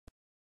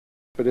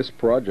for this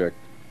project.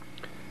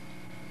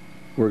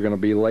 We're going to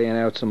be laying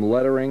out some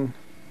lettering,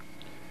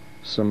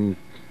 some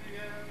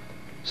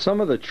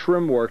of the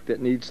trim work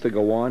that needs to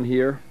go on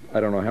here. I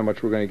don't know how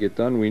much we're going to get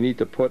done. We need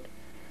to put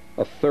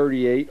a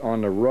 38 on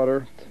the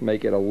rudder to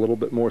make it a little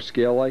bit more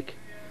scale-like.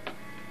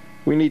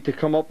 We need to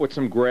come up with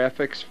some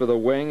graphics for the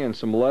wing and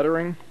some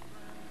lettering.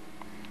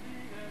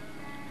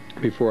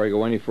 Before I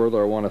go any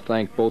further, I want to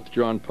thank both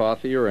John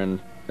Pothier and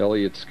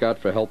Elliot Scott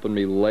for helping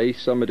me lay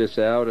some of this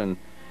out and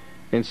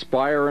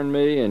inspiring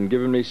me and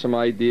giving me some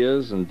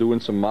ideas and doing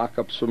some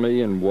mock-ups for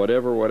me and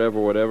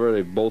whatever.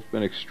 They've both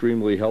been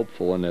extremely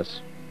helpful in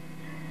this.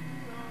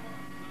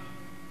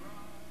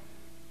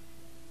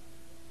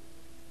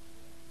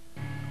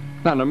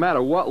 Now, no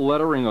matter what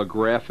lettering or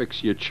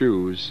graphics you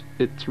choose,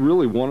 it's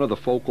really one of the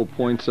focal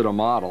points of the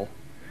model.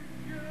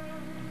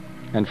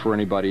 And for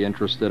anybody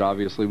interested,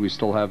 obviously we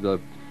still have the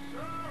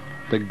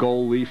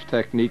gold leaf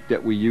technique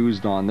that we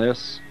used on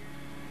this.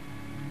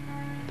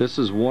 This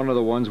is one of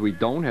the ones we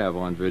don't have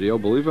on video.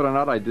 Believe it or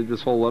not, I did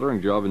this whole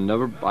lettering job and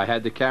I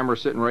had the camera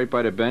sitting right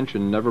by the bench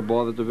and never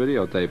bothered to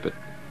videotape it.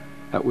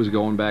 That was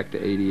going back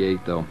to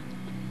 '88 though.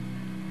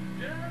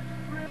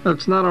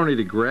 It's not only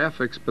the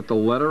graphics, but the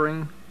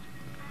lettering,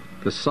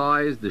 the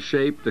size, the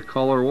shape, the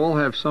color all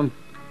have some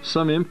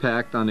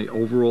impact on the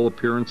overall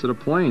appearance of the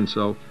plane.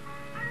 So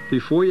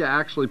before you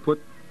actually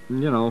put,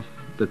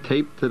 the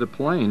tape to the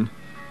plane,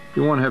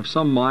 you want to have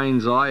some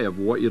mind's eye of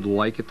what you'd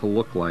like it to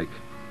look like.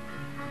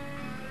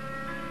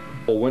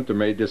 Winter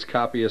made this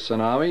copy of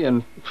Tsunami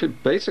and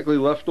it basically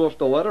left off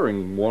the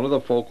lettering, one of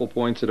the focal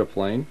points of the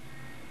plane.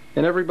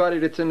 And everybody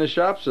that's in the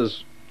shop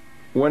says,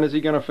 when is he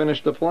going to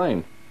finish the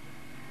plane?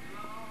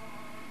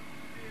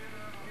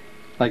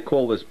 I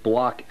call this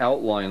block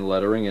outline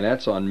lettering, and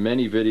that's on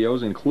many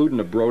videos, including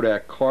the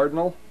Brodak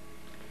Cardinal.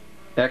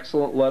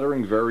 Excellent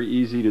lettering, very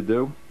easy to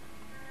do.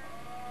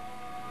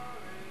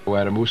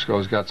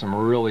 Adamusco's got some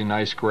really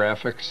nice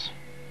graphics.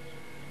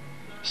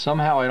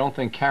 Somehow I don't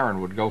think Karen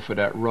would go for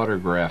that rudder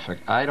graphic.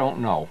 I don't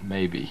know,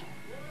 maybe.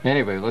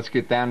 Anyway, let's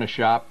get down to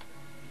shop.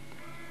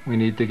 We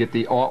need to get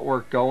the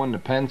artwork going, the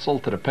pencil,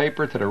 to the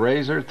paper, to the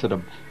razor, to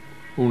the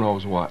who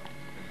knows what.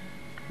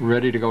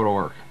 Ready to go to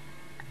work.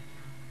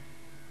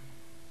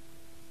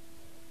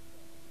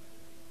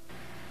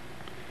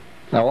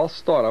 Now I'll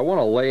start. I want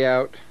to lay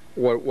out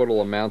what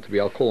will amount to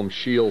be, I'll call them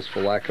shields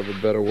for lack of a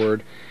better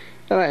word.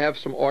 And I have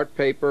some art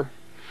paper,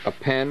 a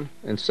pen,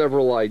 and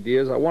several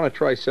ideas. I want to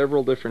try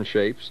several different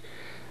shapes.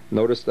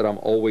 Notice that I'm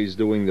always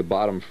doing the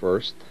bottom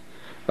first.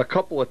 A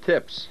couple of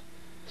tips.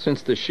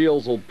 Since the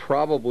shields will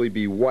probably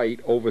be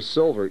white over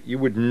silver, you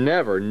would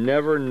never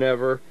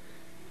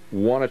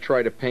want to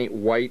try to paint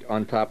white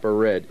on top of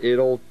red.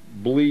 It'll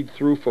bleed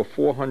through for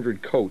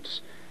 400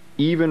 coats.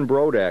 Even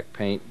Brodak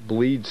paint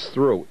bleeds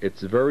through.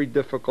 It's very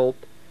difficult,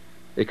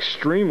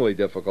 extremely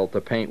difficult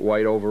to paint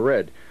white over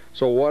red.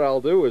 So what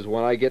I'll do is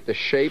when I get the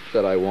shape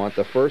that I want,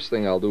 the first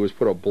thing I'll do is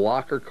put a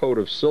blocker coat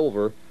of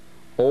silver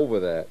over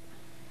that.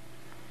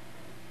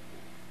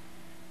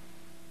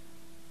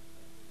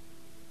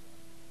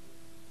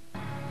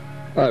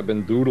 I've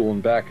been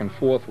doodling back and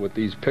forth with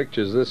these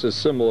pictures. This is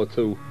similar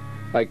to,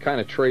 I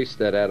kind of traced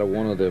that out of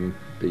one of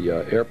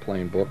the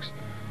airplane books.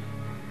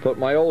 But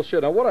my old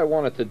shit, now what I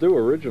wanted to do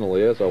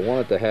originally is I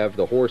wanted to have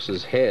the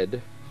horse's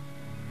head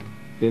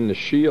in the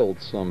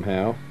shield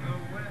somehow.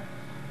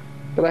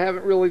 But I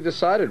haven't really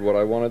decided what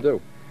I want to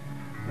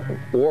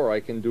do. Or I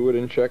can do it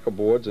in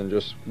checkerboards and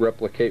just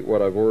replicate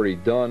what I've already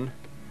done.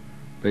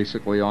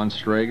 Basically on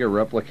Strega,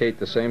 replicate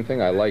the same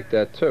thing. I like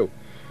that too.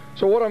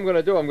 So what I'm going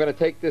to do, I'm going to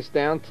take this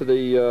down to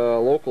the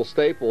local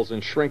Staples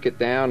and shrink it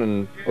down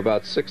in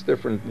about 6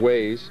 different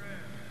ways.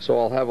 So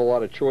I'll have a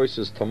lot of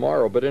choices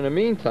tomorrow. But in the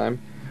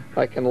meantime,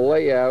 I can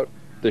lay out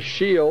the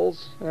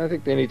shields. I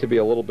think they need to be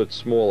a little bit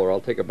smaller. I'll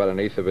take about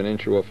 1/8 of an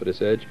inch off of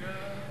this edge.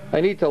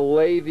 I need to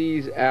lay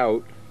these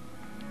out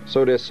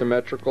so they're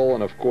symmetrical,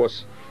 and of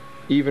course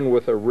even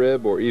with a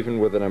rib or even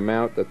with an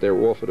amount that they're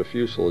off of the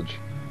fuselage.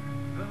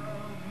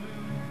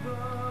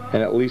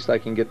 And at least I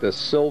can get the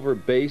silver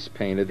base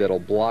painted that'll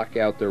block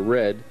out the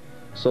red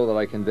so that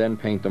I can then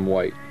paint them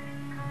white.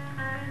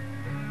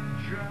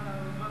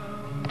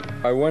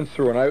 I went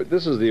through, and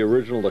this is the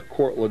original, the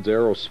Cortland's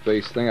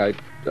Aerospace thing.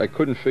 I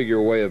couldn't figure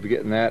a way of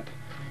getting that,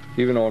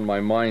 even though in my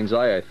mind's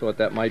eye I thought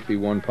that might be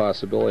one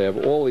possibility. I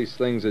have all these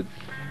things that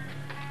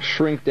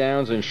shrink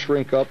downs and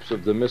shrink ups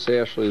of the Miss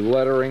Ashley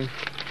lettering.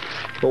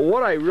 But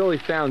what I really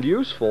found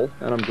useful,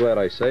 and I'm glad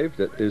I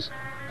saved it, is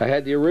I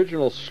had the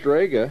original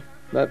Strega,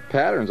 not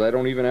patterns. I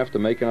don't even have to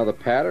make another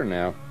pattern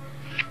now.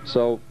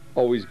 So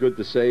always good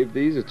to save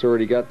these. It's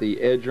already got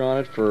the edge on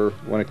it for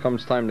when it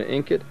comes time to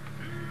ink it.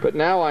 But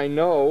now I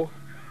know,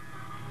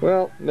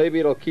 well, maybe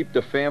it'll keep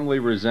the family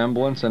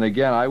resemblance. And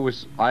again,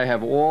 I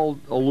have all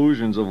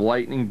illusions of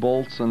lightning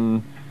bolts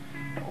and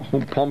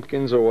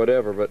pumpkins or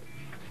whatever, but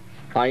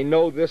I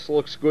know this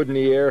looks good in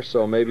the air,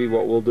 so maybe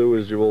what we'll do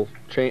is we'll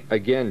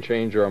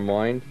change our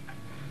mind.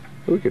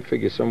 We could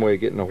figure some way of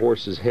getting a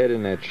horse's head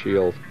in that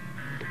shield.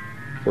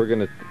 We're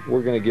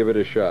gonna give it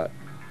a shot.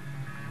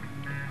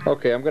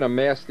 Okay, I'm going to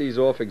mask these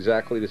off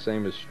exactly the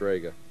same as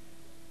Strega.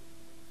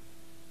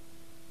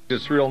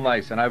 It's real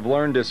nice, and I've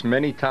learned this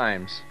many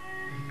times,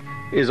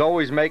 is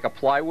always make a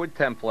plywood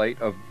template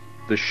of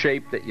the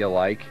shape that you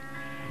like.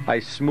 I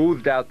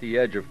smoothed out the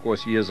edge, of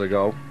course, years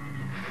ago,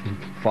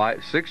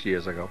 6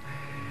 years ago.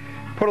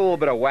 Put a little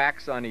bit of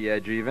wax on the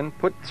edge even,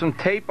 put some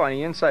tape on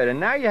the inside, and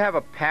now you have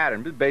a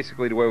pattern. This is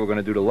basically the way we're going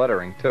to do the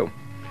lettering too,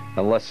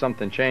 unless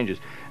something changes.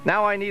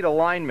 Now I need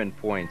alignment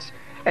points,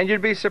 and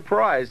you'd be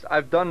surprised.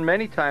 I've done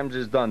many times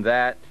is done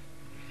that.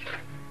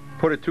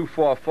 Put it too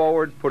far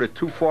forward, put it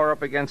too far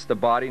up against the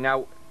body.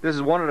 Now, this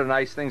is one of the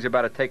nice things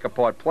about a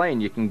take-apart plane.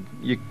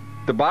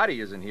 The body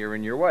isn't here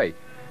in your way.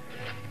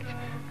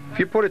 If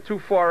you put it too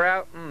far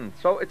out,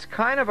 so it's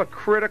kind of a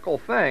critical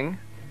thing,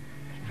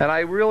 and I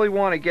really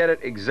want to get it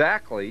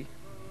exactly.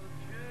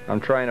 I'm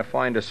trying to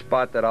find a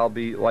spot that I'll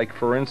be, like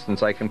for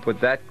instance, I can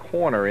put that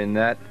corner in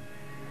that,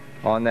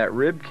 on that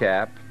rib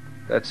cap.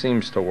 That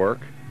seems to work.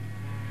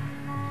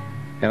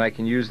 And I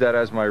can use that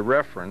as my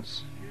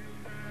reference,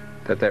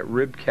 that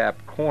rib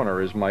cap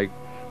corner is my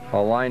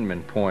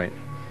alignment point.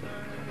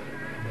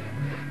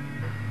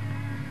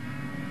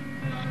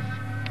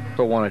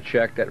 So I want to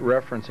check that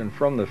reference, and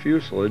from the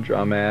fuselage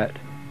I'm at,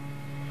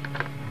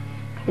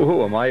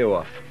 ooh, am I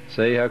off?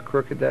 See how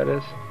crooked that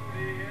is?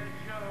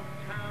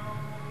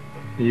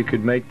 You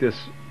could make this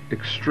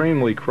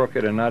extremely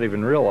crooked and not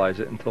even realize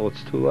it until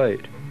it's too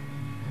late.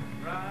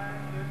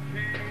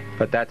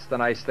 But that's the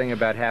nice thing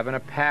about having a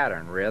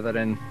pattern rather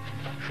than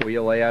before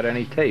you lay out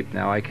any tape.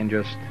 Now I can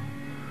just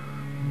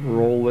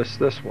roll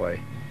this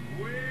way.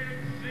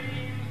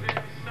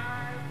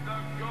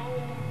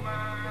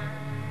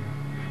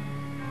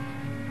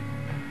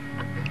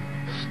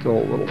 Still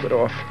a little bit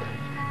off.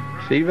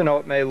 So even though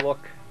it may look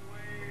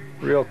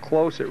real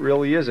close, it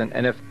really isn't.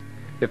 And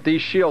if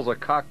these shields are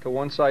cocked to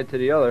one side to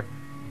the other,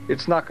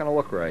 it's not going to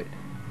look right.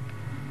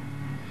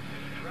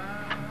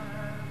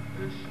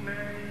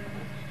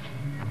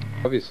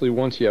 Obviously,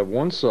 once you have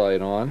one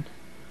side on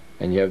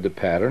and you have the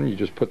pattern, you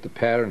just put the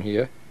pattern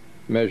here,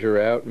 measure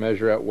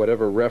out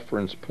whatever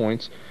reference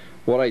points.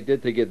 What I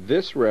did to get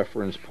this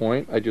reference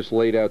point, I just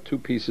laid out two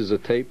pieces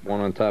of tape,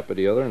 one on top of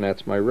the other, and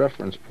that's my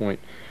reference point.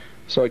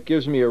 So it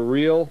gives me a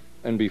real,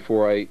 and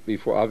before I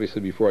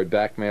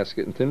backmask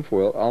it in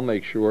tinfoil, I'll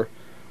make sure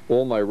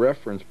all my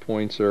reference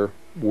points are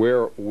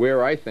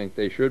where I think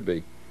they should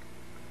be.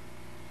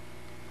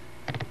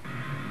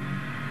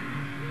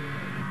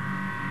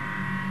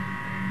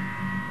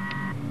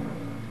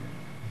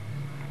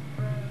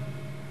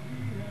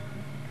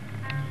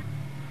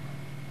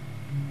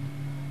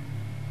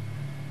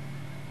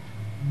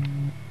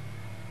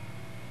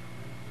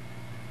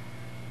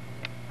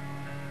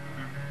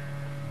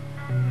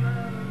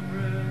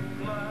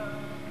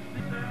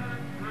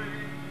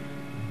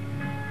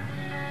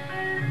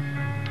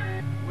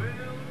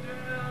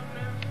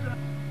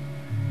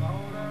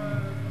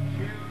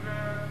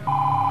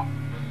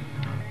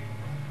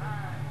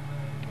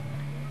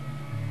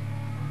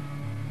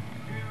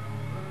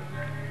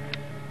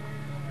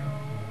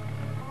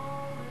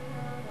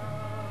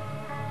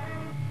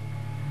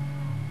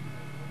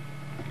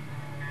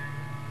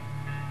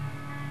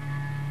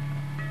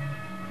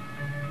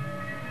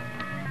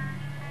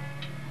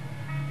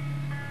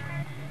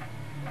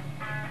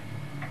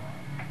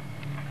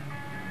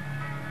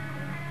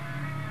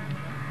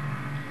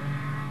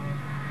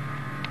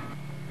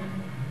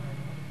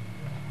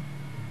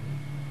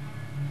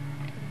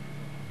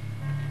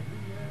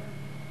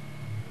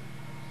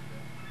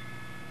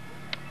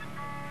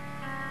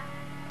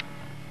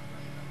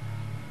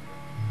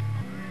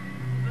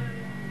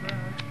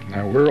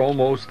 Now we're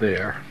almost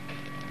there.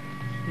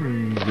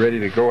 Ready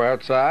to go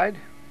outside.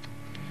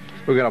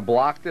 We're going to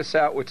block this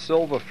out with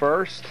silver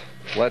first.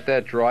 Let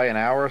that dry an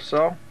hour or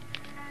so.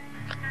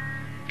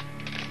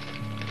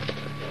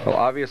 We'll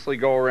obviously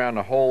go around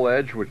the whole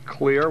edge with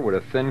clear, with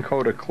a thin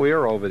coat of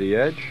clear over the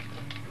edge.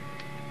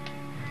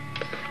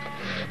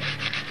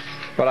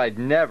 But I'd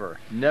never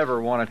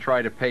want to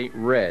try to paint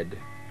red.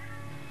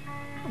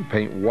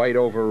 Paint white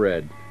over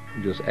red.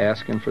 I'm just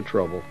asking for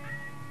trouble.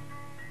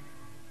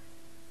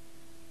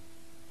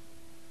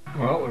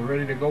 Well, we're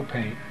ready to go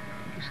paint.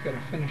 Just got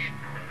to finish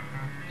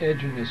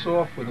edging this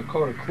off with a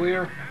coat of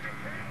clear.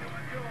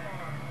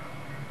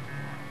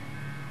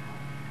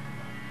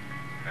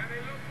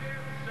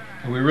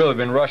 And we've really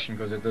been rushing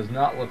because it does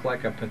not look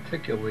like a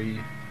particularly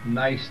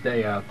nice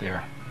day out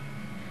there.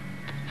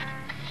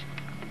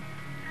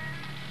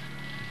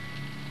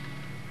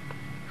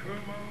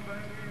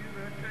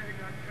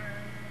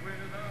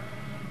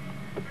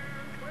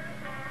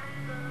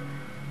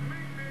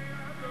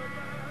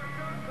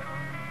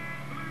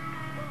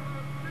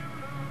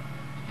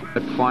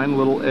 That fine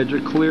little edge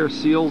of clear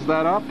seals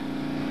that up.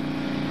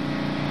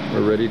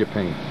 We're ready to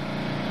paint.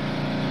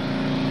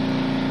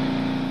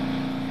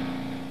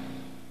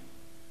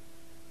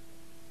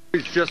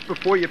 Just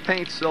before you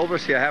paint silver,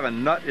 so you have a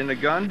nut in the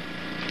gun.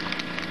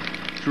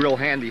 It's real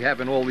handy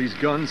having all these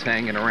guns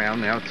hanging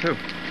around now too.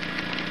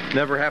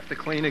 Never have to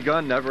clean a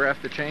gun, never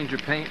have to change a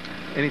paint.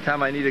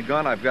 Anytime I need a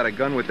gun, I've got a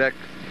gun with that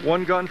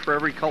One gun for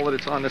every color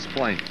that's on this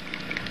plane.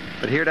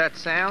 But hear that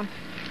sound?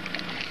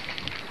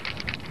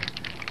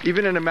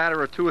 Even in a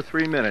matter of 2 or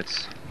 3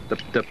 minutes,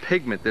 the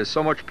pigment, there's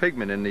so much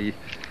pigment in the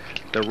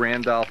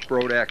Randolph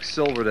Brodax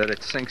silver that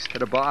it sinks to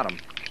the bottom.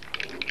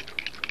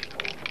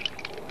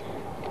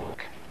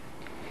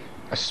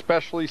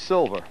 Especially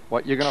silver.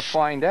 What you're going to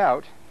find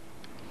out,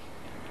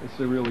 this is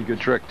a really good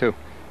trick too,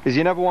 is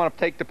you never want to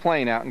take the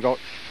plane out and go,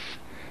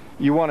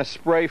 you want to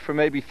spray for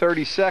maybe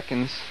 30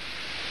 seconds,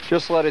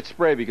 just let it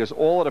spray, because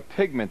all of the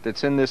pigment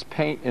that's in this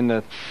paint in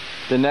the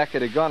neck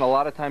of the gun, a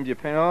lot of times you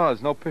paint, oh,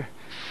 there's no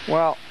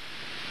well,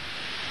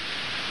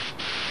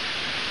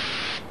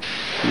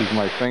 use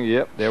my finger,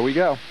 yep, there we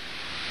go.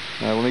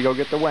 Now let me go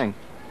get the wing.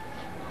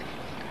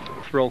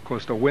 Thrill,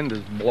 because the wind is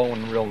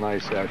blowing real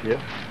nice out here.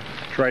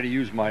 Try to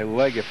use my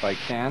leg if I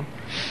can.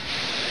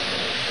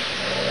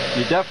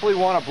 You definitely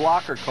want a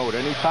blocker coat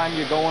anytime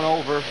you're going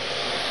over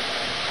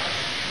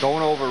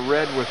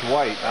red with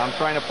white. I'm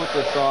trying to put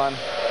this on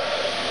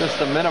just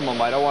the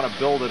minimum. I don't want to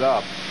build it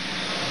up.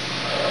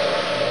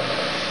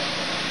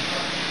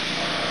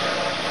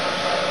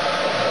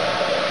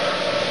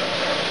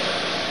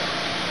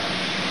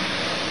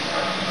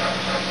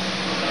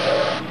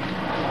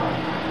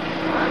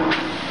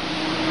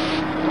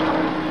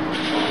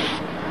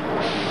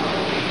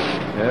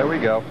 There we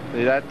go.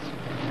 See, that's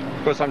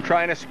because I'm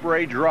trying to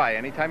spray dry.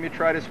 Anytime you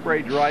try to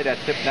spray dry, that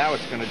tip now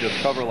it's going to just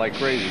cover like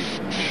crazy.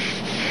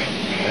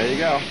 There you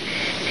go.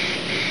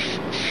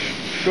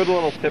 Good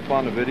little tip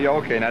on the video.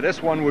 Okay, now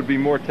this one would be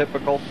more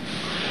typical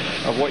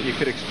of what you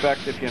could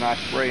expect if you're not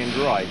spraying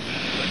dry.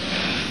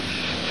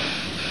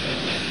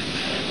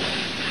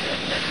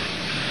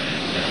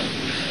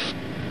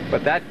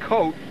 But that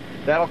coat,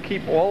 that'll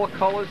keep all the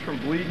colors from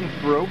bleeding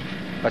through,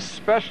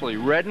 especially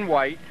red and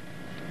white.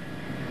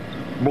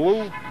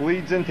 Blue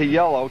bleeds into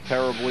yellow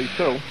terribly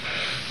too.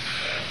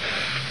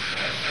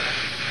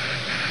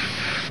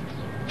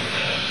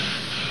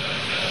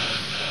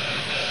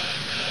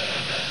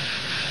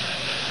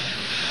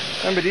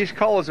 Remember, these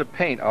colors of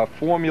paint are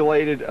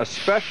formulated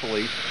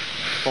especially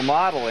for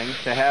modeling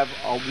to have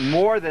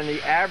more than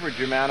the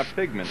average amount of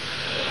pigment,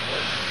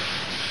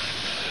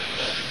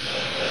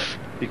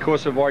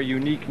 because of our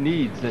unique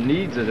needs. The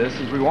needs of this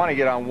is we want to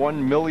get on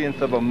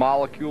 1/1,000,000th of a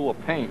molecule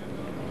of paint.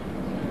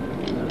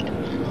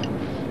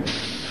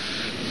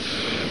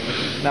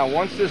 Now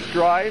once this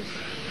dries,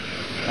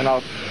 and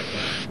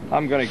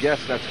I'm going to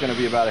guess that's going to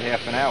be about a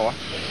half an hour,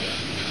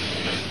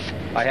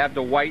 I have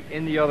the white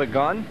in the other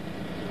gun,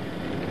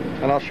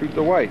 and I'll shoot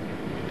the white.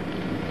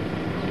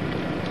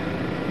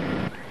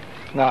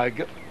 Now I,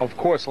 of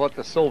course, let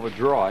the silver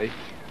dry.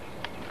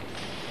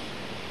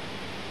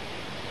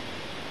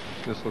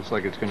 This looks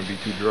like it's going to be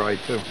too dry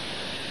too.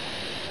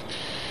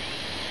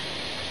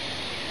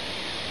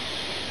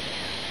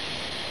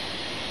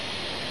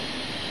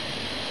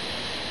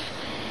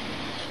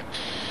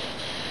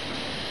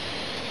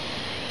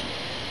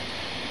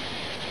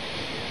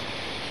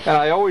 And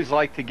I always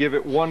like to give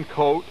it one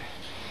coat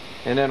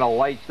and then a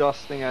light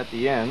dusting at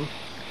the end.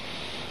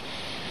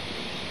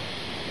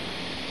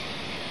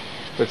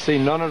 But see,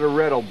 none of the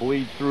red will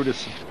bleed through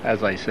this.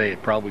 As I say,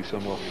 it probably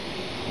some will.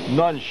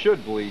 None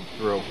should bleed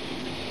through.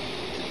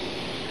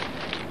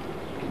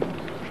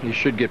 You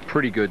should get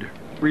pretty good,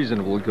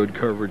 reasonably good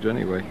coverage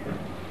anyway.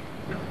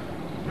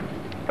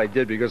 I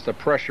did because the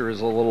pressure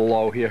is a little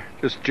low here.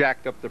 Just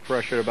jacked up the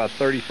pressure to about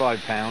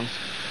 35 pounds.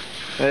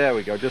 There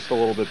we go, just a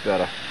little bit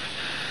better.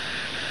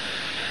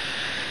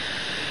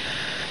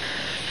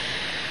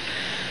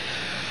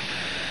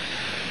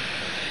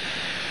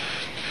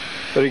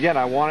 But again,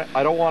 I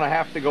don't want to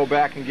have to go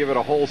back and give it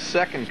a whole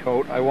second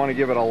coat. I want to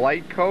give it a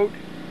light coat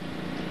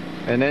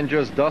and then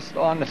just dust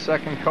on the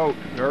second coat,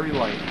 very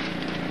light.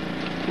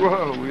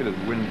 Whoa, look at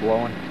this wind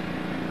blowing.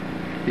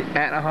 The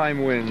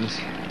Anaheim winds.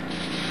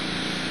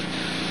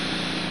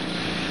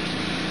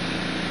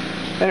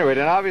 Anyway,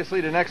 then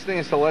obviously the next thing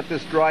is to let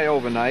this dry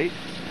overnight.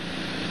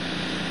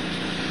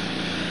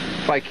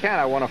 If I can,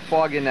 I want to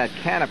fog in that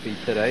canopy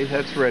today.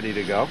 That's ready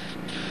to go.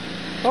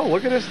 Oh,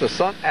 look at this, the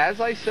sun, as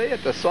I say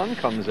it, the sun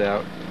comes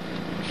out.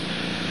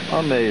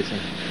 Amazing.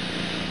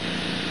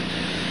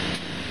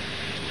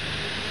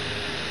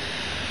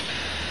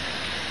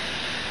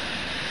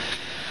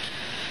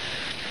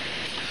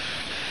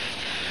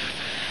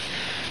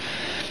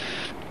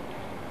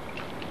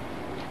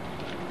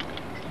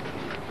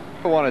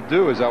 What I want to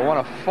do is I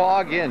want to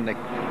fog in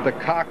the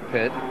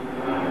cockpit,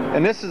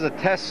 and this is a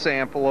test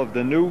sample of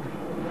the new,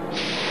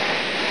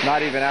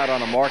 not even out on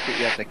the market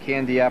yet, the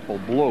Candy Apple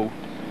Blue.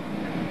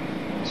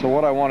 So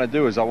what I want to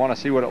do is I want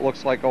to see what it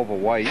looks like over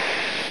white.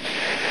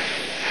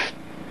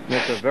 And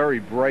it's a very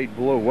bright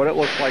blue. What it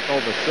looks like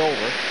over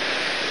silver.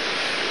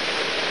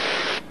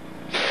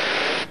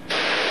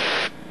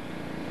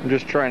 I'm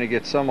just trying to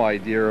get some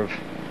idea of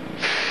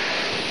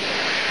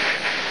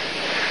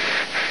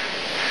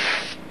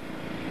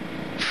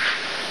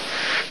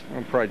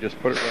I'll probably just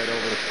put it right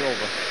over the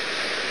silver.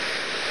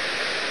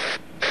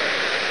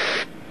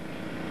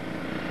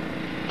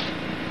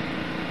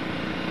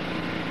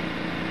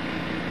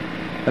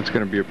 That's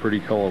going to be a pretty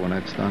color when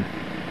that's done.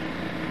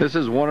 This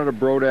is one of the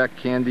Brodack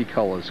candy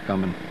colors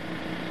coming.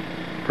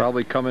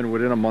 Probably coming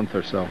within a month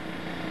or so.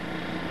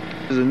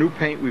 This is a new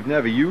paint we've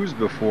never used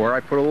before. I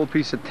put a little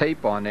piece of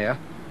tape on there.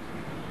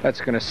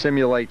 That's going to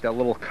simulate that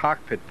little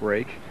cockpit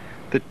brake.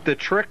 The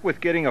trick with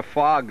getting a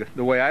fog,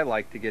 the way I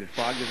like to get it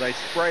fogged, is I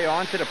spray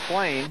onto the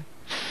plane,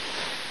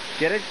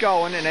 get it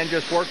going, and then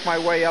just work my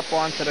way up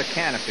onto the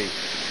canopy.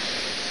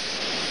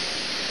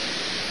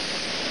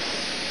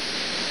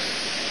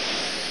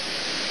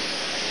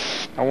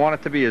 I want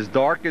it to be as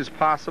dark as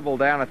possible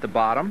down at the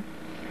bottom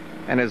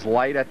and as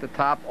light at the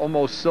top,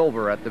 almost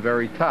silver at the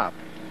very top.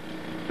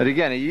 But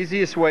again, the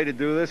easiest way to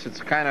do this, it's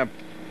kind of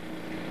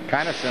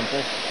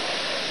simple.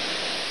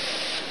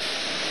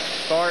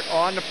 Start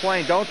on the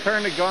plane. Don't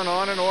turn the gun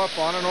on and off,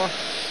 on and off.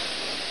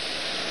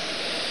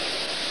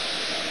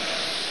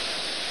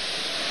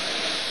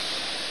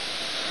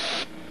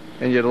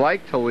 And you'd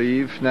like to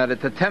leave. Now, the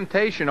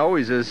temptation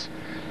always is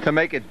to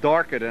make it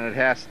darker than it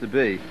has to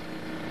be.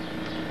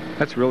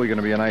 That's really going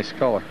to be a nice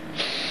color.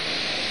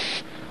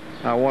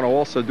 I want to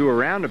also do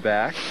around the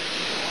back.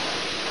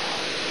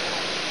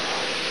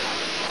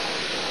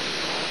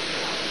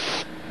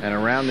 And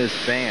around this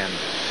band.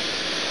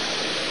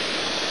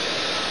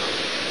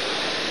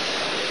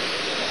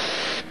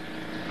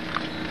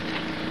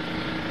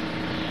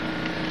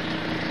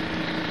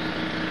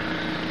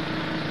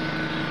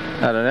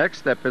 Now the next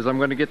step is I'm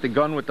going to get the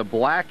gun with the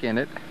black in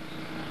it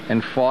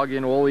and fog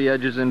in all the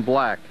edges in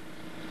black.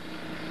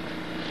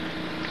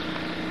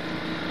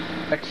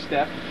 Next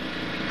step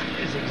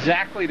is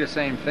exactly the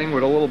same thing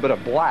with a little bit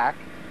of black,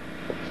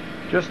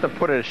 just to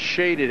put a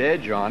shaded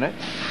edge on it.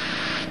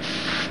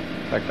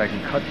 In fact, I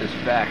can cut this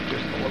back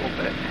just a little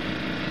bit.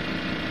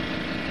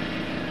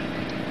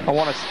 I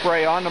want to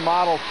spray on the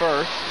model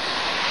first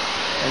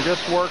and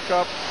just work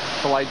up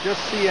till I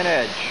just see an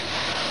edge.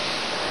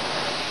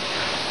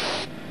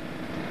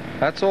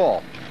 That's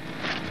all.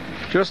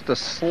 Just the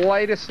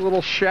slightest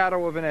little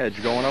shadow of an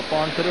edge going up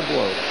onto the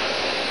blue.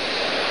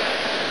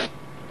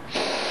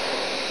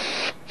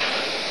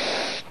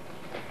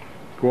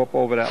 Go up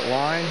over that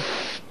line.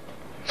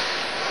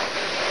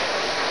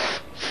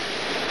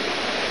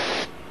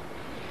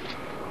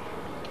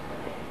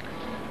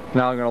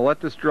 Now I'm going to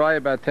let this dry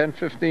about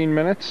 10-15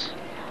 minutes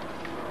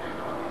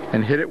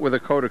and hit it with a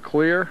coat of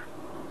clear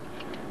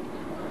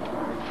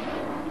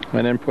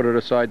and then put it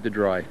aside to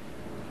dry.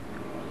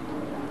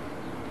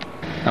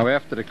 Now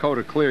after the coat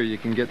of clear, you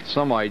can get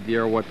some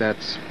idea what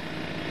that's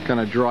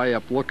going to dry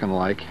up looking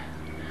like,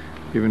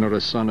 even though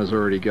the sun is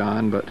already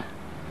gone. But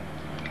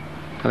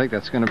I think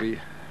that's going to be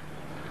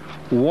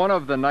one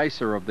of the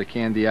nicer of the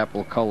candy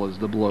apple colors,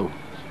 the blue.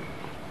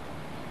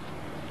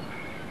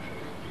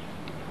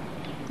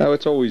 Now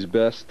it's always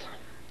best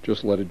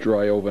just let it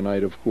dry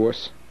overnight, of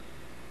course,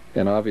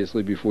 and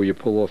obviously before you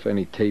pull off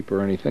any tape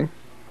or anything.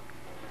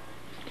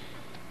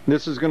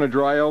 This is going to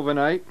dry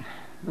overnight,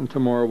 and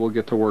tomorrow we'll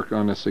get to work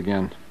on this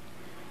again.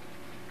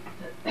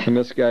 And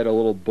this guy, the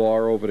little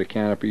bar over the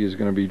canopy, is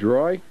going to be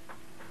dry,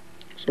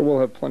 so we'll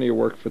have plenty of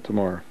work for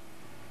tomorrow.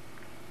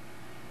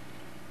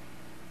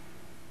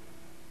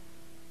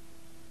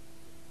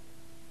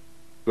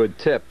 Good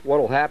tip.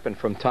 What'll happen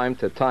from time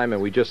to time,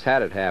 and we just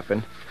had it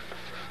happen,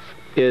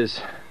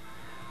 is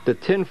the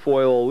tin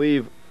foil will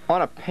leave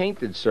on a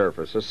painted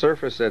surface, a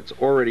surface that's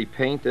already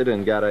painted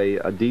and got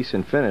a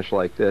decent finish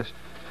like this,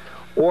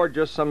 or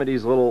just some of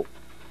these little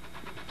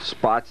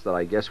spots that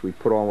I guess we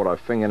put on with our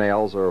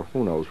fingernails or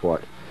who knows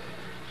what.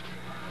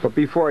 But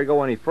before I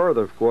go any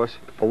further, of course,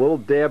 a little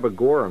dab of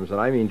Gorham's,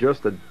 and I mean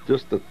just the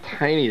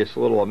tiniest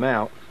little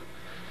amount,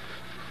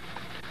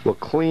 will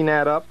clean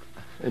that up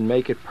and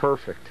make it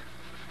perfect.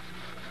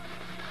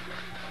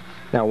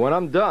 Now when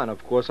I'm done,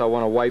 of course, I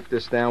want to wipe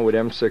this down with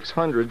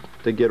M600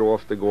 to get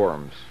off the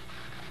Gorham's.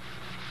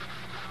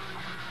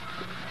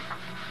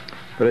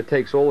 But it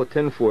takes all the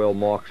tinfoil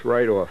marks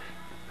right off.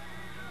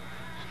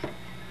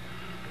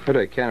 But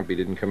that canopy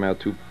didn't come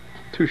out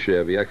too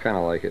shabby. I kind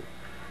of like it.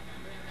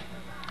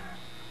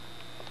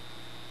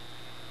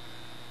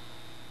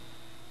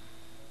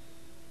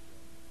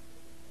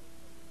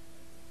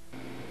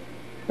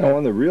 Now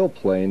on the real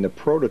plane, the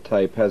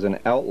prototype has an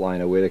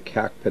outline of where the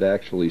cockpit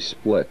actually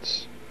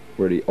splits,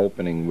 where the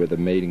opening where the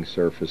mating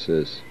surface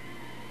is.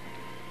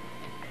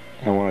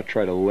 I want to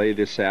try to lay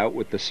this out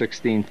with the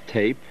 16th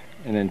tape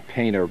and then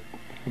paint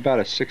about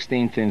a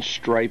 16th inch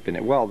stripe in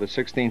it. Well, the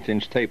 16th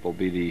inch tape will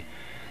be the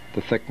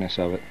thickness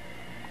of it.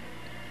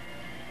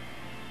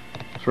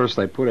 First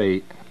I put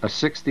a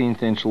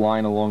 16th inch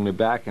line along the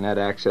back, and that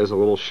acts as a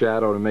little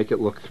shadow to make it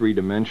look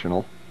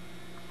three-dimensional.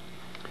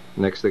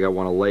 Next thing, I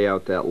want to lay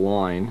out that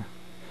line,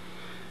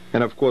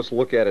 and of course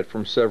look at it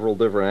from several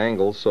different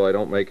angles so I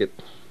don't make it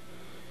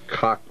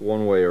cocked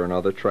one way or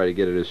another. Try to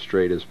get it as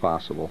straight as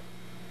possible.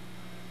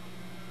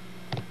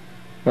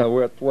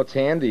 Now what's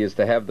handy is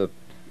to have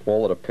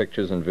all of the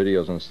pictures and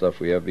videos and stuff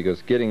we have,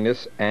 because getting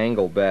this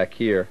angle back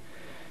here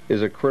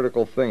is a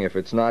critical thing. If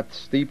it's not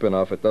steep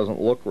enough, it doesn't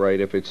look right.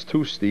 If it's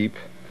too steep,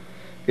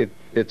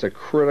 it's a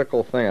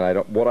critical thing. And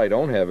what I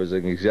don't have is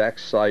an exact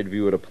side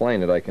view of the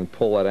plane that I can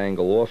pull that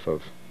angle off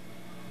of.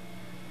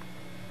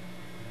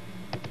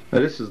 Now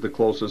this is the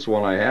closest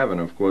one I have,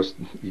 and of course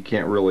you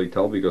can't really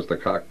tell because the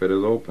cockpit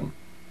is open.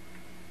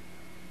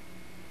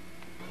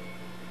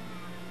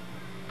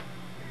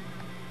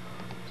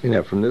 See,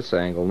 now from this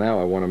angle,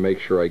 now I want to make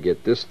sure I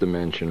get this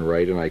dimension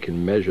right, and I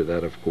can measure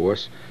that, of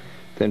course.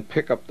 Then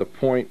pick up the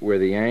point where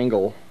the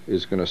angle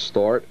is going to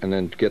start, and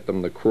then get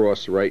them to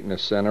cross right in the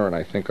center, and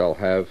I think I'll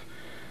have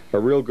a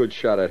real good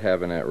shot at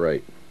having that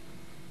right.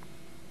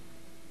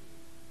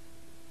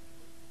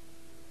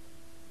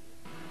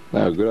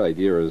 Now a good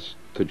idea is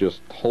to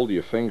just hold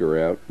your finger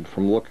out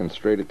from looking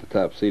straight at the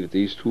top. See that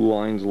these two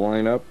lines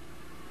line up?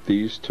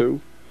 These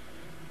two,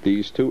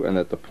 and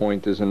that the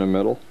point is in the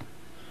middle.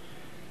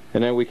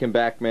 And then we can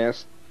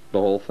backmask the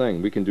whole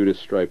thing. We can do this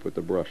stripe with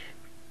the brush.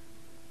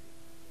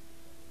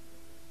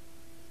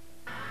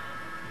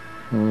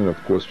 And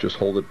of course just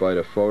hold it by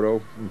the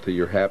photo until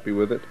you're happy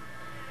with it.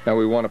 Now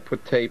we want to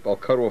put tape. I'll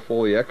cut off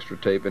all the extra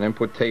tape and then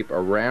put tape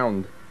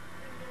around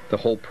the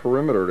whole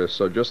perimeter of this,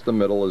 so just the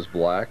middle is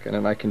black, and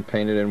then I can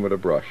paint it in with a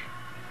brush.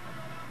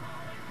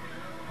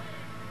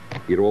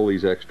 Get all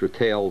these extra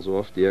tails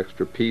off, the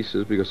extra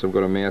pieces, because I'm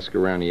going to mask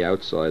around the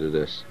outside of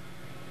this.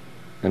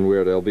 And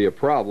where there'll be a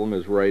problem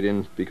is right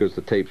in, because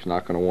the tape's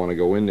not going to want to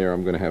go in there.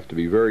 I'm going to have to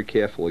be very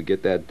careful to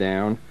get that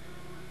down.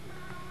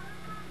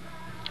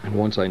 And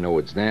once I know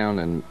it's down,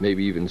 and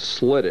maybe even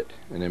slit it,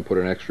 and then put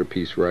an extra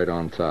piece right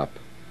on top.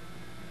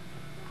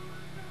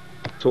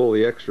 So all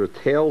the extra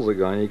tails are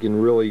gone, you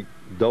can really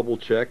double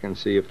check and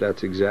see if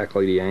that's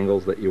exactly the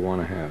angles that you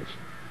want to have.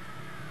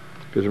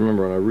 Because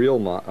remember, on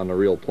a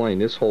real plane,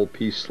 this whole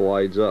piece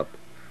slides up.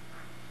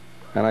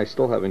 And I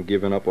still haven't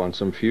given up on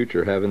some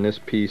future having this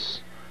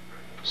piece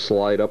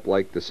slide up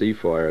like the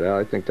Seafire.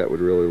 I think that would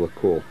really look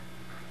cool.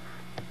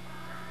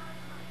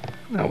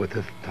 Now with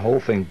the whole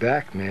thing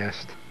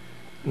backmasked,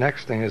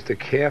 next thing is to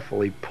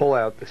carefully pull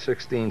out the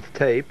 16th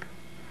tape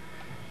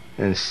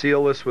and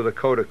seal this with a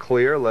coat of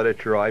clear, let it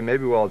dry.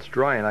 Maybe while it's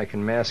drying I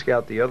can mask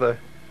out the other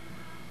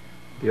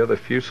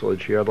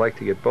fuselage here. I'd like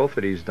to get both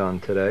of these done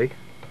today.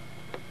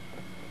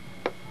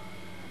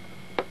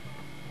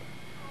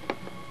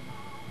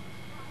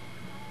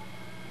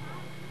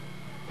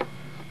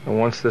 And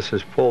once this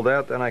is pulled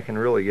out, then I can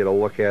really get a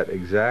look at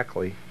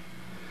exactly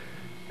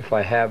if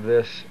I have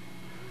this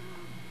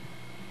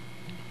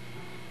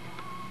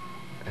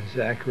as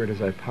accurate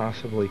as I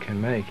possibly can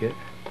make it.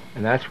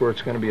 And that's where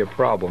it's going to be a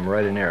problem,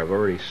 right in there. I've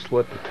already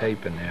slit the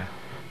tape in there.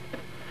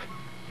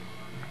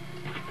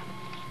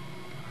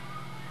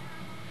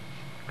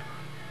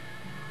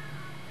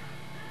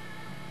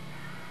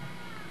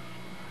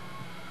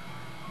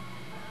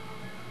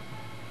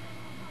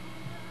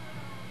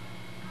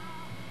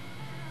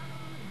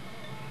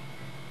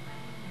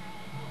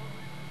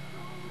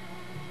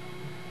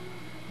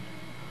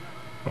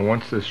 And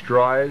once this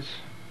dries,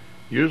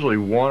 usually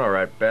one or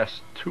at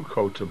best two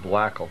coats of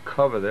black will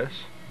cover this,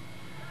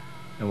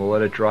 and we'll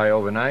let it dry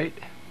overnight,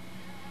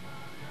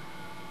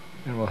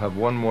 and we'll have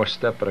one more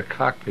step of the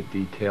cockpit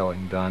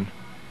detailing done.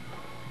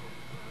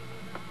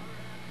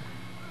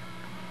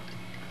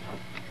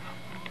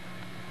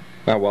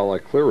 Now while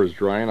that clear is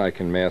drying, I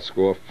can mask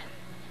off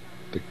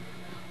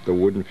the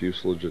wooden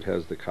fuselage that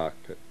has the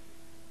cockpit.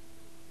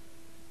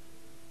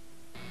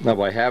 Now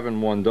by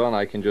having one done,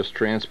 I can just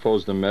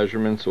transpose the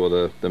measurements or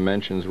the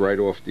dimensions right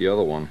off the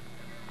other one.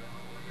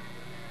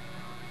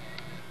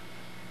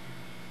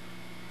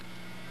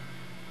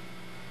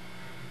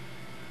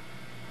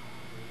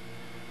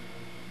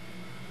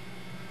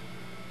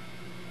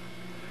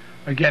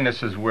 Again,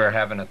 this is where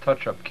having a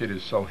touch-up kit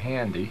is so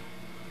handy.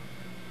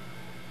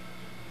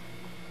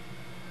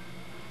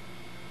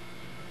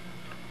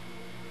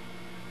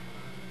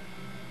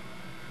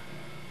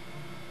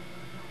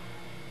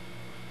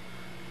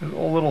 There's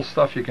all little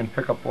stuff you can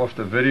pick up off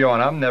the video,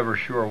 and I'm never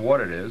sure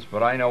what it is,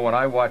 but I know when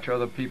I watch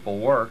other people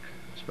work,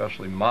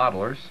 especially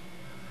modelers,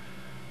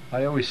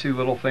 I always see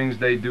little things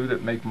they do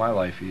that make my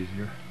life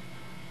easier.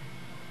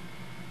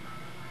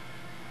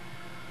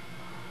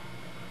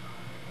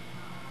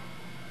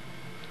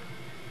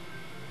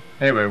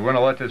 Anyway, we're going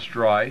to let this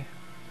dry.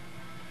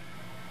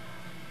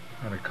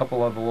 Got a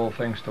couple other little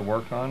things to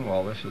work on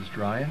while this is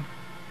drying.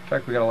 In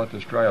fact, we got to let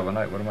this dry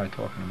overnight. What am I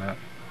talking about?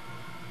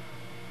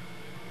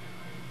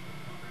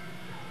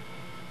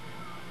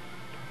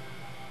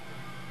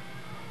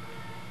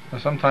 Now,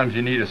 sometimes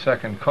you need a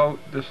second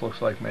coat. This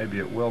looks like maybe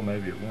it will,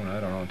 maybe it won't.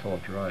 I don't know until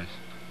it dries.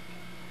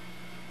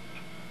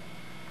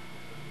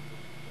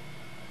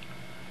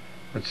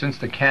 But since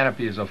the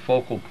canopy is a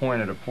focal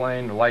point of the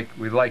plane,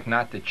 we like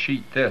not to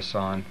cheat this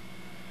on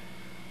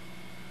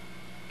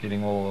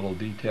getting all the little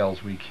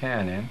details we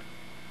can in.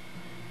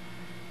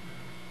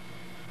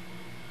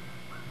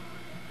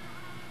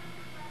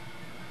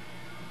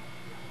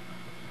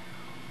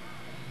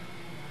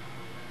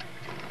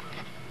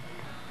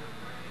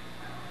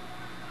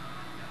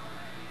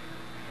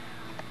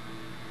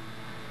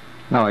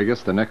 Now I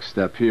guess the next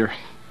step here,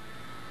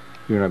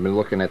 I've been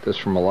looking at this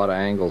from a lot of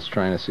angles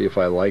trying to see if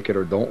I like it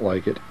or don't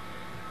like it.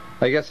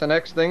 I guess the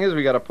next thing is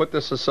we got to put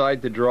this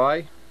aside to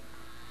dry,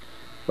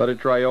 let it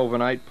dry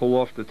overnight, pull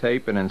off the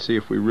tape, and then see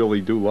if we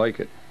really do like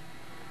it.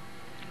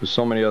 There's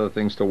so many other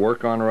things to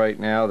work on right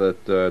now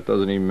that it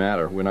doesn't even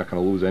matter. We're not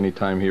going to lose any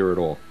time here at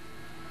all.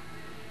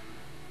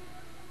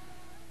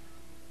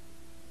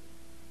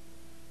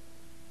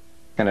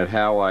 And at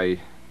how I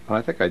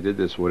think I did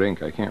this with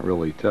ink. I can't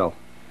really tell.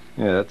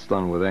 Yeah, that's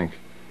done with ink.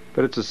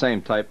 But it's the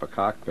same type of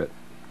cockpit.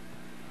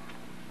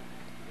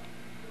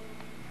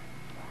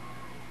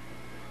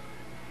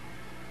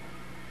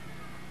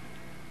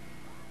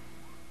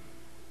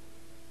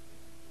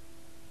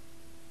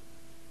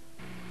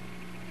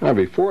 Now,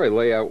 before I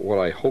lay out what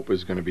I hope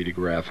is going to be the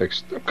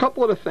graphics, a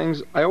couple of the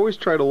things, I always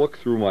try to look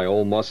through my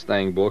old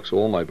Mustang books,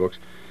 all my books.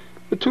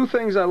 The two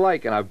things I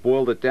like, and I've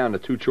boiled it down to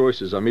two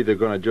choices. I'm either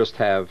going to just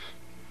have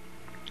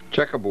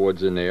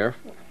checkerboards in there,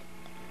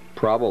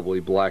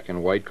 probably black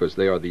and white because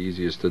they are the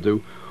easiest to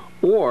do,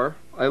 or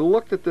I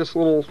looked at this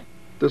little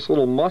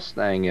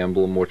Mustang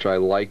emblem, which I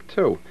like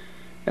too,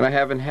 and I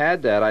haven't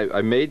had that.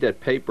 I made that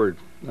paper,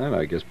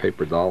 I guess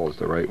paper doll is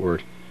the right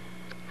word,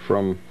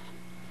 from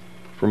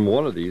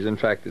one of these. In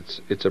fact,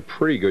 it's a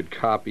pretty good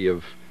copy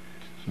of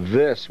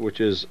this,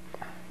 which is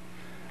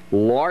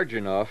large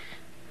enough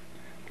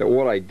that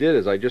what I did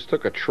is I just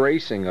took a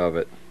tracing of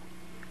it.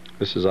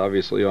 This is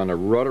obviously on the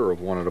rudder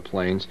of one of the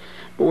planes,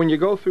 but when you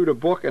go through the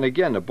book, and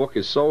again, the book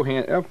is so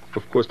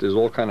of course there's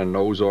all kind of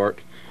nose art,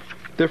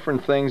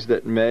 different things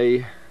that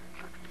may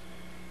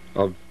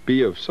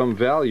be of some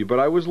value, but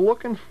I was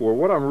looking for,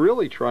 what I'm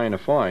really trying to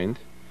find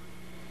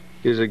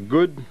is a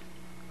good,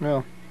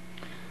 well,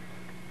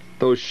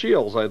 those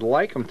shields, I'd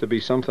like them to be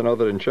something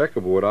other than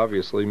checkerboard.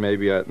 Obviously,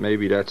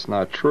 maybe that's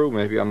not true.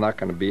 Maybe I'm not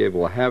going to be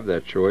able to have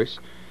that choice.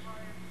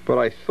 But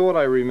I thought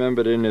I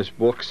remembered in this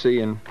book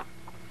seeing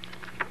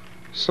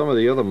some of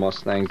the other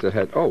Mustangs that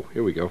had, oh,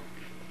 here we go.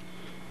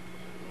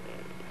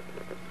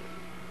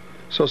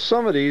 So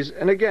some of these,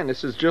 and again,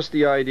 this is just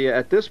the idea.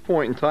 At this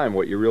point in time,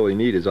 what you really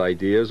need is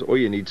ideas, or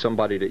you need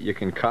somebody that you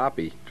can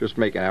copy, just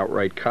make an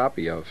outright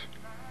copy of.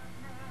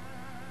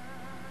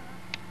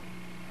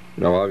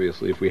 Now,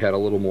 obviously, if we had a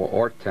little more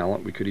art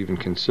talent, we could even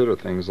consider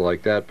things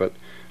like that, but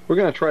we're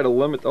going to try to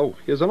limit. Oh,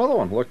 here's another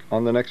one. Look,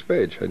 on the next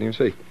page. I didn't even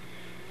see.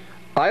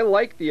 I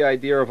like the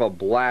idea of a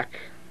black,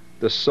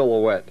 the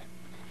silhouette.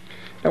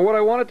 And what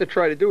I wanted to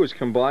try to do is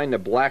combine the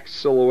black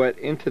silhouette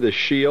into the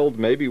shield,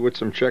 maybe with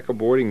some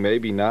checkerboarding,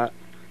 maybe not.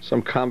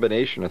 Some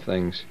combination of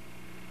things.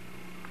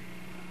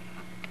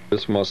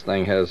 This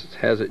Mustang has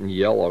it in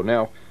yellow.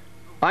 Now,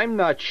 I'm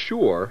not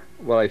sure,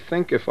 but I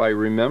think if I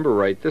remember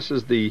right, this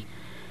is the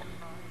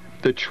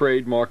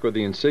trademark or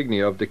the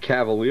insignia of the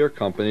Cavalier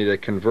company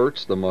that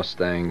converts the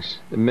Mustangs.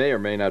 It may or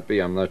may not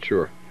be, I'm not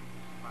sure.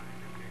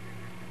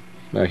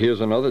 Now here's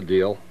another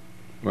deal.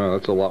 Well,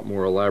 that's a lot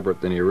more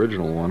elaborate than the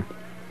original one.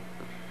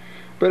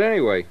 But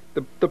anyway,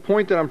 the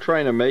point that I'm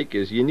trying to make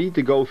is you need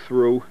to go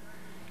through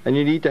and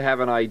you need to have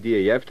an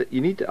idea.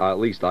 You need to, at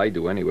least I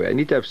do anyway, I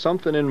need to have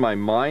something in my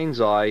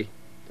mind's eye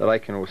that I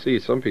can see.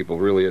 Some people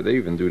really, they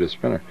even do the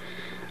spinner.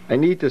 I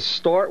need to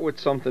start with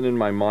something in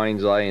my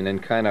mind's eye and then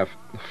kind of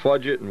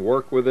fudge it and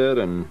work with it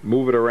and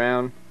move it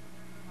around.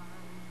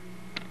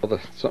 Well,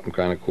 that's something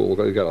kind of cool.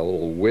 They got a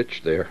little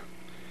witch there.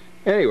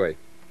 Anyway, I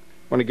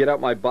want to get out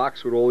my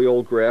box with all the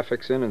old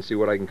graphics in and see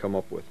what I can come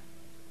up with.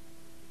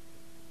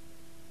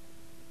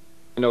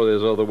 I know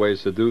there's other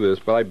ways to do this,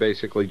 but I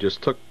basically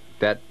just took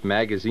that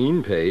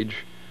magazine page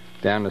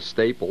down to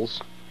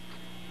Staples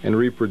and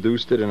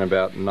reproduced it in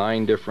about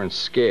 9 different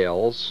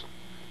scales.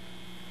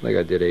 I think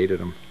I did 8 of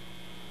them.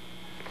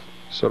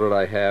 So that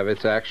I have,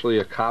 it's actually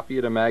a copy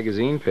of the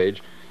magazine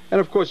page, and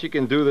of course you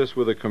can do this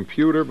with a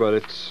computer, but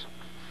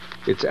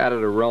it's out of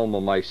the realm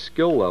of my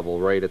skill level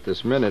right at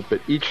this minute.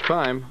 But each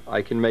time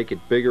I can make it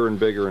bigger and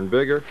bigger and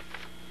bigger.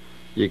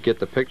 You get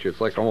the picture.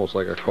 It's like almost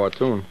like a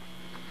cartoon.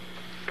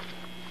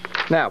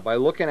 Now, by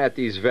looking at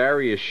these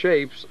various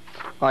shapes,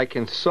 I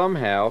can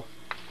somehow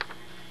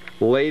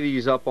lay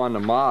these up on the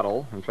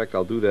model. In fact,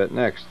 I'll do that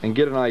next, and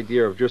get an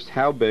idea of just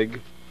how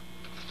big,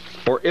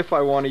 or if I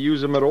want to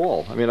use them at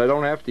all. I mean, I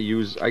don't have to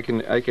use, I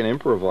can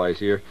improvise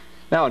here.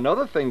 Now,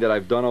 another thing that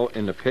I've done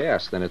in the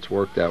past, and it's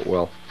worked out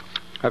well,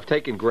 I've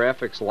taken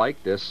graphics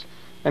like this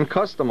and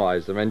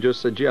customized them and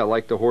just said, gee, I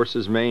like the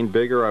horse's mane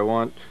bigger, I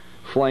want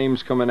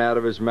flames coming out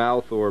of his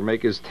mouth, or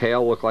make his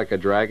tail look like a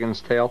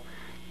dragon's tail.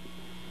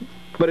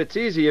 But it's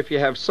easy if you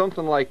have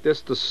something like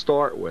this to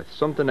start with,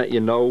 something that you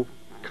know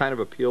kind of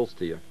appeals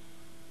to you.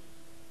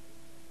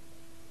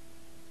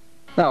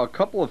 Now, a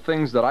couple of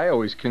things that I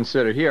always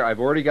consider here. I've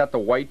already got the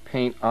white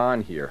paint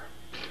on here.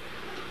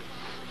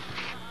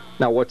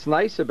 Now, what's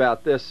nice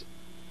about this,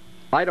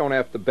 I don't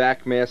have to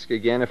back mask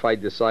again if I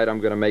decide I'm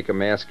going to make a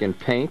mask in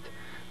paint.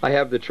 I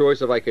have the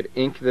choice if I could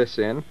ink this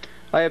in.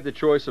 I have the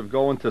choice of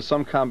going to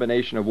some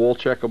combination of wall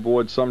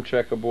checkerboard, some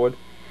checkerboard.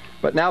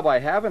 But now by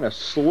having a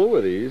slew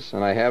of these,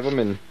 and I have them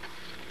in,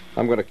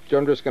 I'm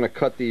just going to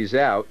cut these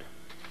out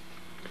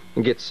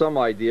and get some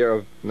idea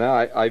of, now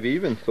I've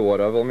even thought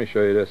of, let me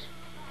show you this,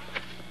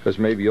 because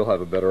maybe you'll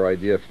have a better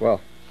idea. Well,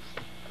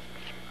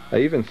 I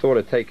even thought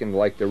of taking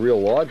like the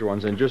real large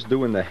ones and just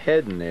doing the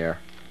head in there.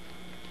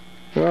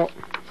 Well,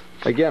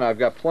 again, I've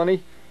got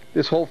plenty.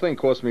 This whole thing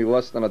cost me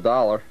less than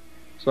 $1,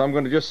 So I'm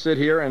going to just sit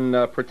here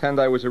and pretend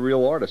I was a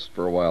real artist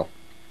for a while.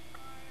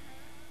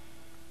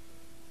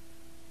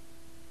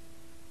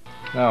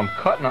 Now I'm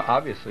cutting,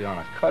 obviously, on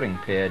a cutting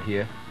pad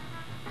here,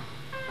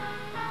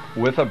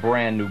 with a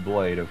brand new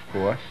blade, of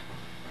course.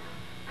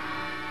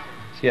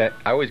 See, I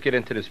always get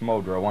into this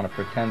mode where I want to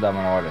pretend I'm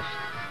an artist.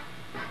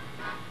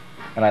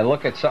 And I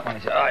look at something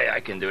and I say, oh yeah, I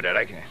can do that,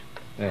 I can.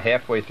 And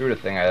halfway through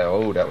the thing,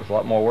 oh, that was a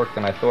lot more work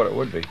than I thought it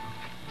would be.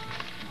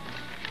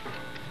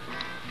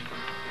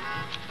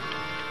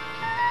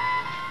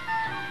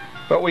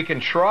 But we can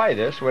try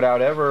this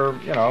without ever,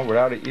 you know,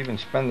 without even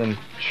spending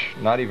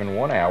not even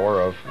 1 hour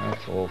of,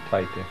 that's a little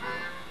tight there.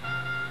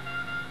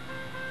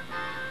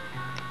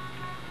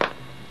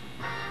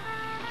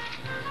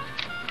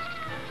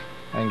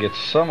 And get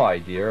some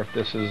idea if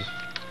this is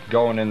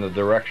going in the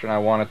direction I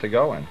want it to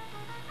go in.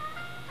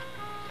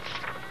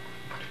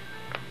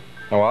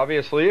 Now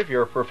obviously if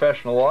you're a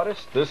professional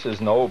artist, this is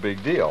no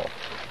big deal.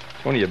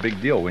 It's only a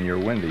big deal when you're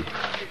windy.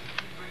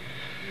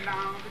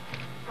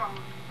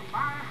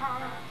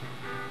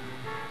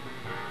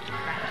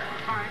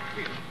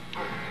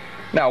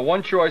 Now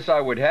one choice I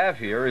would have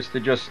here is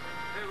to just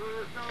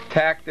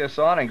tack this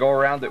on and go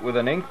around it with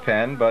an ink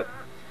pen, but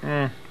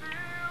I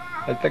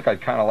think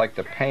I'd kind of like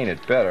to paint it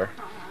better.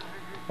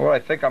 What I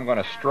think I'm going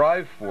to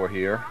strive for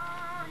here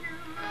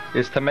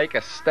is to make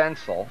a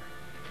stencil.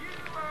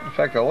 In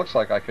fact, it looks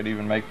like I could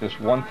even make this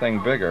one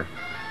thing bigger.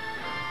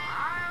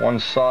 One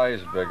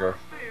size bigger.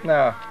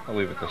 Nah, I'll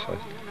leave it this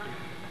size.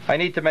 I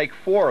need to make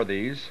 4 of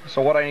these,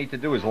 so what I need to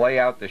do is lay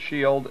out the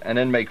shield and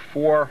then make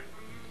 4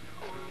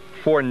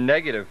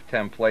 negative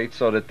templates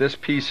so that this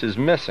piece is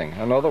missing.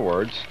 In other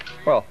words,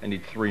 well, I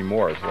need 3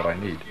 more is what I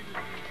need.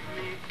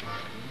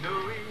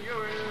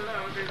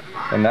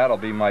 And that'll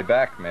be my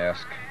back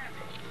mask.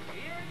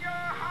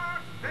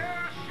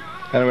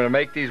 And I'm going to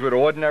make these with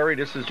ordinary,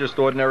 this is just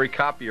ordinary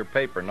copier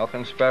paper,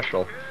 nothing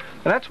special.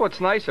 And that's what's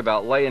nice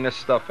about laying this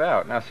stuff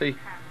out. Now see,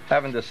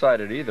 haven't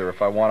decided either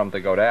if I want them to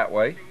go that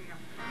way,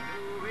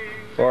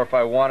 or if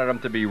I wanted them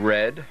to be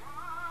red,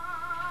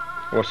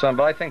 or some,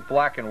 but I think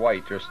black and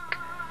white just,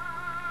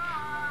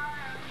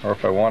 or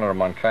if I wanted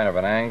them on kind of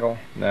an angle.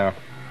 No.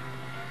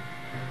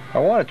 I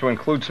wanted to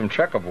include some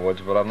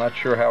checkerboards, but I'm not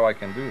sure how I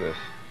can do this.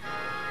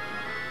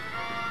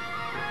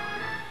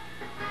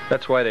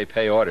 That's why they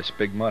pay artists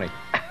big money.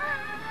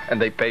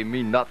 And they pay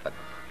me nothing.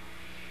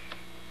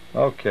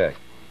 Okay.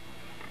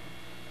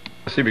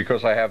 See,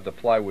 because I have the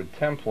plywood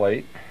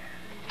template,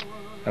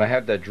 and I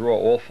have that drawer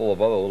all full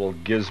of other little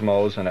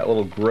gizmos, and that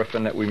little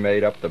griffin that we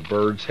made up, the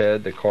bird's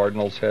head, the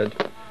cardinal's head.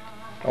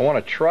 I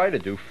want to try to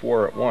do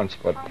 4 at once,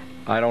 but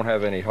I don't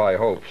have any high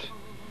hopes.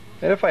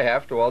 And if I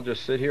have to, I'll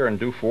just sit here and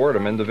do 4 of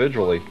them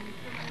individually.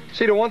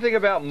 See, the one thing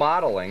about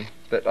modeling,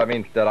 that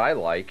I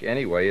like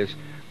anyway, is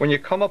when you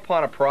come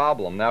upon a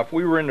problem. Now, if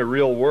we were in the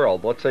real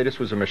world, let's say this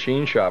was a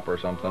machine shop or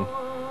something,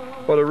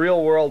 or the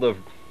real world of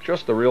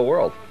just the real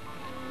world,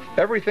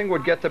 everything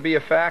would get to be a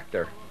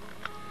factor.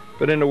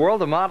 But in the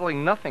world of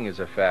modeling, nothing is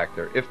a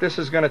factor. If this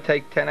is going to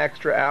take 10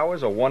 extra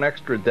hours or 1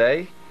 extra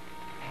day,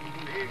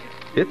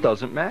 it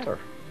doesn't matter.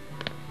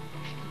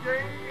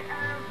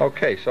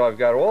 Okay, so I've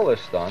got all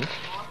this done.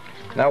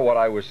 Now what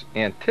I was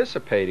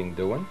anticipating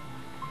doing,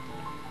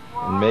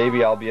 and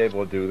maybe I'll be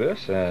able to do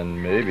this,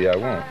 and maybe I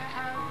won't.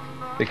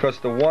 Because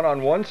the one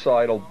on one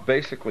side will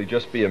basically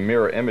just be a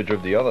mirror image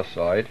of the other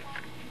side.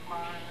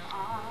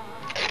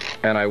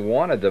 And I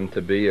wanted them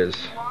to be as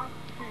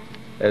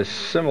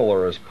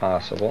similar as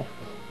possible.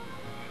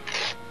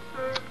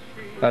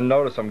 And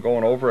notice I'm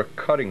going over a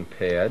cutting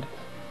pad.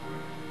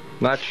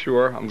 Not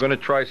sure. I'm going to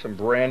try some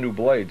brand new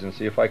blades and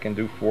see if I can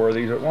do 4 of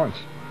these at once.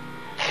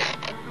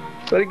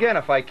 But again,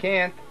 if I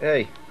can't,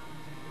 hey,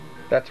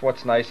 that's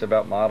what's nice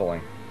about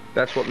modeling.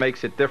 That's what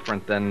makes it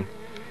different than,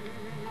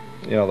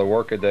 you know, the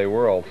workaday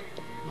world,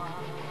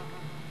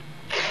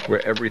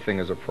 where everything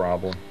is a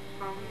problem.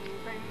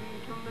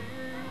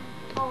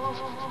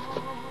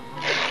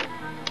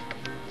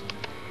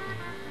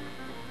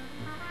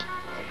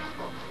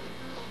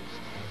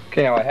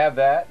 Okay, now I have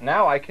that.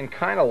 Now I can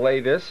kind of lay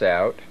this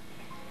out,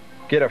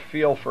 get a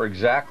feel for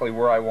exactly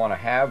where I want to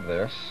have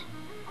this.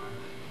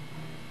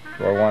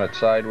 Do I want it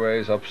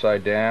sideways,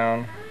 upside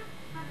down?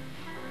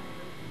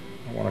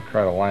 I want to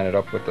try to line it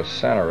up with the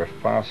center if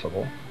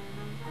possible.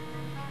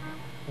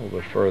 A little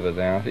bit further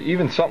down.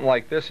 Even something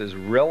like this is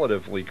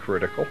relatively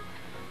critical.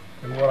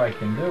 And what I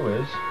can do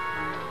is,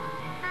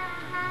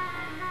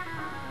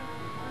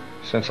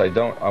 since I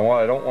don't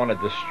want to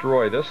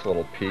destroy this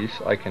little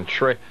piece, I can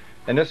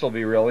and this will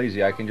be real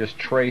easy. I can just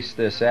trace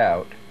this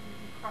out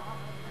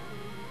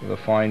with a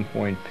fine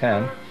point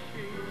pen.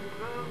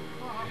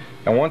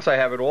 And once I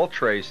have it all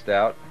traced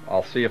out,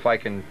 I'll see if I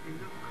can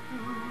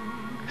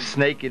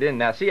snake it in.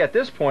 Now see, at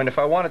this point, if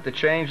I wanted to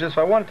change this, if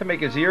I wanted to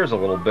make his ears a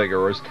little bigger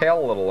or his tail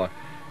a little,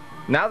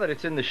 now that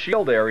it's in the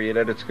shield area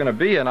that it's going to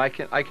be in, I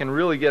can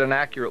really get an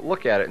accurate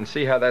look at it and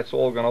see how that's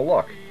all going to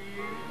look.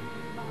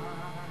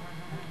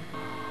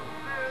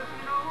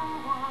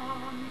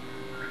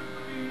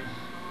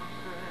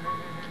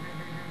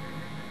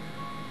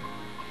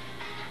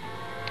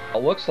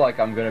 it looks like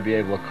I'm going to be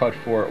able to cut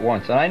 4 at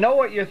once. And I know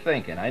what you're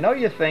thinking. I know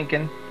you're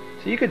thinking,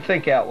 so you could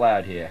think out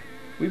loud here.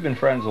 We've been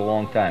friends a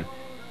long time.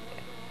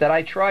 That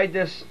I tried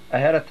this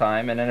ahead of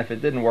time, and then if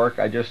it didn't work,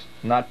 I just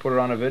not put it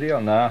on a video?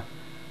 Nah.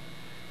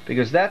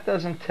 Because that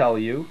doesn't tell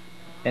you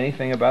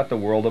anything about the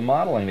world of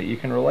modeling that you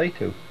can relate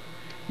to.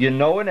 You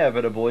know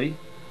inevitably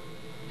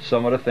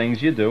some of the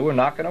things you do are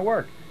not going to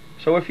work.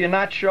 So if you're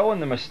not showing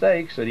the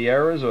mistakes or the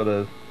errors or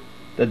the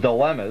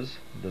dilemmas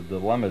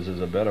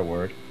is a better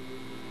word,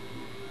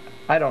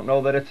 I don't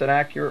know that it's an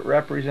accurate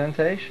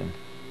representation.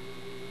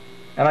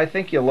 And I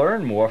think you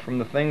learn more from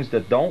the things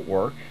that don't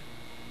work,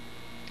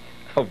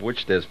 of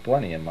which there's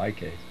plenty in my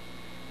case.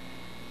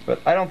 But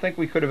I don't think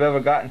we could have ever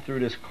gotten through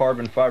this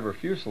carbon fiber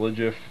fuselage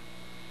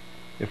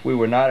if we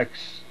were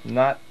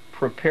not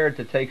prepared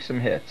to take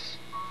some hits.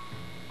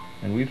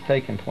 And we've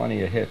taken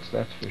plenty of hits,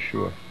 that's for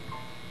sure.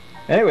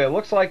 Anyway, it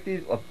looks like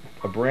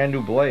a brand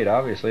new blade.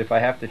 Obviously, if I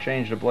have to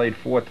change the blade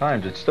 4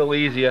 times, it's still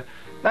easier.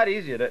 Not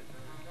easier.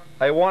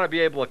 I want to be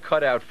able to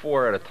cut out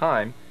 4 at a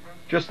time,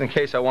 just in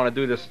case I want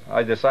to do this.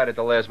 I decided at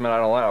the last minute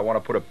I want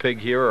to put a pig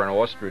here or an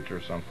ostrich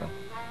or something.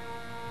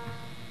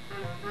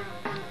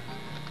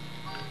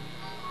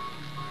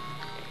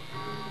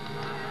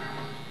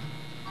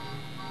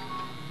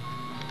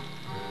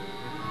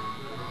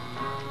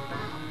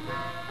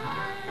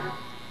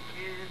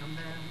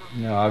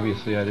 Now,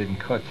 obviously, I didn't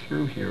cut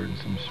through here in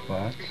some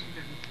spots.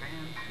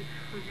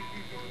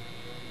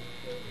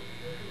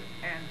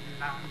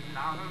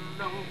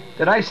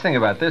 The nice thing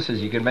about this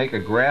is you can make a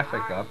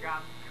graphic up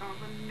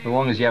as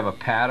long as you have a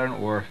pattern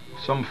or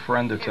some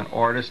friend that's an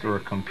artist or a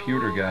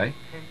computer guy.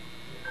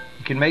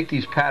 You can make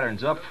these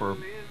patterns up for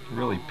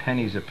really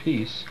pennies a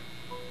piece.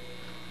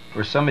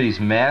 Or some of these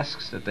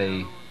masks that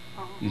these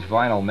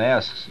vinyl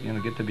masks,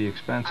 get to be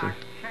expensive.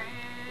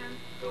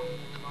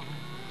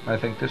 I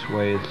think this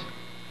way is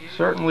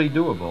certainly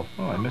doable.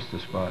 Oh, I missed a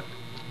spot.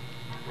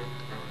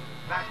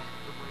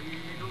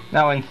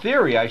 Now, in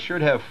theory, I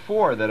should have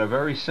 4 that are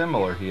very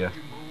similar here.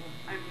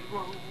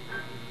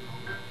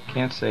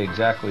 Can't say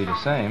exactly the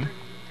same,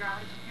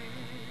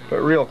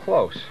 but real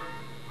close.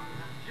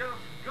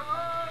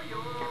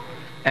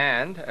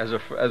 And as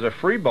a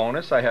free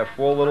bonus, I have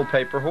 4 little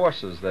paper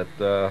horses that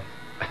I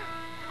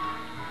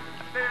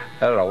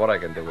don't know what I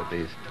can do with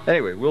these.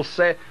 Anyway,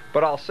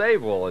 but I'll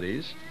save all of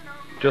these.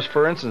 Just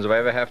for instance, if I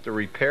ever have to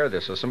repair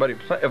this, or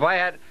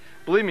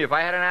believe me, if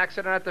I had an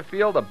accident at the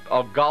field,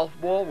 a golf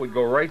ball would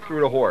go right through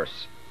the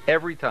horse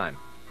every time.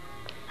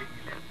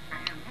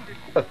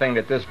 The thing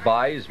that this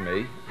buys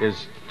me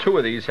is 2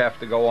 of these have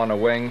to go on a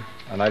wing,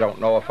 and I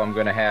don't know if I'm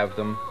going to have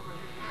them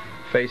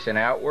facing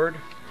outward.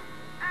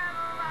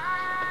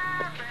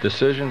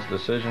 Decisions.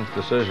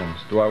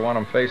 Do I want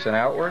them facing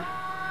outward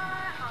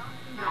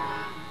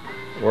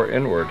or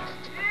inward?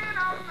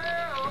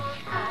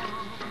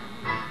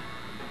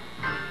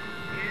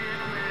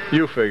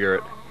 You figure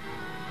it.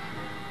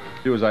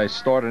 Do is I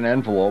start an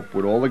envelope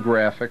with all the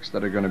graphics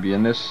that are going to be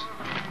in this,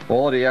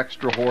 all of the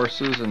extra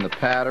horses and the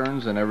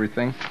patterns and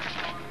everything.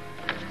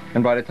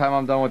 And by the time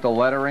I'm done with the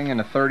lettering and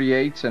the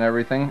 38s and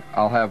everything,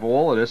 I'll have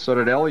all of this so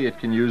that Elliot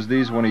can use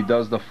these when he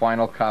does the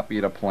final copy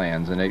of the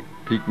plans. And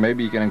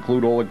maybe he can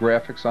include all the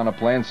graphics on the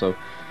plan, so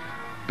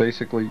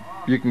basically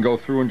you can go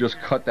through and just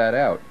cut that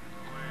out.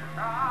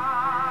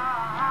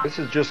 This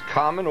is just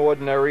common,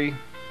 ordinary,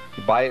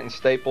 you buy it in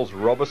Staples,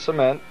 rubber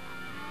cement.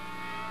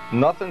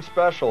 Nothing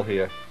special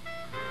here.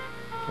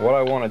 What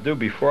I want to do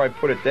before I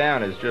put it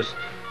down is just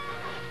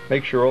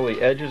make sure all the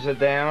edges are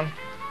down.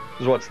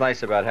 This is what's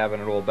nice about having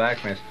it all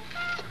backmasked.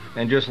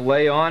 And just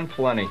lay on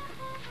plenty.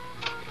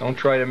 Don't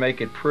try to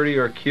make it pretty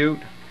or cute.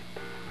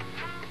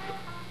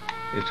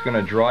 It's going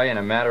to dry in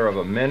a matter of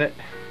a minute,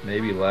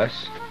 maybe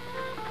less.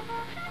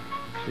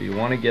 So you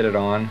want to get it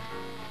on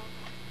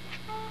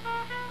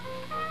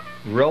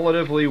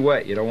relatively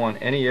wet. You don't want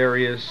any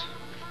areas.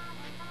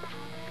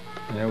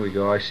 There we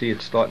go. I see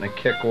it's starting to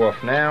kick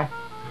off now.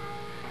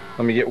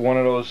 Let me get one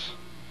of those.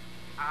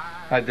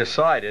 I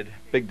decided,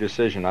 big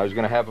decision, I was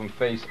going to have them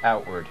face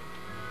outward.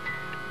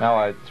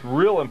 Now it's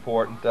real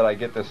important that I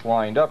get this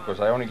lined up because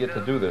I only get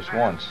to do this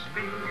once.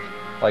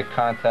 Like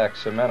contact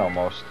cement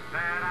almost.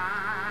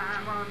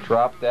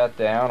 Drop that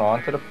down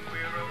onto the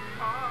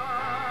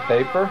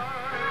paper.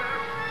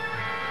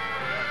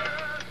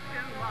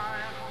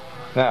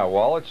 Now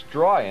while it's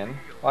drying,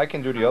 I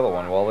can do the other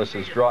one while this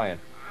is drying.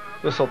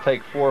 This will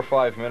take 4 or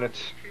 5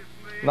 minutes.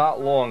 Not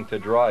long to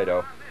dry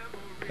though.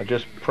 I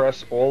just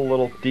press all the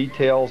little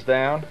details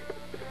down.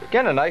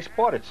 Again, a nice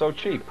part, it's so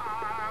cheap.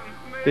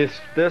 This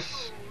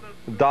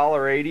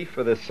 $1.80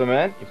 for the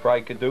cement, you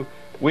probably could do.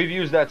 We've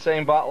used that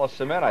same bottle of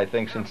cement, I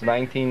think, since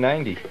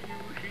 1990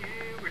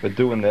 for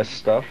doing this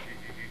stuff.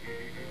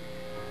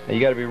 And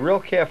you got to be real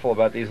careful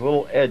about these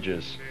little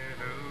edges,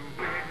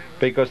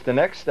 because the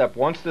next step,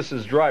 once this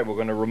is dry, we're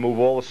going to remove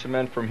all the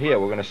cement from here.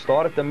 We're going to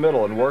start at the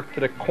middle and work to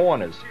the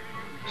corners.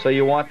 So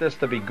you want this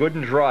to be good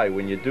and dry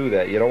when you do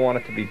that. You don't want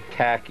it to be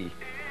tacky.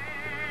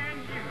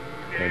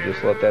 And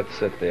just let that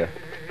sit there.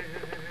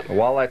 And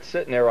while that's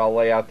sitting there, I'll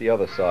lay out the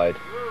other side.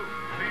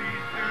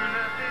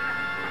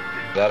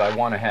 that I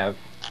want to have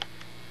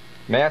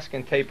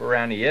masking tape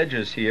around the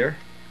edges here.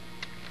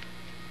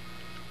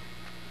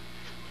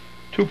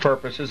 Two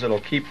purposes. It'll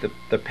keep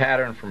the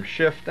pattern from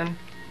shifting,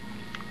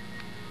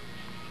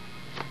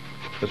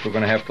 because we're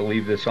going to have to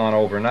leave this on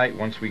overnight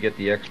once we get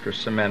the extra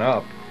cement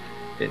up.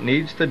 It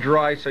needs to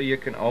dry so you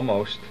can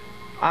almost,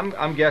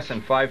 I'm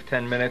guessing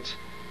 5-10 minutes.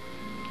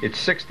 It's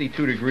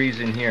 62 degrees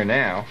in here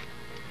now.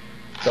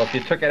 So if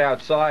you took it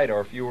outside or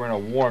if you were in a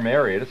warm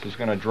area, this is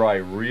going to dry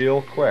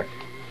real quick.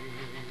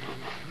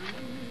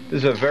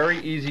 This is a very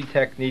easy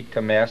technique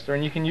to master,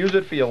 and you can use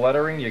it for your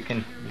lettering. You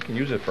can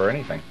use it for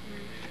anything.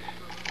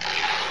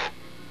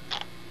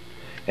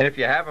 And if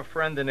you have a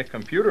friend in the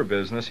computer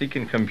business, he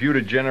can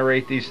computer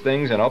generate these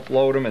things and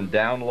upload them and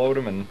download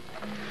them, and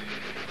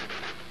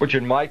which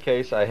in my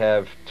case, I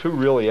have two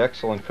really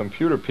excellent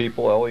computer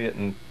people, Elliot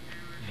and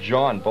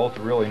John, both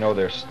really know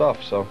their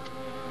stuff, so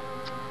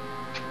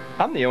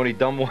I'm the only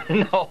dumb one in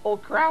the whole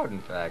crowd, in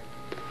fact.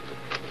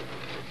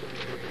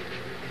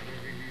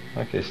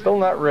 Okay, still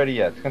not ready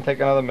yet. It's going to take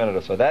another minute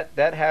or so.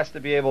 That has to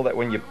be able that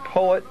when you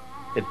pull it,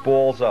 it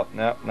balls up.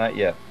 No, not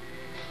yet.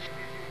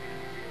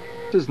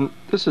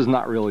 This is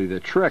not really the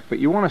trick, but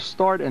you want to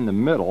start in the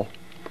middle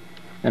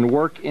and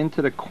work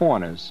into the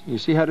corners. You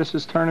see how this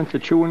is turning to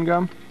chewing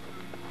gum?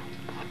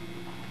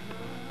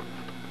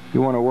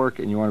 You want to work,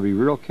 and you want to be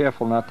real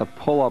careful not to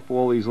pull up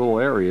all these little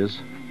areas.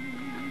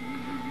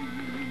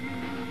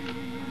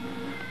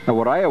 Now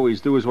what I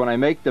always do is when I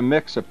make the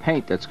mix of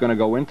paint that's going to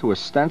go into a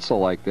stencil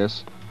like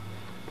this,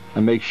 I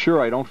make sure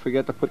I don't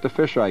forget to put the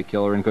fisheye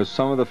killer in, because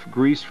some of the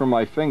grease from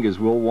my fingers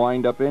will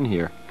wind up in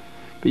here.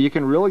 But you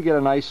can really get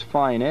a nice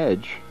fine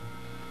edge.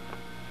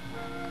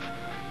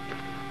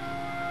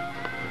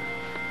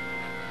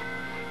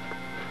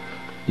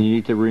 You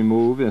need to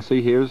remove, and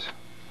see here's,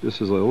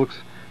 this is, it looks,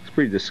 it's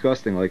pretty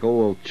disgusting, like a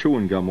little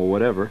chewing gum or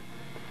whatever.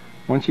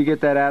 Once you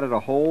get that out of the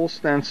whole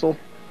stencil,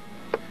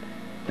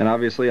 and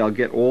obviously I'll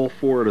get all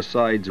four of the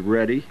sides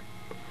ready,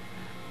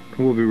 and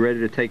we'll be ready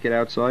to take it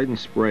outside and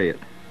spray it.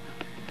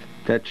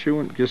 That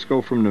chewing, just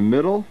go from the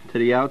middle to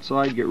the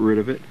outside, get rid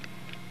of it.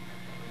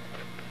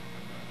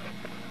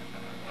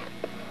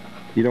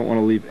 You don't want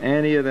to leave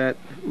any of that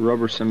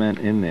rubber cement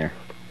in there.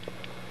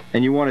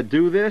 And you want to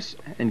do this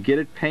and get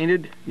it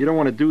painted. You don't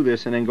want to do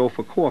this and then go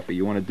for coffee.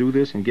 You want to do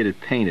this and get it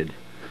painted,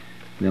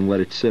 and then let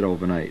it sit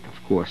overnight,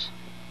 of course.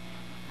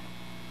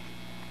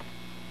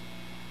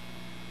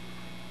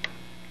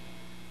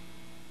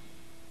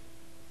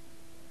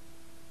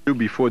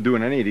 Before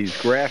doing any of these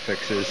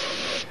graphics is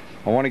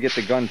I want to get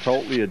the gun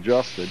totally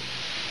adjusted.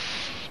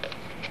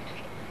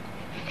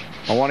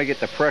 I want to get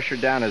the pressure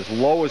down as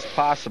low as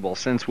possible,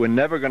 since we're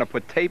never going to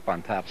put tape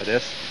on top of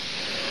this.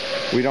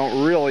 We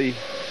don't really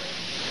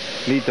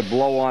need to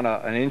blow on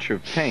an inch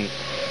of paint.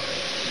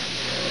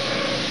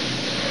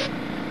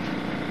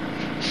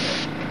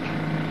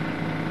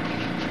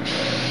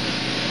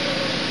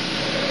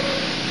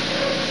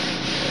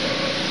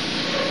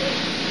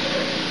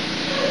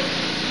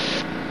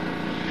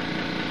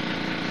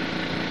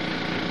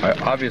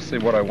 Obviously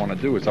what I want to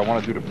do is I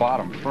want to do the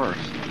bottom first.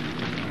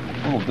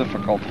 A little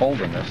difficult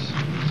holding this.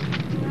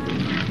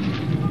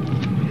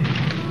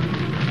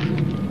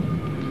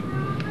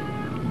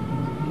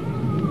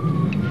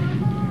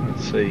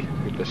 Let's see,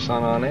 get the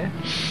sun on there.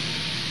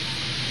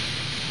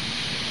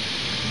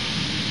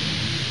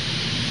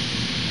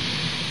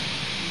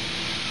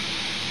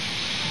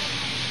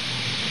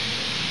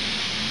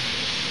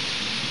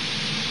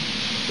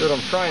 So what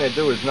I'm trying to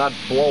do is not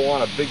blow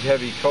on a big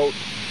heavy coat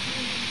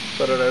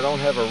so that I don't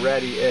have a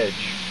ratty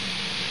edge.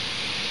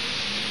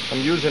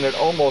 I'm using it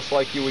almost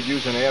like you would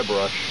use an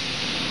airbrush.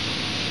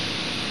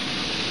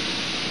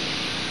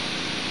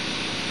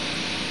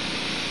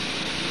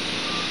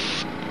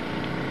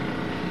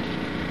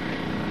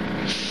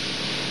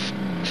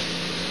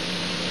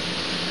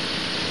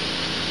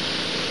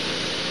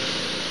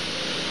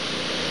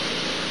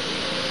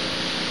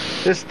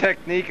 This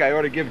technique, I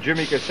ought to give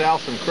Jimmy Casal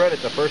some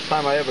credit. The first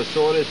time I ever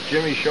saw this,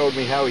 Jimmy showed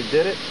me how he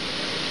did it.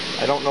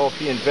 I don't know if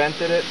he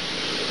invented it,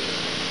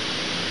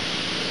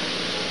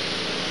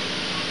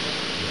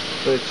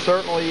 but it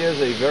certainly is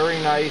a very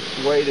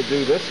nice way to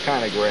do this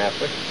kind of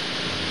graphic.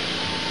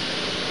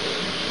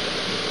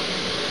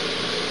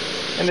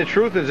 And the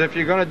truth is, if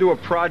you're going to do a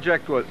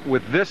project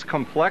with this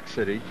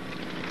complexity,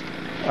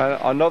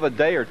 another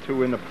day or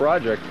two in the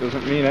project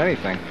doesn't mean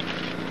anything.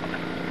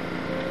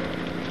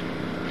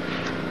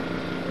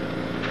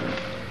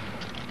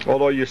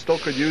 Although you still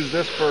could use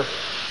this for,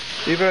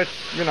 even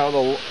if, you know,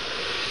 the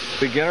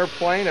beginner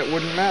plane, it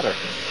wouldn't matter.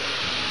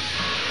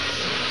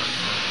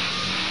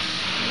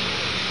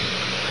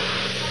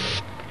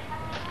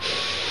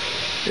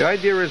 The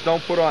idea is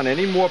don't put on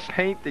any more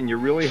paint than you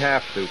really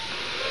have to.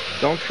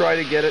 Don't try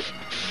to get it.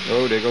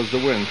 Oh, there goes the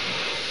wind.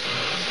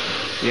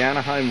 The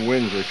Anaheim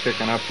winds are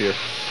kicking up here.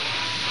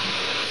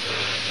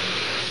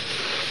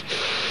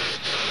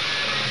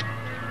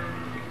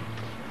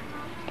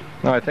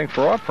 Now I think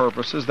for our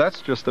purposes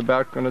that's just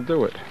about going to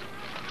do it.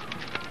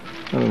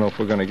 I don't know if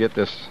we're going to get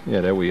this.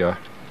 Yeah, there we are.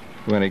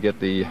 We're going to get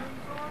the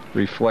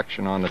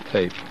reflection on the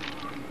tape.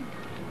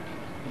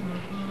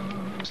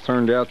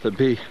 turned out to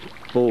be.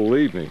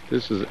 Believe me,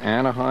 this is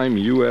Anaheim,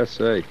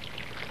 USA.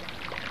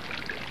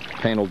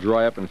 Paint will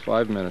dry up in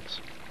 5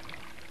 minutes.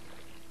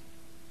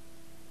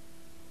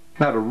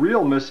 Now, the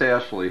real Miss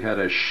Ashley had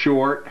a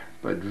short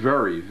but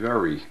very,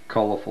 very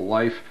colorful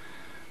life.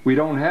 We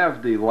don't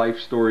have the life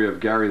story of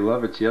Gary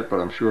Levitz yet, but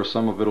I'm sure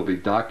some of it will be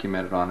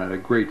documented on it. A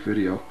great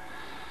video.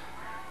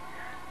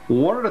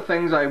 One of the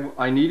things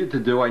I needed to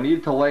do, I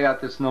needed to lay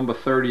out this number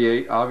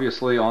 38,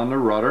 obviously on the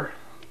rudder.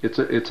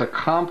 It's a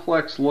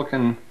complex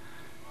looking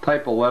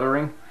type of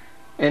lettering,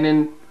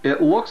 and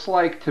it looks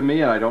like to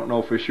me, and I don't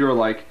know for sure,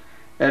 like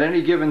at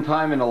any given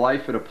time in the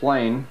life of the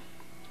plane,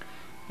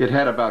 it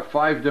had about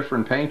 5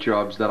 different paint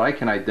jobs that I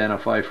can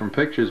identify from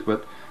pictures,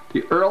 but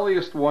the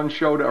earliest one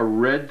showed a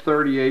red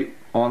 38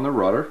 on the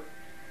rudder.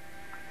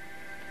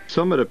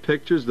 Some of the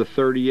pictures, the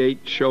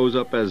 38 shows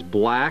up as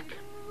black.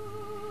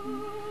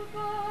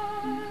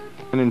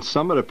 And in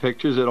some of the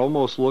pictures, it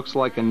almost looks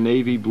like a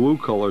navy blue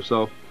color.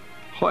 So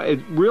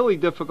it's really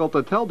difficult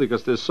to tell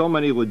because there's so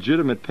many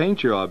legitimate paint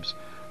jobs.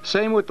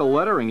 Same with the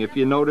lettering. If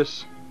you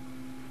notice,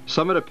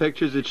 some of the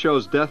pictures it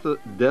shows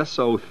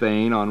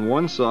Desothane on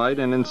one side,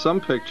 and in some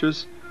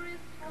pictures,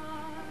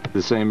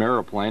 the same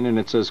airplane, and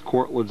it says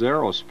Cortlandt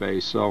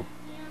Aerospace. So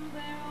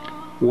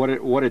what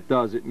it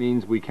does, it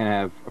means we can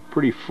have a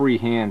pretty free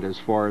hand as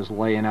far as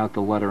laying out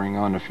the lettering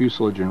on the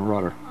fuselage and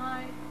rudder.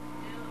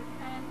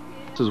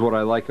 This is what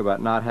I like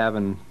about not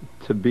having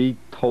to be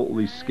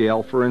totally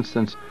scale. For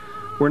instance,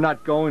 we're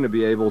not going to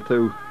be able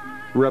to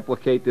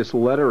replicate this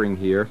lettering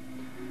here.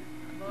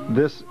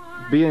 This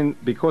being,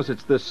 because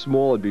it's this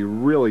small, it'd be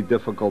really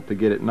difficult to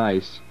get it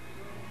nice.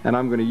 And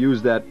I'm going to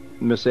use that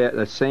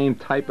same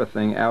type of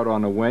thing out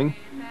on the wing.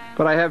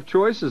 But I have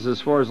choices as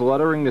far as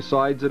lettering the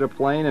sides of the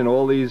plane and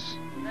all these,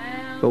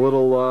 the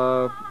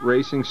little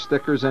racing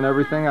stickers and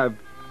everything. I have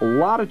a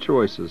lot of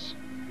choices.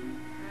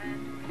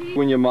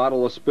 When you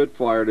model a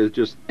Spitfire, there's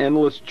just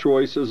endless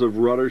choices of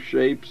rudder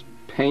shapes,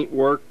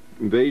 paintwork,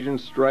 invasion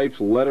stripes,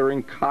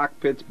 lettering,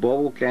 cockpits,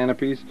 bubble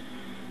canopies,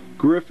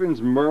 Griffins,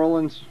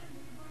 Merlins.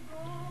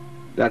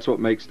 That's what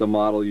makes the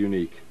model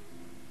unique.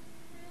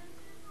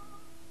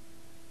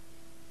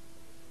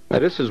 Now,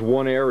 this is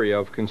one area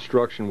of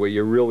construction where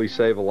you really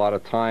save a lot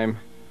of time,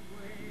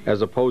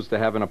 as opposed to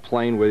having a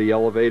plane where the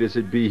elevators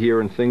would be here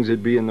and things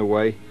would be in the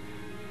way.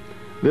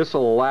 This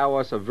will allow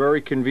us a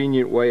very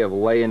convenient way of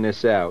laying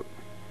this out.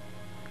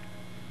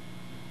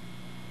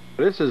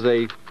 This is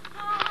a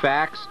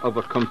fax of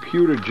a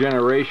computer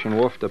generation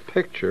off the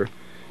picture.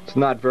 It's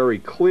not very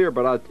clear,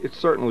 but it's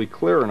certainly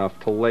clear enough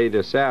to lay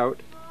this out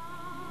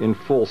in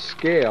full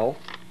scale.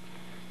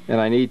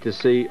 And I need to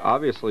see,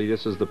 obviously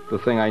this is the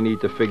thing I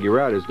need to figure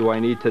out, is do I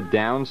need to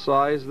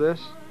downsize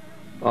this,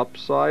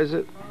 upsize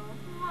it?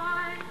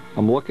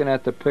 I'm looking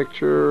at the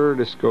picture,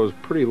 this goes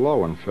pretty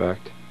low in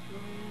fact.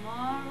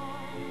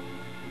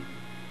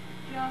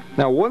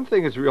 Now, one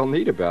thing that's real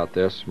neat about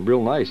this,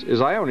 real nice, is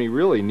I only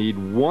really need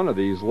one of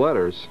these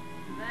letters.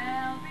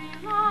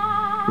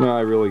 No,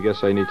 I really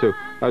guess I need two.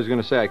 I was going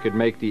to say I could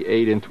make the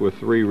 8 into a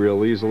 3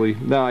 real easily.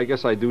 No, I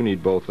guess I do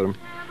need both of them.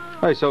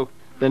 Alright, so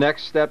the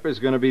next step is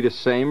going to be the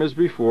same as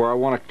before. I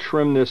want to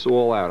trim this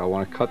all out. I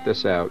want to cut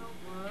this out.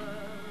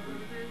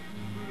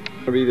 It's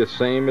going to be the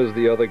same as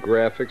the other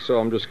graphics, so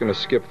I'm just going to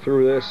skip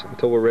through this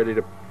until we're ready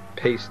to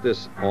paste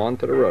this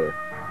onto the rudder.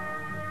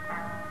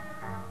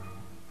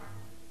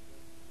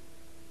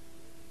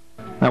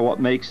 Now,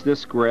 what makes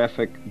this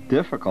graphic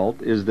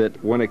difficult is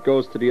that when it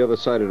goes to the other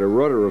side of the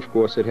rudder, of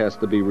course, it has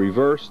to be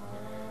reversed.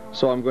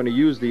 So I'm going to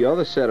use the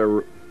other set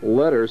of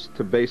letters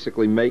to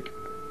basically make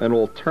an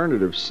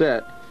alternative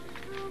set,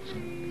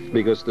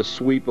 because the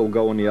sweep will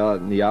go in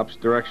the opposite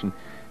direction.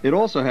 It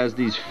also has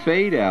these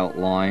fade-out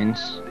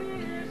lines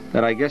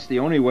that I guess the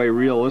only way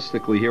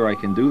realistically here I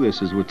can do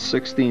this is with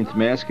 16th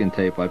masking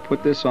tape. I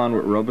put this on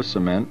with rubber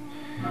cement,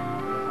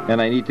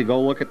 and I need to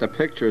go look at the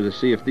picture to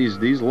see if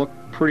these look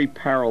pretty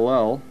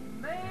parallel,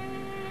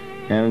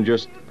 and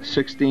just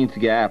 16th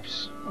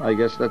gaps. I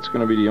guess that's going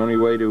to be the only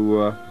way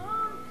to,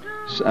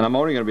 and I'm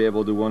only going to be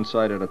able to do one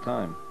side at a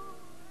time.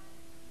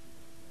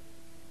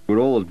 With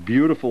all those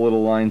beautiful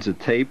little lines of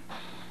tape,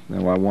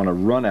 now I want to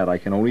run at, I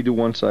can only do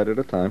one side at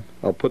a time.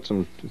 I'll put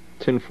some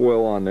tin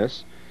foil on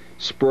this,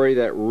 spray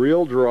that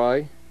real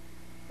dry,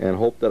 and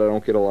hope that I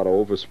don't get a lot of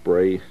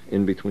overspray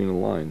in between the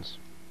lines.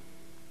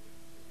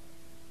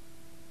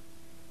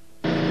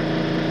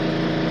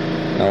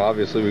 Now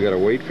obviously we got to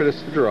wait for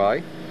this to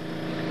dry.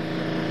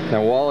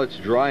 Now while it's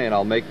drying,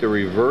 I'll make the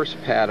reverse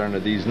pattern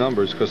of these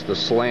numbers, because the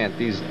slant,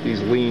 these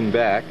lean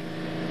back,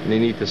 and they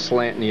need to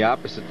slant in the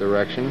opposite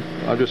direction.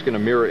 I'm just going to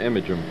mirror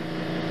image them.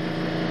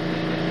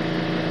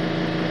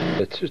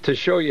 To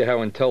show you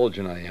how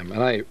intelligent I am,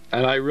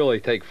 and I really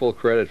take full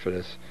credit for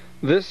this.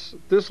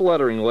 This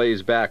lettering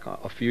lays back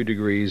a few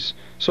degrees.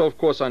 So of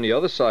course on the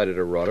other side of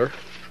the rudder,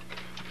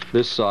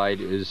 this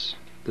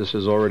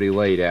is already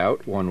laid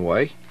out one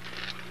way,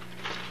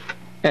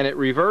 and it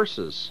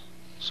reverses.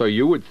 So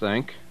you would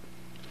think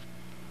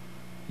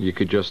you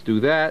could just do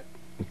that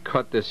and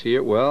cut this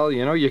here. Well,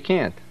 you know, you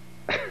can't.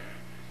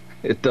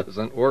 It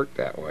doesn't work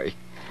that way.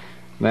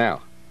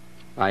 Now,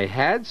 I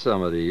had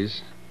some of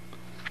these,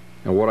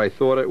 and what I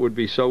thought it would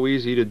be so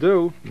easy to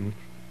do,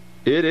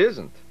 it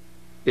isn't.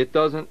 It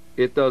doesn't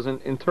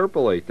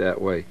interpolate that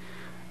way,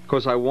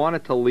 because I want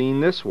it to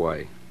lean this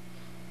way.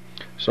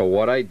 So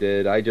what I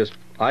did, I just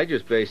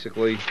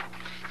basically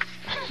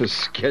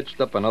sketched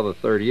up another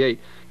 38.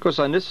 Because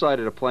on this side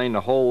of the plane,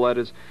 the whole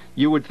letters,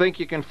 you would think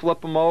you can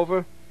flip them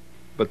over,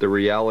 but the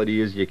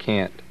reality is you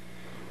can't.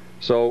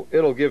 So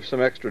it'll give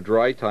some extra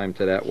dry time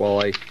to that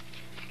while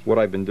what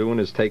I've been doing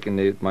is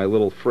taking my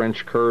little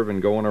French curve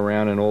and going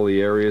around in all the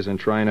areas and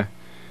trying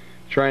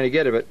to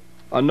get it. But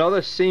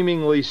another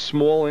seemingly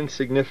small,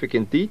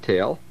 insignificant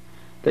detail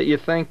that you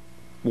think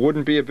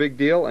wouldn't be a big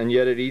deal, and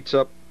yet it eats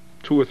up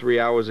 2 or 3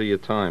 hours of your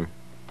time.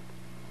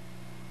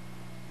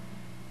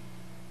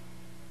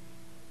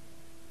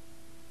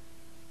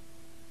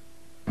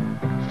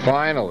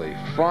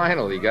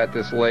 Finally got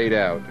this laid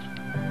out.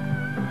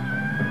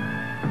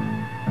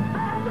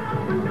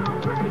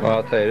 Well,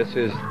 I'll tell you,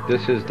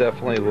 this is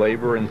definitely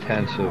labor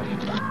intensive.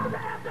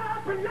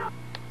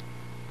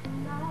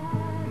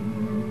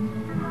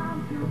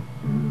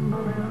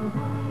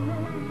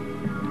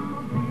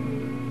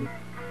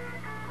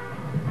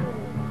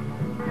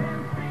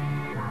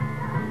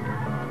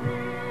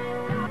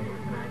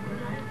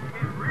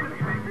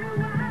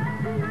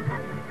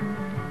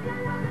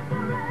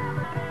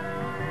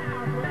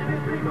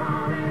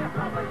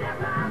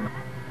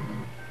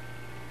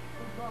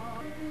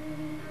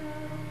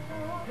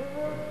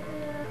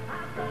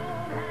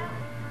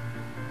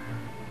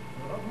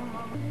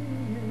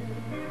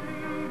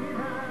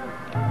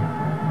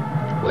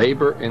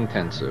 Labor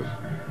intensive.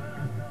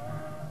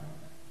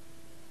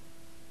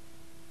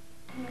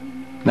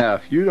 Now,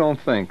 if you don't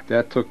think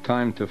that took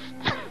time to...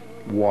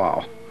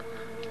 wow.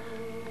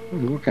 We're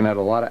looking at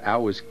a lot of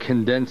hours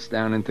condensed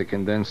down into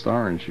condensed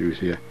orange juice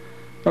here.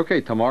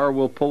 Okay, tomorrow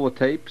we'll pull the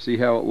tape, see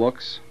how it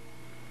looks.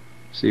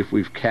 See if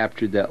we've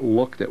captured that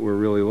look that we're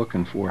really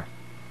looking for.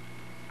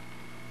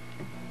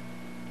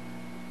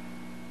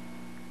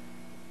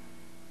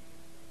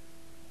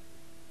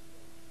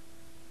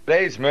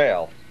 Today's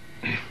mail.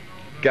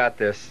 Got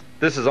this.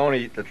 This is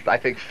only, I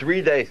think,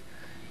 3 days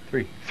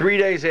after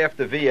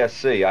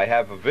VSC. I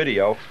have a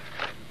video.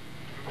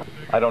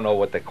 I don't know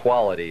what the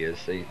quality is.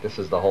 See, this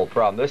is the whole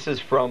problem. This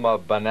is from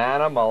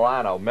Banana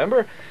Milano.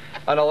 Remember,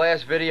 on the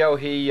last video,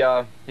 he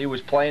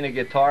was playing a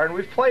guitar, and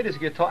we've played his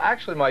guitar.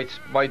 Actually,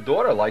 my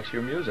daughter likes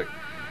your music.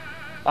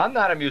 I'm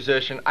not a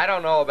musician. I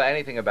don't know about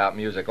anything about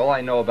music. All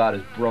I know about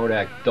is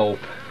Brodak dope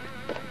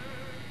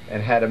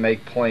and how to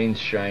make planes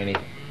shiny.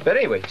 But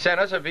anyway, he sent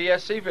us a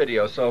VSC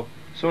video, so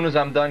as soon as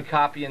I'm done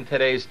copying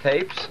today's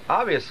tapes,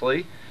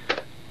 obviously,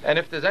 and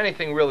if there's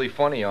anything really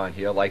funny on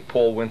here, like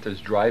Paul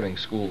Winter's driving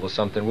school or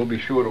something, we'll be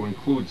sure to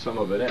include some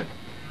of it in.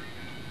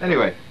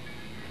 Anyway,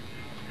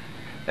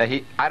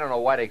 I don't know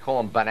why they call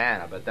him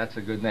Banana, but that's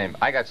a good name.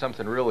 I got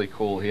something really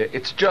cool here.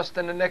 It's just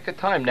in the nick of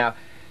time. Now,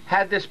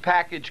 had this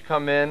package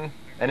come in,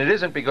 and it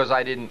isn't because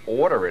I didn't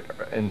order it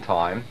in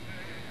time,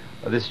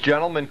 this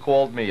gentleman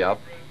called me up,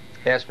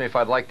 asked me if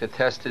I'd like to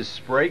test his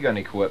spray gun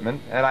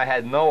equipment, and I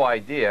had no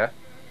idea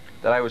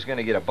that I was going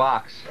to get a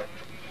box.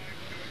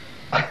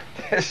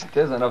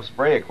 There's enough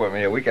spray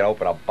equipment here. We can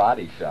open a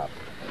body shop.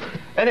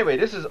 Anyway,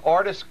 this is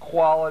artist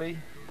quality.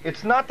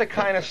 It's not the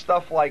kind of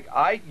stuff like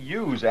I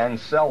use and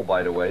sell,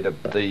 by the way,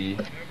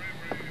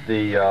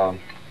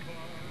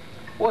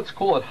 let's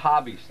call it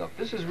hobby stuff.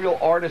 This is real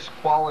artist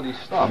quality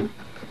stuff.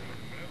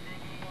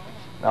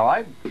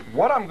 Now,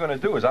 what I'm going to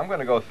do is I'm going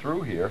to go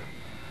through here.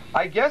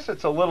 I guess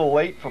it's a little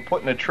late for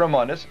putting a trim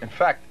on this. In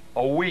fact,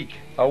 a week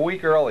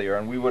earlier,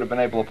 and we would have been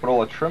able to put all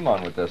the trim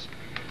on with this.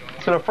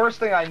 So the first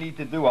thing I need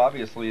to do,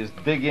 obviously, is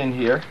dig in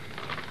here,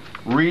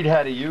 read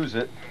how to use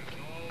it.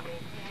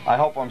 I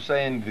hope I'm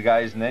saying the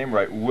guy's name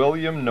right,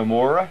 William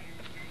Nomura.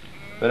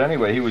 But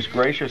anyway, he was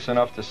gracious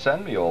enough to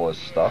send me all this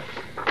stuff.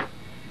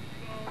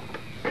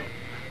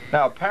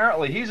 Now,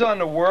 apparently, he's on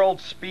the world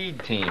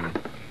speed team,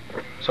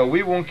 so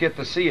we won't get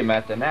to see him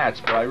at the Nats,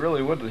 but I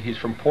really would. He's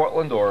from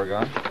Portland,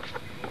 Oregon.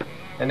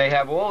 And they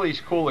have all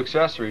these cool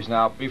accessories.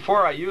 Now,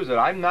 before I use it,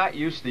 I'm not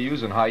used to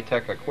using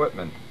high-tech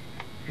equipment.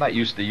 I'm not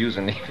used to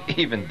using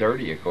even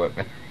dirty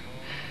equipment.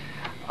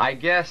 I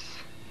guess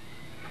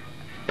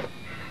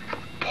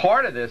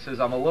part of this is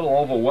I'm a little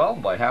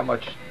overwhelmed by how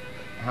much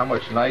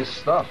nice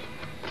stuff.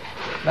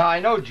 Now, I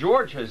know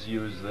George has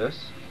used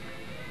this.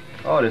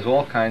 Oh, there's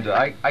all kinds of...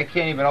 I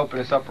can't even open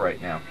this up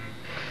right now.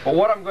 But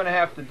what I'm going to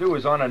have to do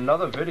is on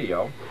another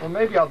video, or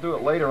maybe I'll do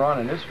it later on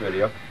in this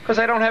video, because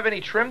I don't have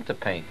any trim to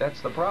paint.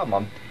 That's the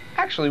problem.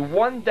 Actually,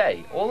 1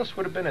 day. All this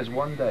would have been is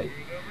 1 day.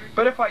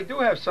 But if I do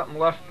have something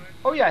left,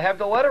 oh yeah, I have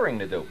the lettering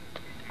to do.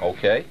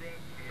 Okay.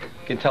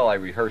 You can tell I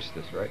rehearsed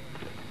this, right?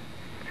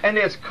 And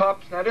there's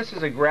cups. Now this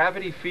is a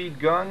gravity feed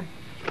gun.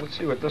 Let's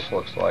see what this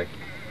looks like.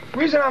 The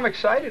reason I'm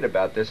excited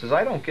about this is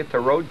I don't get to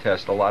road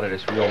test a lot of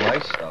this real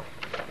nice stuff.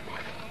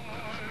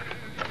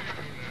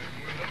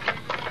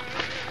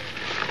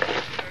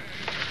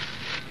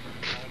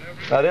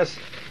 Now this,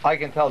 I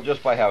can tell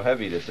just by how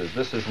heavy this is.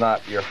 This is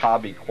not your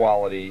hobby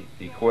quality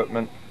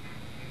equipment.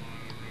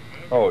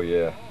 Oh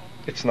yeah,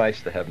 it's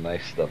nice to have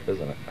nice stuff,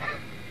 isn't it?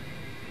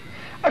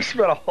 I've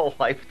spent a whole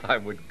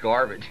lifetime with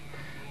garbage,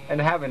 and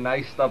having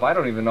nice stuff, I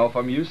don't even know if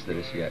I'm used to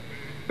this yet.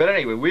 But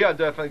anyway, we are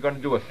definitely going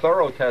to do a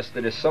thorough test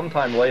of this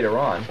sometime later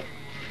on.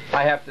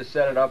 I have to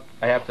set it up,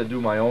 I have to do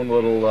my own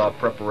little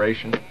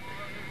preparation.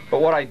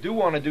 But what I do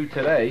want to do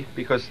today,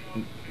 because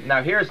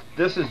now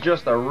this is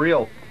just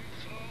the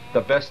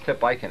best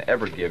tip I can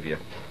ever give you.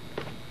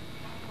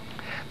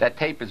 That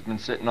tape has been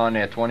sitting on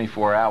there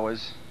 24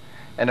 hours,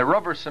 and the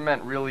rubber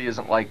cement really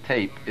isn't like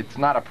tape. It's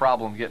not a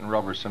problem getting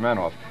rubber cement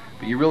off,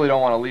 but you really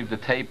don't want to leave the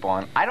tape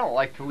on. I don't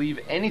like to leave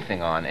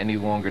anything on any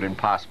longer than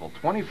possible.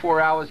 24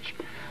 hours.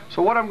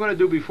 So what I'm going to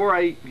do before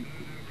I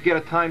get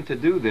a time to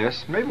do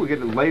this, maybe we'll get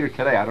it later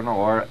today, I don't know,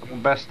 or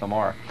best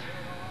tomorrow.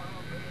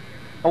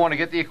 I want to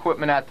get the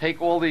equipment out,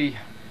 take all of the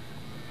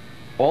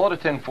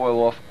tin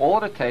foil off,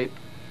 all of the tape,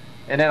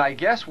 and then I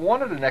guess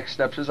one of the next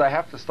steps is I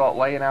have to start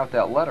laying out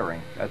that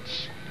lettering.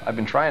 I've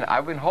been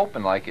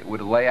hoping like it would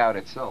lay out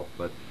itself,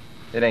 but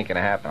it ain't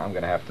gonna happen. I'm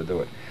gonna have to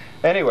do it.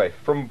 Anyway,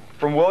 from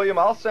William,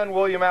 I'll send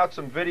William out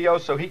some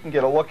videos so he can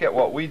get a look at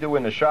what we do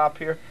in the shop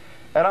here.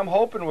 And I'm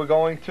hoping we're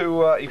going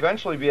to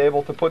eventually be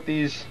able to put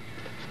these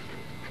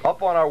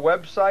up on our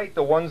website,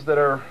 the ones that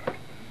are,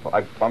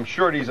 I'm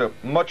sure these are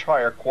much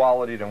higher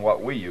quality than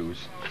what we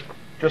use.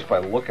 Just by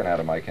looking at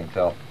them I can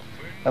tell.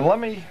 And let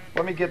me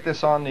get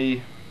this on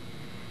the,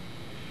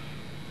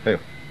 here.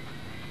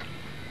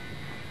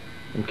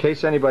 In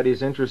case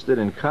anybody's interested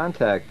in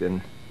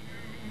contacting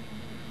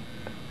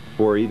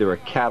for either a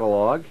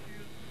catalog,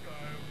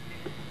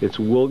 it's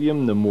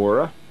William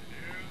Nomura,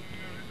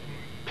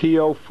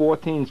 P.O.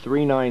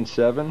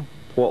 14397,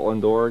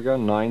 Portland,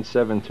 Oregon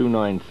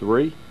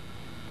 97293.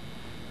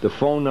 The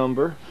phone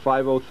number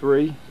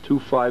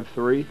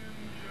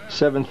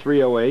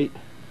 503-253-7308.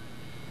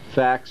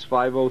 Fax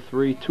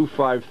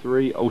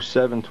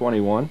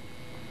 503-253-0721.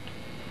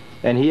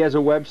 And he has a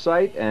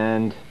website,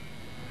 and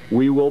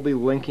we will be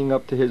linking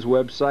up to his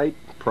website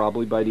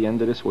probably by the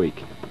end of this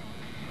week.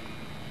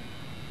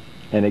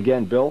 And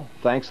again, Bill,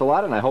 thanks a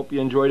lot, and I hope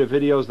you enjoy the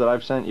videos that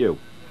I've sent you.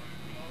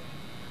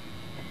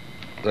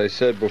 As I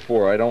said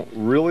before, I don't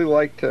really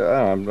like to,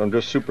 I'm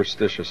just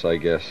superstitious, I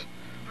guess.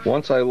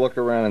 Once I look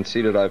around and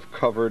see that I've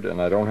covered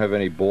and I don't have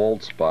any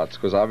bald spots,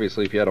 because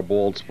obviously if you had a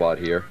bald spot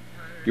here,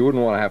 you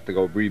wouldn't want to have to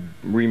go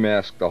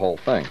remask the whole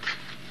thing.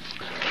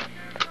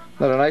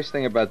 Now the nice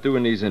thing about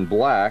doing these in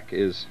black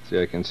is,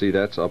 see, I can see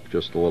that's up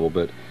just a little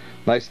bit.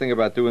 Nice thing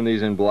about doing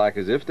these in black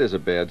is if there's a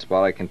bad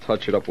spot, I can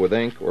touch it up with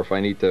ink, or if I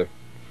need to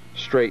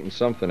straighten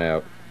something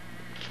out.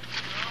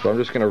 So I'm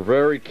just going to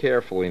very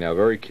carefully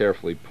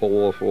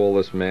pull off all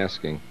this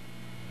masking.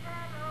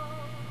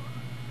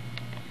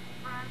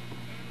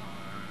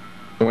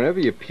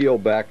 Whenever you peel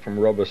back from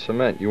rubber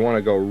cement, you want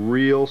to go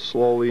real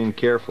slowly and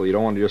carefully. You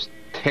don't want to just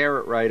tear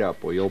it right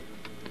up, or you'll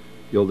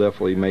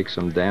definitely make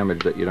some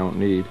damage that you don't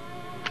need.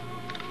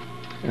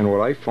 And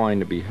what I find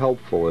to be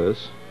helpful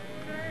is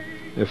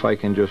if I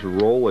can just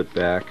roll it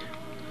back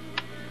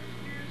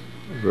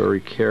very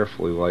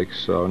carefully like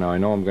so. Now I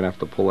know I'm going to have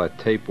to pull that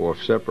tape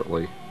off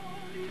separately.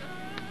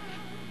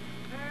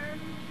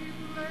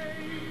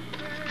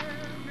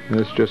 And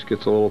this just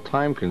gets a little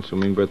time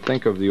consuming, but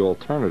think of the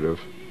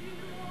alternative.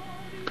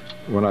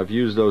 When I've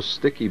used those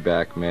sticky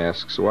back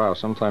masks, wow,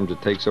 sometimes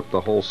it takes up the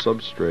whole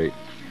substrate.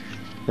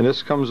 And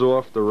this comes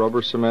off the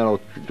rubber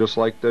cement just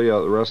like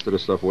the rest of the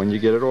stuff. When you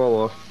get it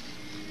all off,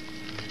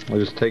 I'll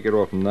just take it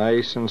off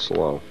nice and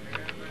slow.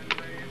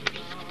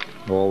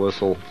 All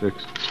this will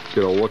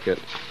get a look at.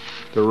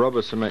 The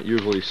rubber cement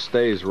usually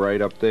stays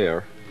right up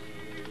there,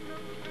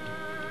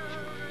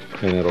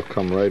 and it'll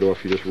come right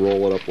off. You just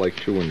roll it up like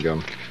chewing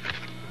gum.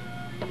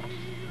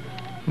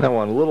 Now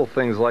on little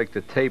things like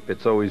the tape,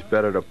 it's always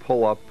better to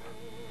pull up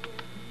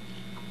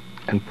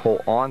and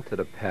pull onto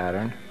the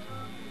pattern.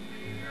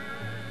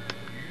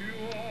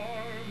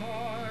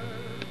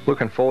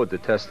 Looking forward to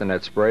testing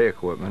that spray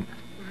equipment.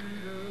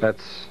 That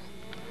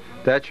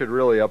should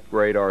really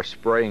upgrade our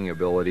spraying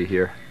ability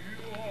here.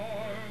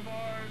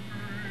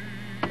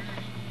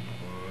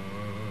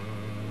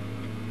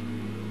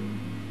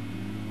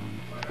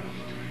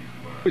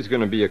 There's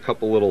going to be a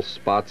couple little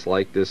spots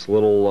like this,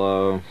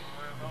 little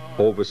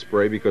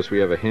overspray, because we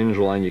have a hinge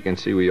line. You can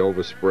see we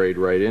oversprayed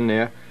right in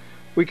there.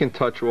 We can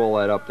touch all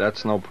that up,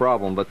 that's no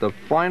problem. But the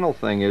final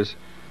thing is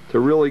to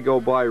really go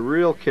by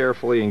real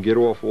carefully and get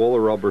off all the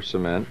rubber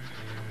cement.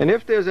 And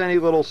if there's any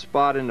little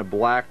spot in the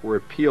black where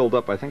it peeled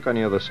up, I think on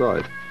the other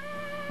side.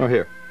 Oh,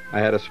 here. I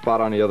had a spot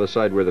on the other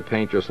side where the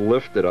paint just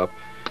lifted up.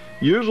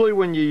 Usually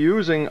when you're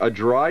using a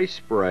dry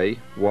spray,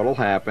 what'll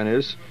happen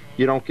is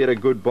you don't get a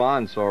good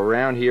bond. So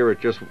around here,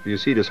 you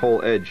see this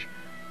whole edge.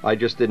 I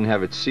just didn't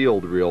have it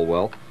sealed real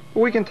well.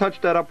 But we can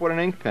touch that up with an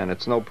ink pen.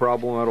 It's no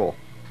problem at all.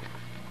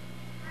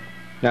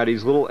 Now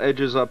these little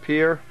edges up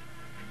here,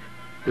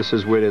 this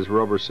is where there's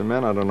rubber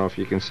cement. I don't know if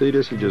you can see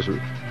this. You just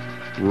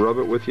rub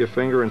it with your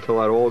finger until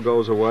that all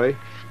goes away.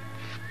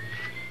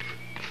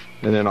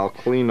 And then I'll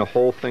clean the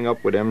whole thing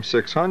up with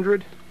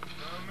M600.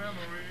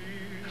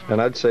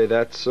 And I'd say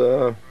that's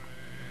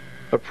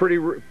a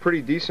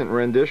pretty decent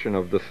rendition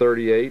of the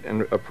 38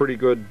 and a pretty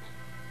good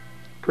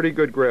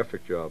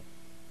graphic job.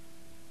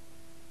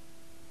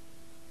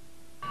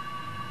 A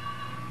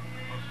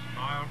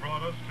smile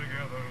brought us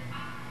together,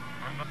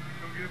 and I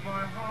could give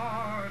my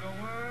heart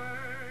away.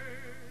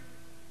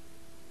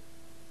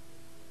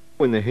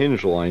 In the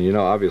hinge line, you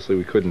know, obviously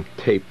we couldn't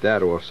tape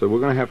that off, so we're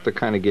going to have to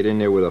kind of get in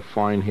there with a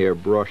fine hair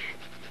brush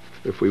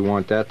if we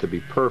want that to be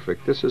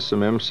perfect. This is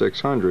some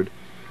M600.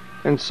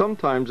 And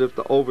sometimes if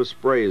the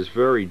overspray is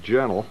very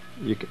gentle,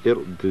 the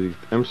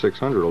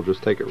M600 will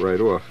just take it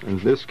right off. In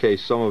this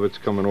case, some of it's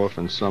coming off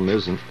and some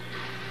isn't.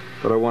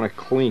 But I want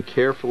to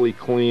carefully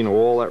clean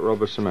all that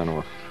rubber cement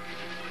off.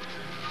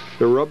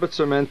 The rubber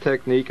cement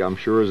technique, I'm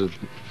sure, is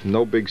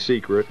no big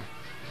secret.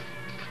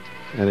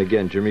 And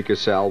again, Jimmy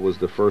Casal was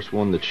the first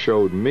one that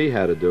showed me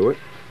how to do it.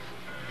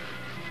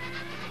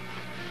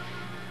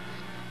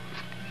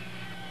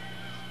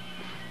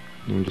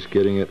 I'm just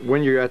getting it.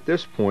 When you're at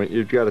this point,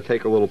 you've got to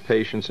take a little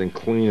patience and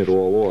clean it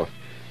all off.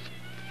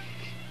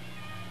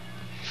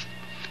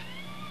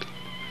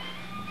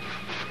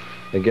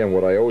 Again,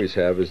 what I always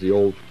have is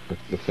the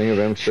thing of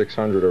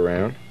M600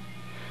 around.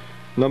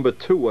 Number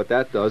two, what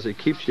that does, it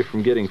keeps you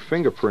from getting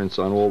fingerprints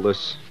on all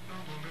this,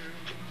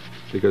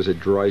 because it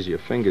dries your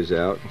fingers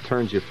out and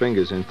turns your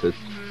fingers into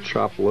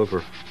chopped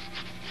liver.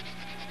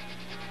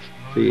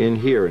 See, in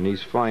here, in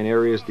these fine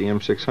areas, the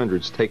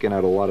M600's taken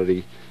out a lot of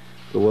the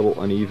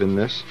little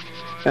unevenness.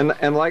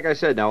 And like I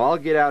said, now I'll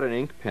get out an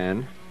ink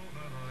pen,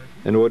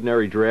 an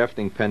ordinary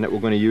drafting pen that we're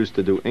going to use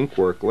to do ink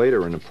work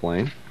later in the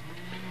plane.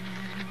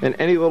 And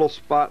any little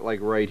spot like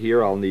right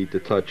here I'll need to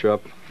touch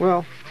up.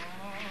 Well,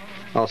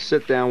 I'll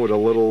sit down with a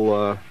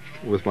little,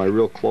 with my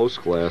real close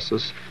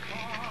glasses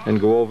and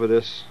go over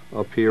this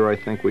up here. I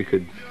think we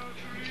could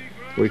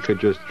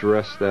just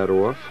dress that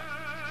off.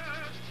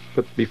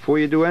 But before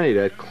you do any of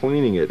that,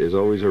 cleaning it is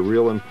always a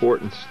real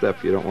important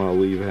step you don't want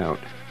to leave out.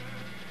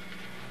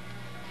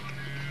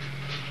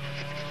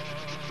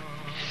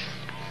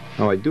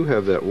 Now I do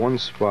have that one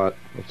spot,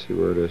 let's see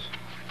where it is,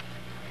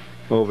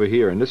 over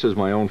here, and this is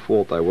my own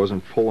fault. I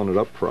wasn't pulling it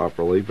up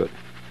properly, but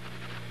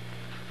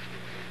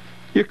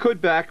you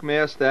could back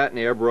mask that and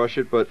airbrush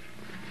it, but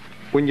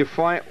when you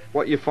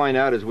what you find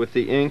out is with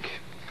the ink,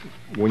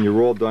 when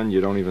you're all done,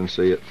 you don't even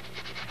see it.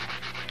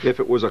 If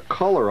it was a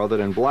color other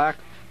than black,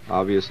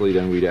 obviously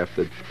then we'd have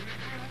to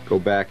go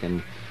back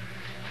and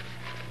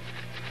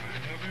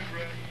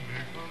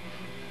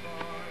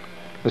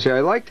see,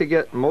 I like to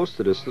get most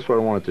of this is what I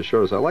wanted to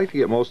show us. I like to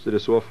get most of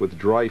this off with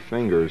dry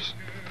fingers,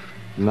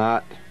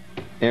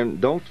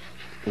 and don't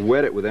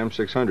wet it with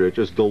M600. It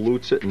just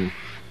dilutes it and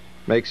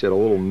makes it a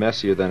little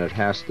messier than it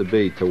has to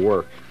be to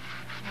work.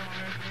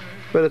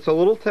 But it's a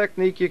little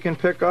technique you can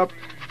pick up.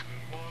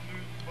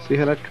 See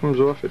how that comes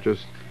off? It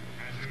just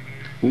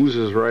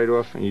oozes right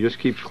off, and you just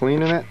keep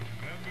cleaning it.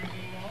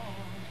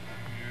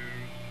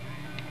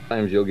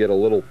 Sometimes you'll get a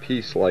little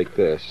piece like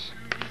this.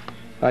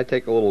 I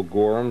take a little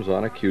Gorham's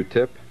on a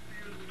Q-tip.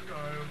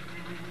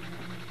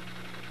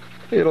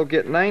 It'll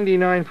get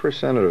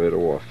 99% of it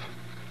off.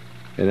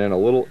 And then a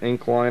little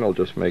ink line will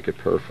just make it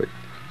perfect.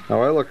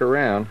 Now I look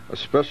around,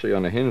 especially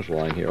on the hinge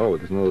line here. Oh,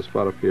 there's another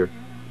spot up here.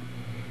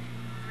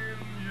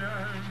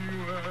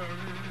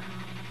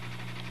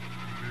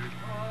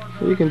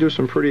 You can do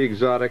some pretty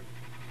exotic,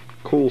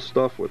 cool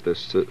stuff with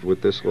this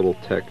little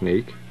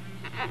technique.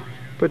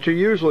 But you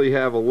usually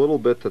have a little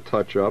bit to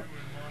touch up.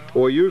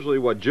 Or usually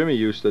what Jimmy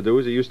used to do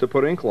is he used to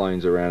put ink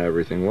lines around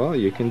everything. Well,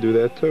 you can do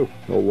that too.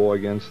 No law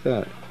against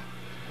that.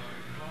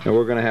 And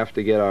we're going to have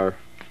to get our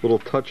little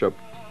touch-up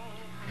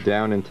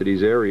down into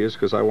these areas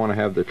because I want to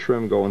have the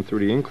trim going through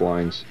the ink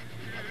lines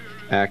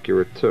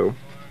accurate too.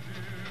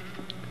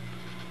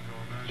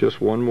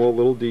 Just one more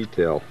little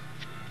detail.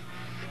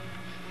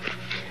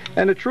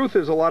 And the truth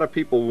is, a lot of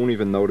people won't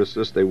even notice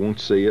this. They won't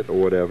see it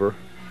or whatever.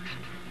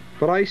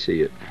 But I see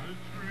it.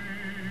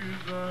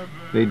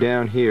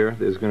 Down here,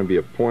 there's going to be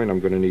a point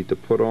I'm going to need to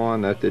put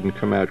on. That didn't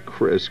come out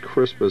as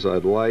crisp as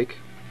I'd like.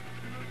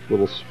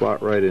 Little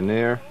spot right in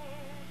there.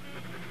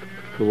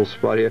 Little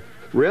spot here.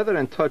 Rather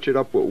than touch it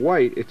up with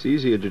white, it's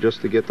easier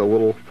to get the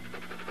little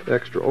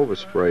extra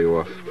overspray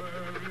off.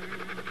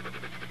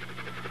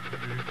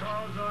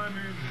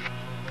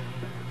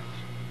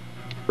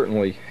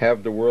 Certainly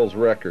have the world's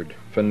record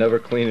for never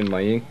cleaning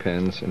my ink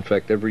pens. In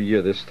fact, every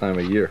year this time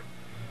of year,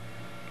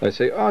 I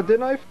say, "Oh,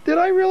 did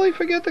I really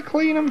forget to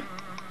clean them?"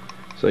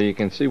 So you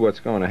can see what's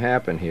going to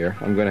happen here.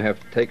 I'm going to have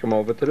to take them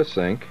over to the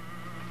sink.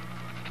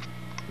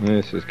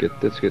 This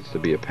gets to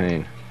be a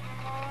pain.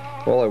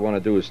 All I want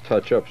to do is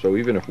touch up, so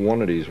even if one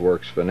of these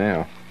works for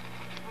now,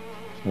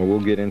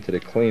 we'll get into the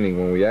cleaning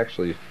when we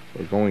actually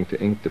are going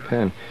to ink the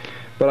pen.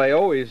 But I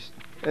always,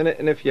 and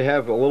if you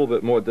have a little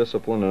bit more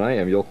discipline than I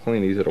am, you'll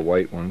clean these are the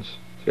white ones.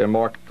 See, I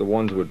marked the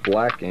ones with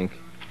black ink.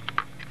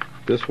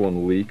 This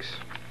one leaks.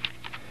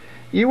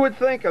 You would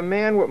think a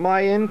man with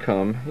my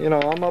income, you know,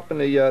 I'm up in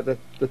the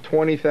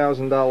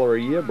 $20,000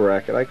 a year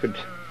bracket, I could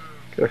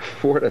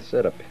afford a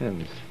set of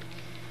pens.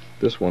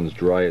 This one's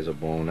dry as a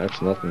bone.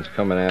 Nothing's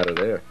coming out of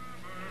there.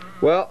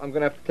 Well, I'm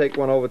going to have to take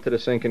one over to the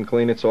sink and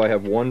clean it so I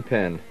have one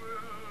pen.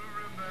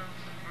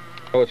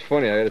 Oh, it's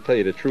funny, I got to tell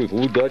you the truth.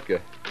 Lou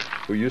Dutka,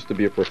 who used to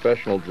be a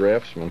professional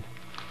draftsman,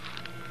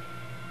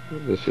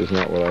 this is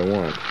not what I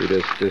want. See,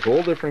 there's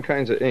all different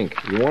kinds of ink.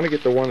 You want to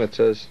get the one that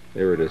says,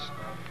 there it is,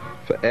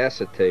 for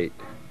acetate.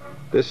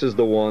 This is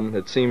the one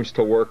that seems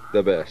to work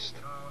the best.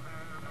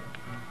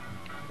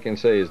 I can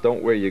say is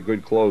don't wear your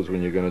good clothes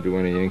when you're going to do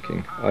any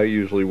inking. I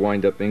usually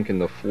wind up inking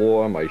the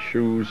floor, my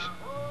shoes,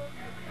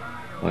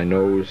 my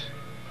nose.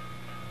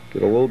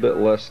 Get a little bit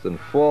less than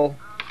full.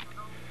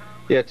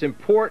 Yeah, it's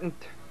important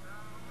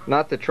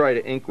not to try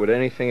to ink with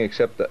anything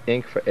except the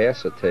ink for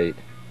acetate.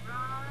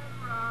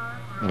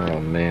 Oh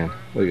man,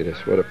 look at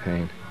this, what a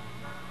pain.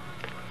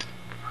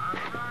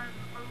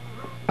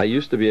 I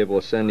used to be able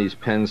to send these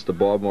pens to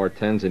Bob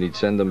Martens and he'd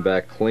send them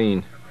back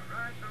clean.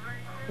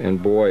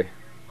 And boy,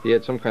 he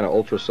had some kind of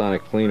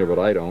ultrasonic cleaner, but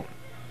I don't.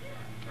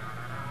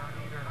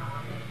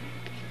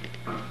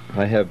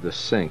 I have the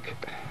sink.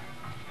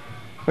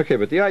 Okay,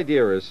 but the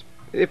idea is,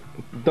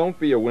 don't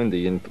be a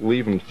windy and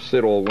leave them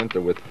sit all winter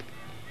with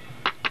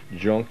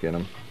junk in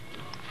them.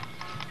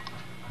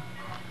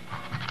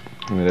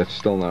 I mean, that's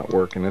still not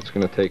working. That's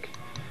going to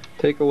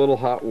take a little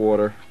hot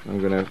water.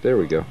 I'm going to, there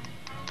we go.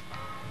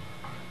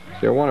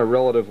 See, I want a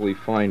relatively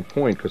fine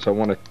point because I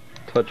want to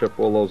touch up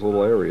all those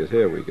little areas.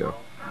 Here we go.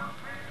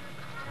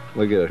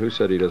 Look at it. Who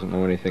said he doesn't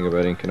know anything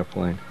about inking a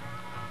plane?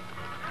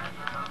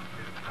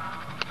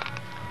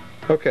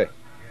 Okay.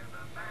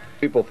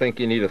 People think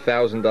you need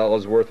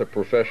 $1,000 worth of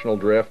professional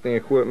drafting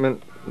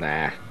equipment.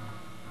 Nah.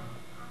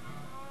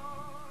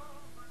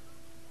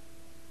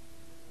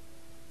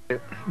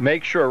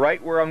 Make sure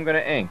right where I'm going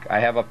to ink, I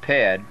have a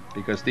pad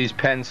because these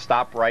pens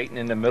stop right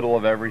in the middle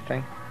of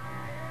everything.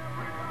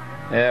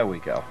 There we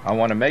go. I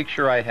want to make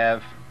sure I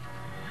have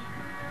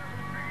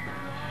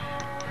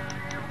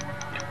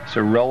it's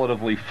a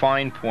relatively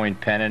fine point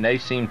pen, and they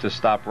seem to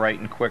stop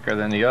writing quicker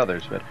than the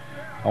others, but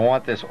I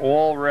want this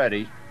all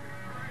ready.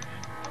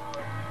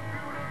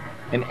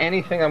 And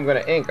anything I'm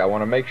going to ink, I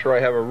want to make sure I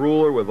have a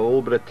ruler with a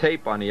little bit of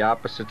tape on the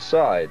opposite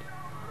side.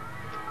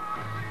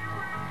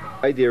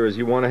 The idea is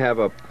you want to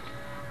have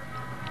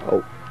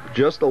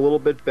just a little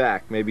bit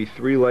back, maybe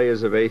 3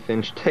 layers of 1/8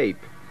 inch tape.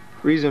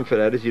 Reason for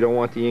that is you don't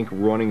want the ink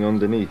running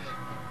underneath.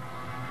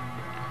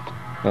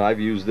 And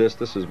I've used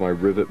this is my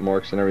rivet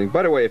marks and everything.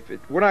 By the way,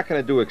 we're not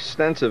going to do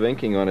extensive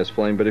inking on this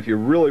plane, but if you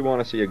really want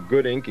to see a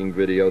good inking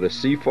video, the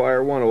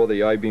Seafire one or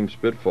the I-Beam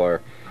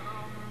Spitfire,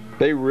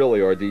 they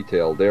really are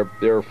detailed.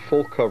 They're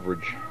full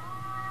coverage.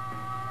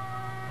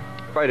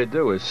 What I try to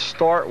do is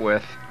start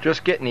with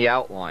just getting the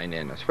outline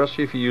in,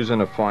 especially if you're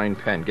using a fine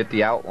pen. Get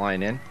the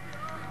outline in.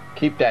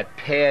 Keep that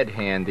pad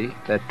handy.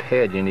 That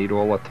pad you need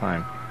all the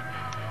time.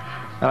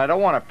 And I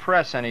don't want to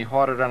press any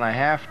harder than I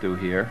have to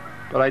here,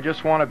 but I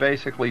just want to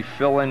basically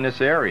fill in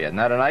this area.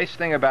 Now the nice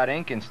thing about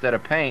ink instead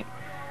of paint,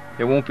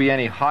 it won't be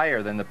any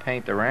higher than the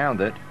paint around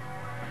it,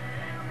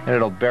 and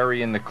it'll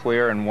bury in the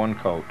clear in one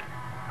coat.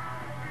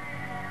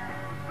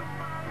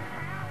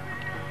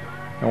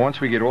 And once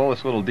we get all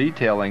this little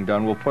detailing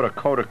done, we'll put a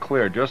coat of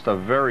clear, just a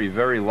very,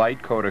 very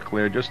light coat of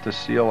clear, just to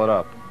seal it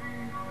up.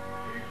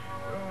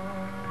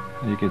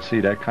 You can see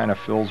that kind of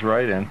fills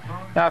right in.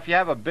 Now if you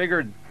have a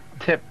bigger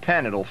tip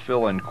pen, it'll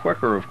fill in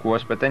quicker, of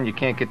course, but then you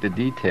can't get the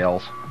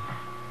details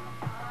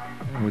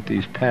with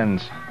these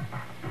pens.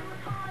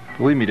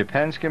 Believe me, the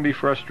pens can be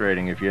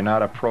frustrating if you're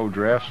not a pro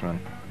draftsman.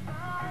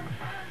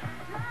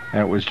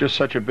 And it was just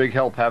such a big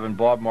help having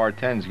Bob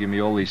Martens give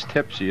me all these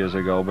tips years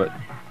ago, but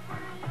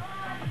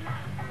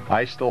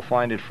I still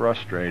find it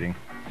frustrating.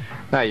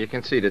 Now you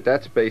can see that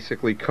that's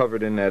basically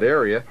covered in that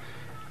area.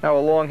 Now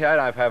along here,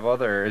 I have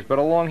other areas, but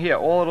along here,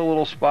 all of the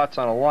little spots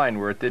on a line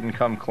where it didn't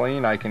come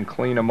clean, I can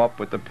clean them up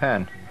with the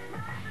pen.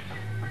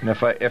 And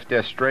if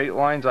they're straight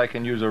lines, I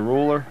can use a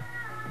ruler.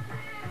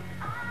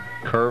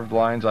 Curved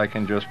lines, I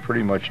can just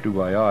pretty much do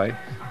by eye.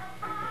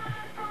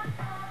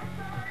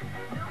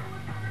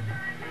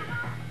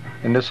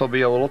 And this will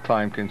be a little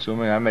time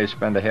consuming. I may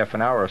spend a half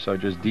an hour or so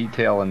just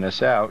detailing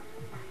this out.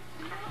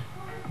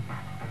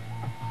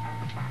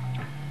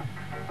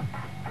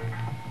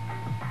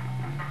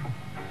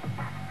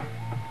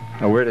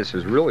 Now where this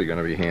is really going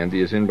to be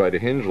handy is in by the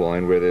hinge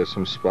line where there's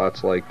some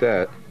spots like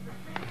that.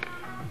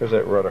 There's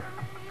that rudder.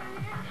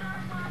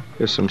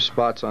 There's some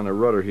spots on the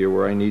rudder here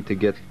where I need to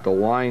get the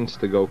lines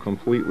to go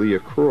completely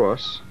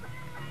across.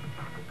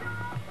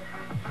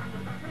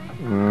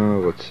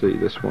 Let's see,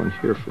 this one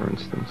here for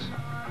instance.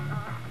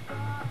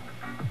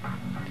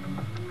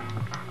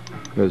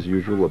 As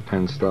usual, the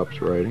pen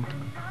stops writing.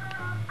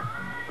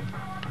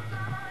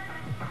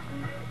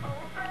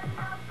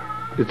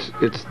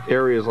 It's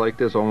areas like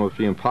this almost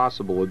be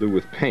impossible to do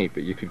with paint,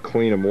 but you could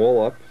clean them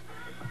all up.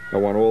 I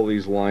want all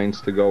these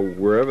lines to go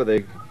wherever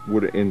they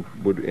would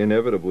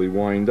inevitably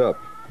wind up.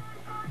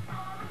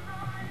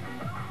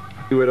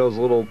 See where those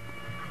little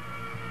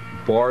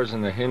bars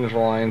in the hinge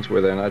lines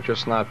where they're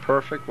just not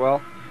perfect?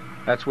 Well,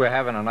 that's where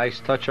having a nice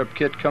touch-up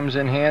kit comes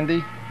in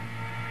handy.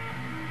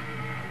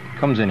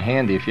 Comes in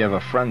handy if you have a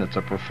friend that's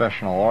a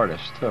professional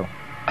artist too.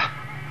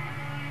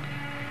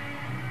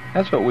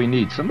 That's what we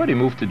need. Somebody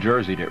moved to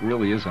Jersey that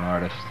really is an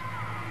artist.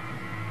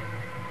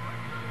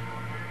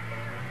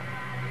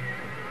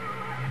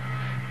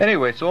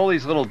 Anyway, so all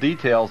these little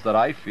details that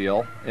I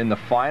feel in the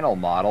final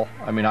model,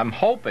 I mean, I'm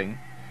hoping,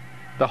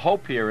 the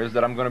hope here is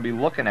that I'm going to be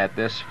looking at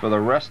this for the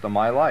rest of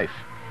my life.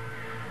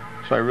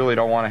 So I really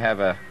don't want to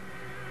have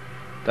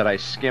that I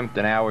skimped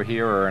an hour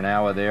here or an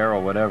hour there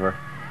or whatever.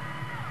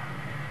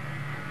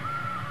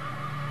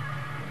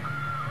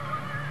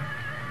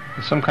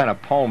 There's some kind of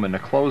poem, and the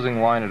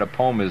closing line of the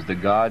poem is, "The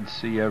gods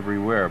see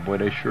everywhere." Boy,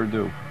 they sure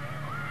do.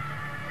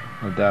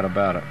 No doubt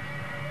about it.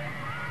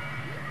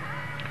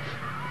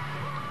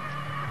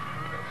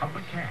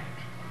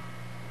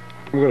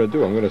 I'm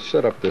going to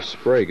set up this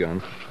spray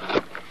gun.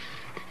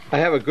 I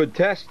have a good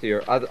test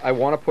here. I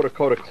want to put a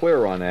coat of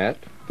clear on that.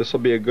 This will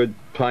be a good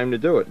time to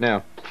do it.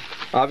 Now,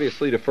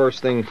 obviously the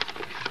first thing,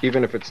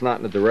 even if it's not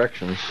in the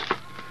directions,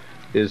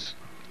 is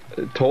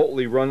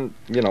totally run,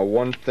 you know,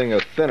 one thing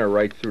of thinner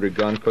right through the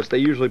gun, because they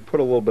usually put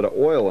a little bit of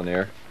oil in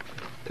there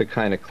to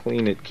kind of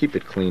clean it, keep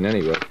it clean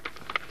anyway.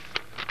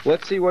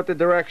 Let's see what the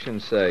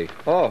directions say.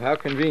 Oh, how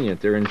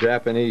convenient. They're in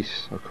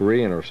Japanese or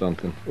Korean or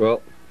something.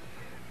 Well,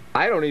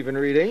 I don't even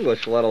read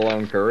English, let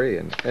alone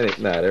Korean.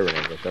 Nah, they're in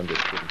English. I'm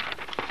just kidding.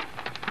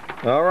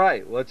 All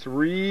right, let's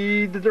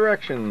read the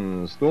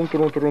directions. And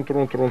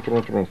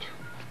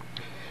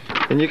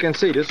you can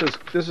see this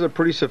is a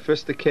pretty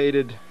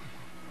sophisticated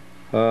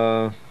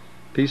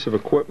piece of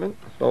equipment.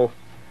 So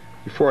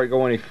before I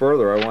go any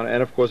further,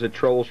 and of course it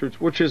troubleshoots,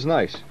 which is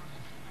nice.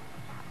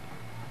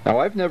 Now,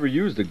 I've never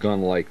used a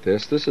gun like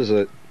this. This is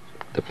the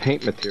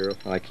paint material.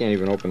 I can't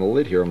even open the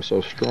lid here. I'm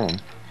so strong.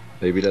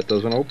 Maybe that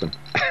doesn't open.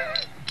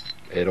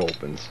 It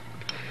opens.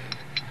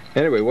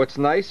 Anyway, what's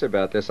nice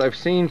about this, I've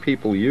seen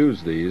people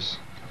use these.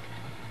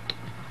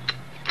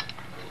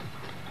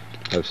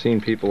 I've seen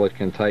people that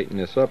can tighten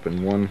this up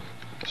in one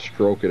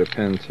stroke of a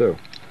pen too.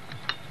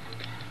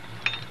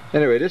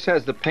 Anyway, this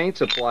has the paint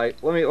supply.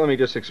 Let me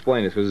just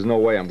explain this, because there's no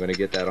way I'm going to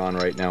get that on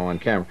right now on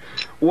camera.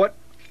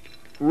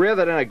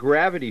 Rather than a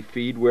gravity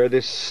feed where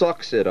this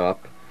sucks it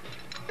up,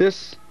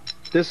 this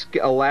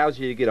allows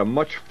you to get a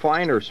much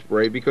finer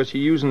spray because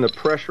you're using the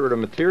pressure of the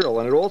material,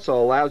 and it also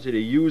allows you to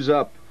use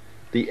up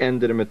the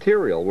end of the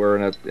material, where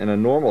in a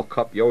normal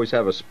cup you always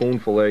have a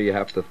spoonful there you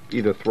have to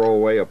either throw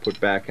away or put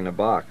back in the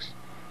box,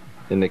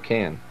 in the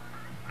can.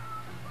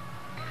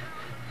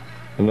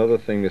 Another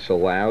thing this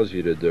allows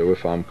you to do,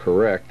 if I'm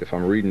correct, if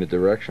I'm reading the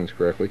directions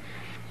correctly,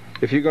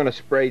 if you're going to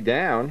spray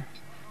down,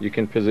 you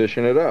can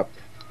position it up.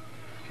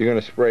 If you're going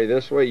to spray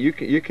this way, you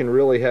can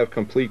really have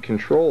complete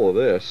control of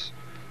this.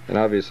 And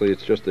obviously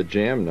it's just a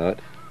jam nut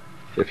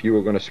if you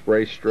were going to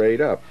spray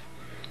straight up.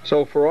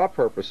 So for our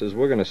purposes,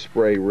 we're going to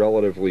spray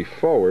relatively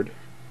forward.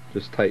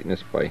 Just tighten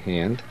this by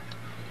hand.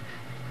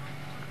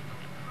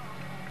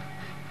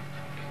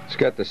 It's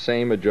got the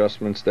same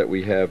adjustments that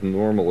we have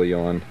normally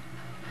on.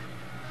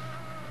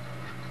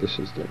 This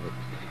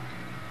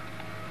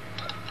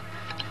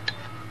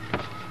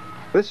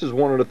is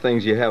one of the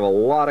things you have a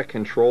lot of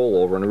control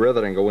over, and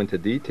rather than go into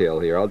detail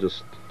here, I'll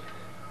just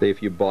say,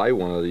 if you buy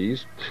one of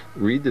these,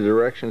 read the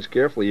directions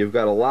carefully. You've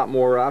got a lot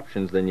more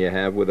options than you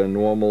have with a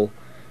normal,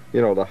 you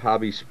know, the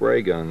hobby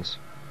spray guns,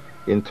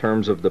 in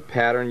terms of the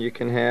pattern you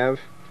can have.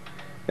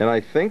 And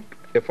I think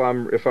if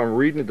I'm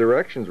reading the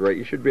directions right,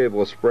 you should be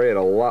able to spray at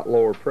a lot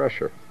lower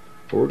pressure.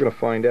 But we're going to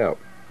find out.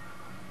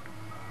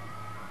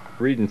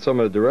 Reading some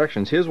of the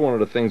directions, here's one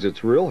of the things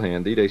that's real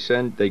handy.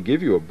 They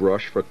give you a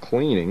brush for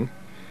cleaning.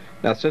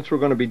 Now, since we're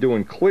going to be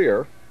doing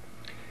clear,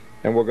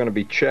 and we're going to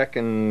be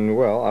checking,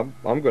 well,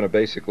 I'm going to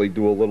basically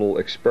do a little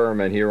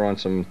experiment here on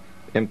some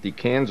empty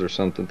cans or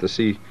something to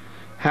see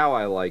how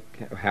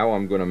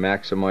I'm going to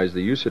maximize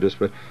the use of this.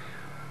 But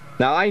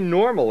now,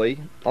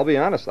 I'll be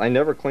honest, I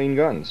never clean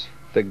guns.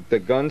 The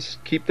guns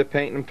keep the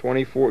paint in them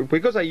 24,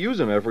 because I use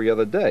them every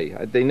other day.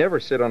 They never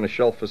sit on a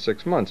shelf for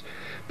 6 months.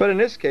 But in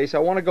this case, I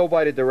want to go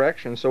by the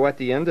directions, so at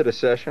the end of the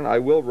session, I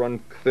will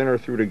run thinner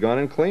through the gun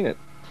and clean it.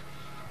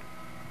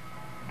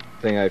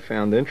 Thing I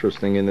found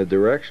interesting in the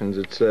directions,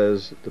 it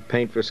says the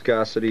paint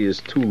viscosity is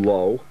too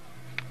low.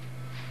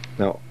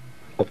 Now,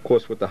 of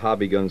course, with the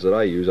hobby guns that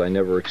I use, I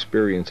never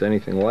experience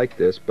anything like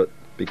this, but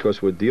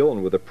because we're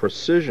dealing with a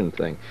precision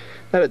thing.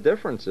 Now, the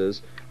difference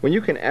is, when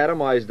you can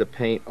atomize the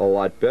paint a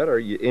lot better,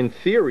 in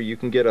theory, you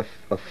can get a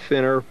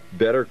thinner,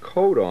 better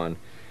coat on.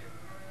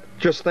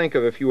 Just think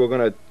of if you were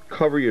going to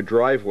cover your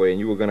driveway and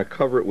you were going to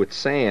cover it with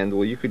sand,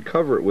 well, you could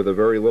cover it with a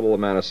very little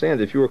amount of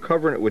sand. If you were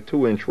covering it with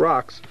 2-inch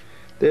rocks,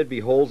 there'd be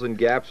holes and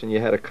gaps and you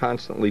had to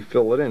constantly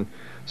fill it in.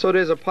 So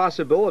there's a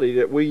possibility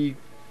that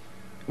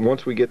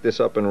once we get this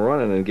up and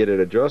running and get it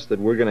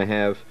adjusted, we're going to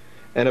have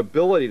an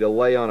ability to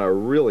lay on a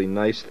really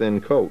nice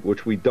thin coat,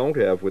 which we don't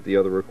have with the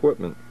other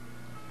equipment.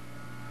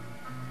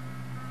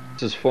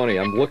 This is funny,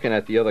 I'm looking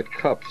at the other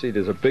cup. See,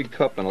 there's a big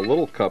cup and a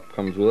little cup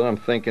comes with it. I'm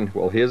thinking,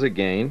 well, here's a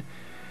gain.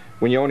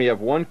 When you only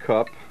have one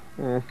cup,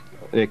 in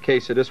the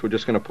case of this, we're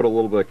just going to put a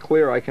little bit of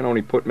clear. I can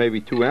only put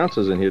maybe 2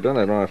 ounces in here, I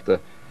don't have to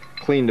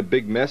clean the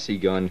big messy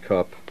gun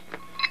cup.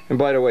 And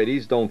by the way,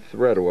 these don't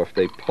thread off,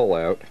 they pull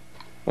out.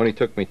 Only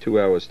took me 2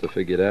 hours to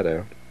figure that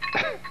out.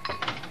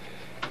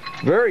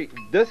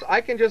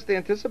 I can just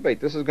anticipate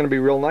this is going to be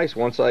real nice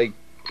once I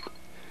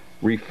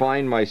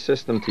refine my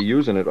system to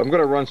using it. I'm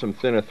going to run some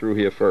thinner through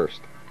here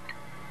first.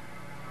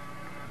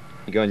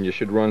 Gun, you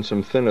should run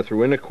some thinner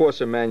through. In the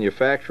course of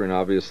manufacturing,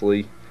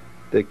 obviously,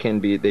 they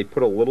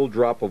put a little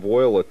drop of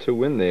oil or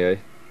two in there,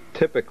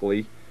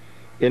 typically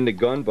in the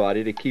gun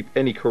body, to keep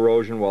any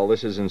corrosion while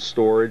this is in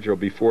storage or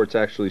before it's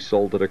actually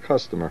sold to the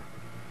customer.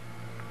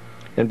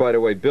 And by the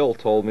way, Bill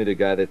told me, the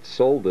guy that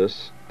sold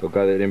this, the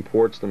guy that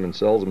imports them and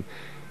sells them,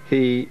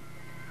 he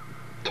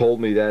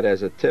told me that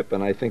as a tip,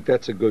 and I think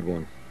that's a good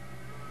one.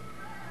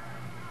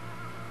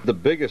 The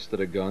biggest of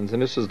the guns,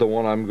 and this is the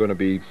one I'm going to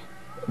be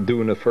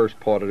doing the first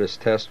part of this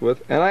test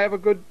with, and I have a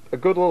good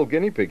little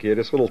guinea pig here,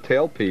 this little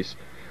tailpiece.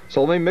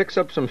 So let me mix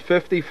up some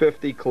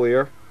 50-50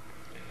 clear.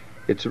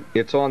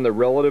 It's on the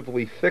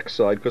relatively thick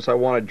side because I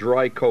want a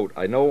dry coat.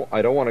 I know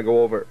I don't want to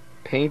go over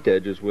paint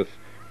edges with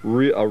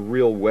a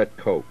real wet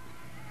coat.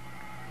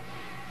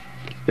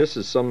 This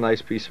is some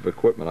nice piece of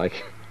equipment,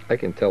 I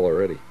can tell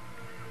already.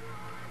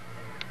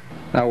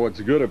 Now what's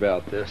good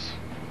about this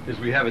is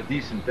we have a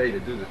decent day to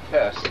do the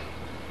test.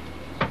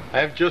 I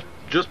have just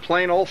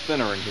plain old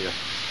thinner in here.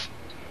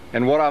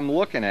 And what I'm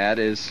looking at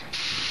is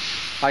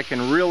I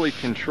can really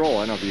control,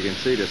 I don't know if you can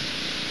see this,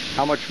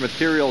 how much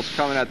material is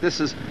coming out.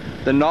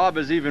 The knob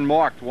is even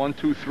marked 1,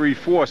 2, 3,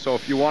 4, so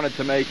if you wanted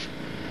to make,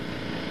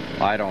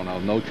 I don't know,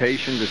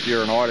 notations, if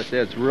you're an artist,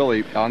 it's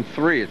really, on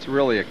 3 it's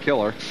really a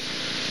killer.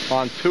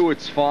 On 2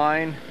 it's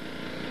fine.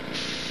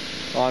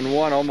 On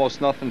 1 almost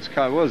nothing's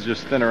coming. Well, it's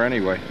just thinner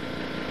anyway.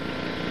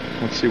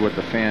 Let's see what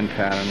the fan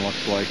pattern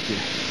looks like here.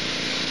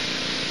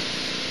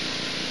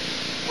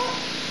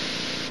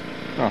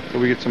 Oh, so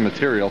we get some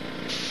material.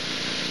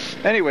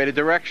 Anyway, the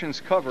directions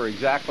cover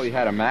exactly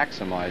how to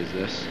maximize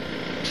this.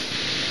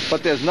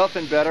 But there's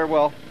nothing better,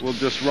 well, we'll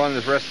just run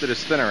the rest of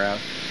this thinner out.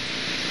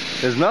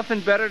 There's nothing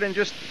better than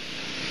just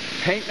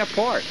painting a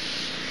part.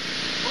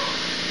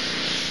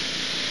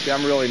 See,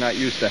 I'm really not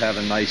used to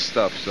having nice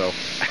stuff, so.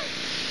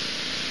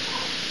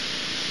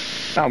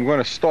 Now I'm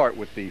going to start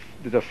with the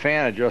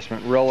fan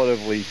adjustment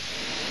relatively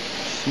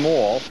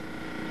small.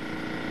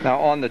 Now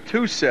on the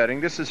 2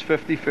 setting, this is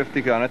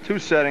 50-50 gun. A 2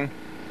 setting,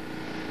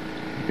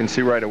 you can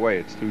see right away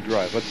it's too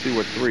dry. Let's see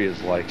what 3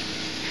 is like.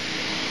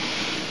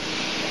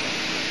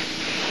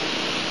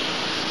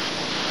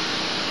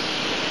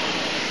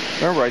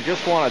 Remember, I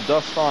just want to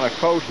dust on a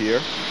coat here.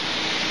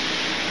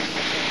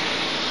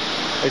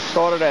 I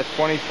started at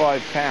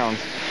 25 pounds.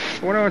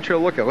 What I want you to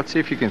look at, let's see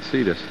if you can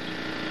see this.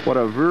 What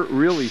a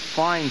really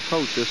fine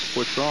coat this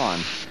puts on.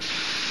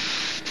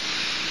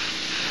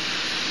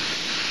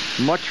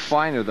 Much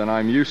finer than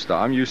I'm used to.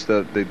 I'm used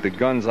to the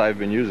guns I've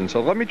been using.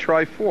 So let me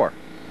try 4.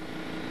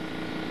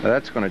 Now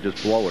that's going to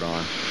just blow it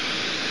on.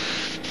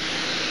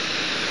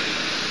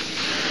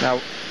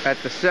 Now at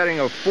the setting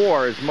of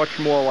 4 is much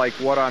more like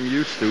what I'm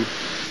used to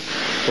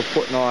for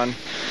putting on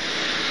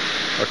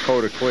a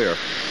coat of clear.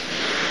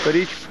 But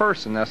each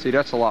person, now see,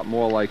 that's a lot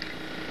more like,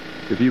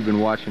 if you've been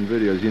watching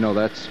videos, you know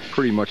that's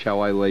pretty much how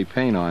I lay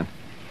paint on.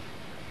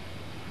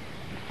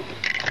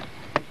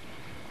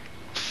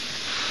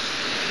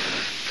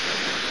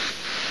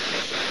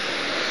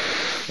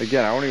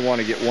 Again, I only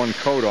want to get 1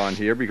 coat on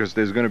here because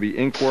there's going to be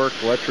ink work,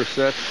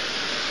 letrosets,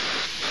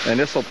 and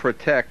this will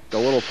protect the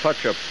little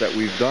touch-ups that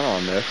we've done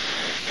on this.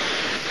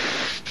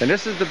 And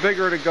this is the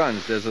bigger of the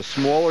guns. There's a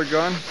smaller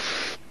gun.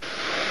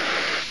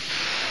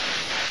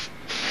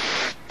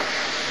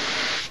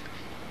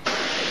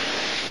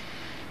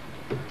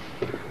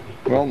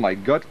 Well, my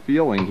gut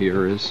feeling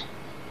here is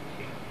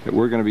that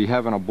we're going to be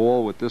having a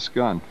ball with this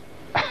gun.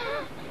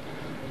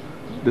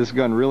 This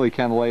gun really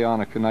can lay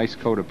on a nice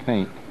coat of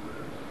paint.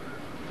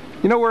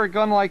 You know where a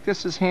gun like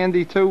this is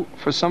handy too?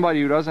 For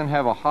somebody who doesn't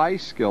have a high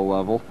skill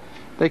level,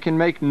 they can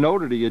make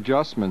note of the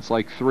adjustments,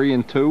 like 3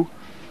 and 2.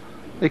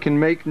 They can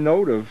make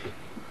note of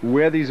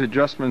where these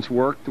adjustments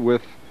worked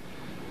with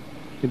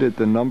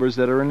the numbers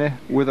that are in there,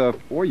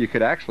 or you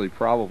could actually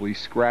probably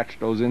scratch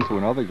those into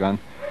another gun.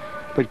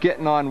 But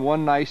getting on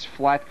 1 nice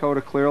flat coat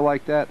of clear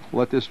like that,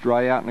 let this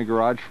dry out in the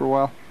garage for a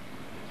while.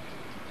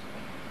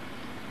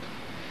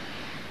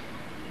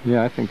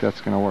 Yeah, I think that's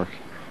going to work.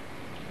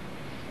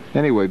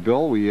 Anyway,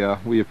 Bill,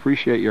 we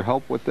appreciate your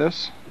help with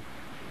this.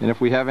 And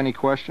if we have any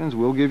questions,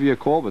 we'll give you a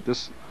call. But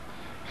this,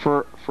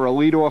 for a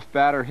lead-off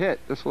batter hit,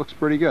 this looks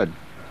pretty good.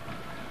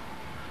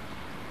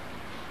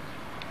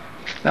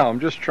 Now, I'm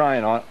just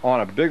trying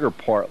on a bigger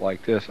part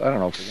like this. I don't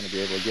know if we're going to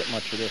be able to get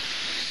much of this.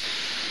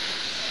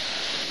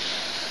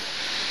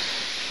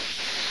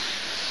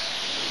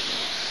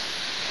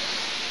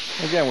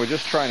 Again, we're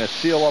just trying to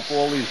seal up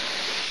all these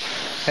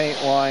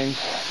paint lines.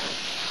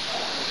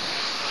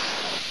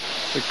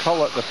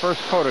 The first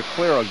coat of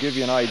clear will give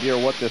you an idea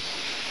what this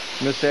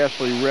Miss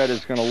Ashley Red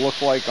is going to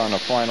look like on the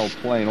final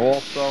plane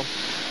also.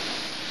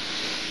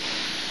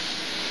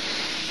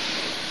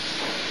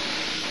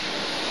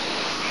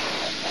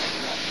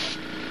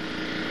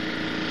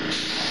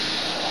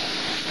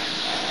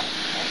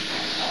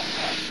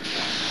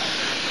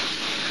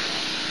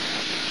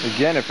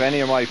 Again, if any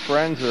of my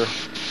friends are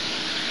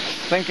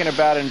thinking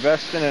about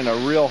investing in a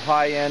real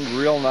high-end,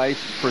 real nice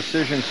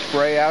precision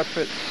spray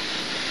outfit,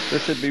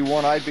 this would be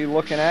one I'd be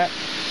looking at.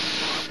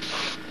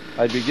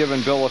 I'd be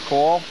giving Bill a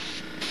call.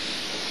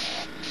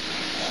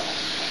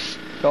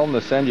 Tell him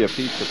to send you a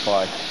pizza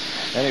pie.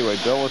 Anyway,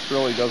 Bill, this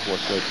really does look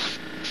good.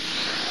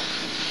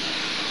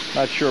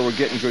 Not sure we're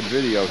getting good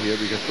video here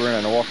because we're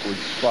in an awkward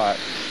spot.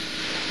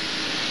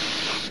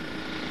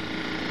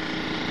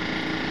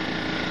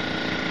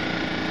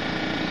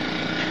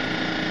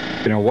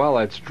 You know, while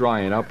that's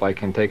drying up, I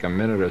can take a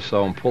minute or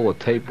so and pull the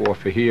tape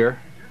off of here.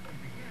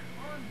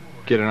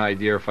 Get an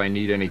idea if I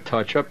need any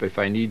touch-up. If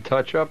I need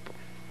touch-up,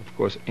 of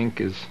course,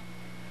 ink is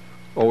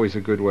always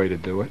a good way to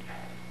do it.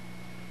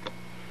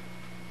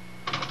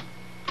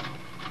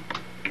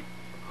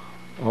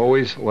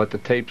 Always let the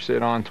tape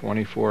sit on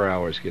 24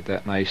 hours. Get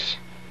that nice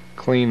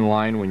clean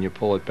line when you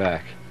pull it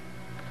back.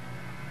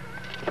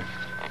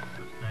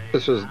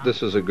 This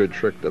is a good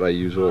trick that I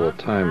use all the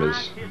time,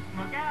 is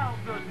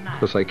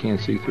because I can't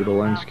see through the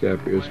lens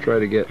cap here, is try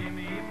to get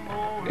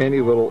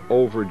any little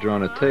overage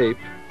on a tape,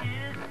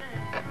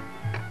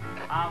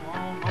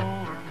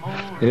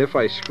 and if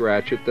I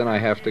scratch it, then I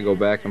have to go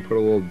back and put a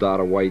little dot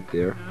of white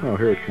there. Oh,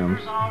 here it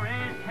comes.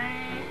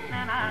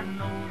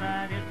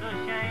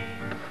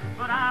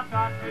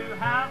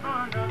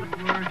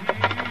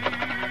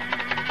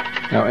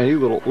 Now any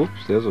little,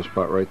 oops, there's a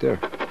spot right there.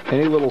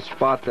 Any little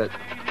spot that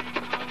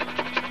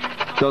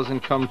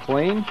doesn't come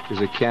clean is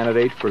a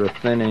candidate for the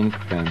thin ink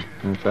pen.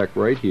 In fact,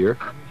 right here,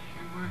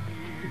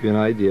 give you an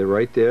idea,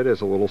 right there,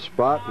 there's a little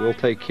spot. We'll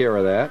take care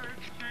of that.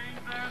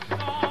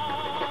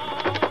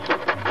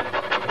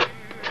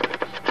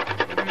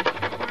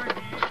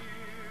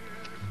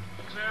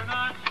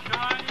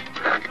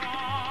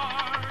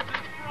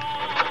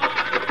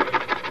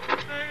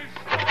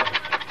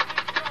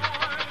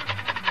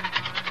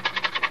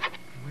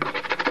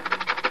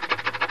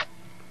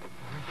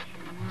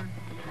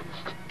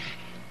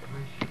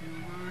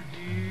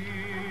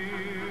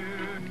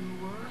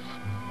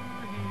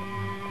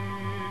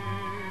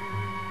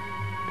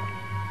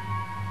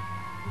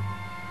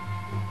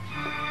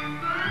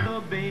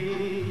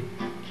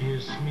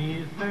 Kiss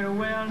me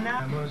farewell now.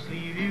 I must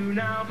leave you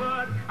now,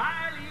 but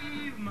I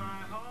leave my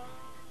heart.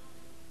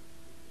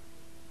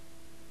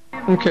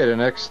 Okay, the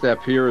next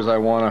step here is I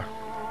want to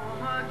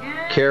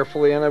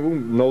carefully, and I have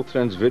no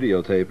sense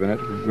videotaping it,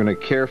 I'm going to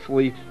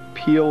carefully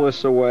peel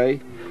this away,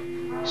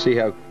 see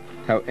how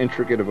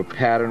intricate of a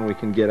pattern we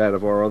can get out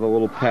of our other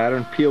little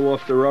pattern. Peel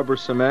off the rubber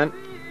cement,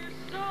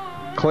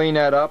 clean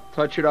that up,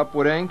 touch it up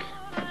with ink.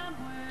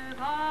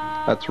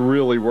 That's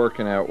really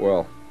working out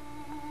well.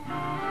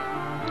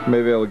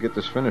 Maybe I'll get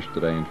this finished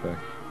today, in fact.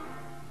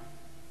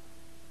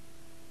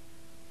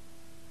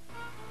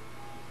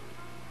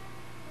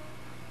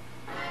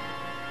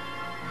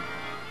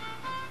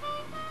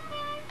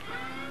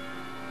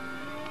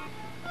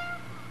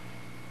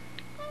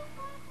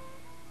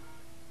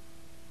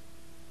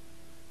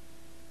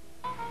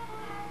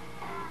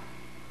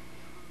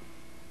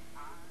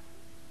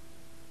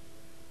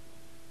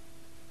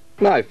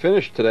 Now, I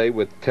finished today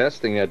with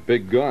testing that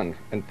big gun,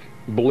 and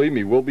believe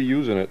me, we'll be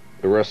using it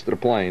the rest of the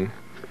plane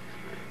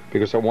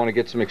because I want to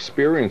get some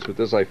experience with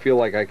this. I feel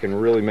like I can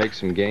really make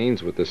some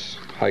gains with this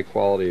high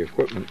quality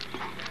equipment.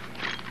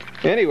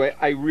 Anyway,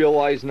 I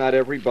realize not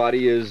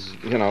everybody is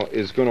going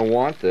to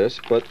want this,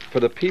 but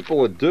for the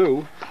people that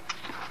do,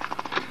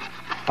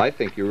 I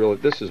think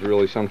this is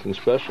really something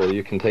special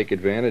you can take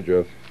advantage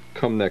of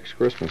come next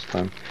Christmas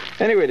time.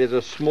 Anyway, there's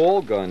a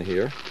small gun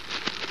here.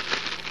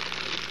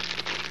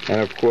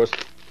 And of course,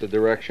 the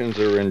directions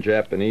are in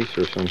Japanese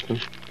or something.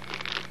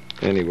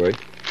 Anyway,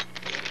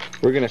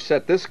 we're going to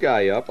set this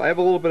guy up. I have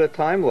a little bit of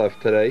time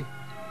left today.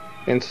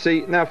 And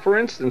see, now for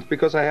instance,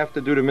 because I have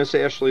to do the Miss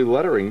Ashley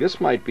lettering, this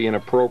might be an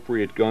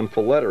appropriate gun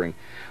for lettering.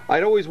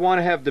 I'd always want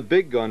to have the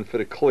big gun for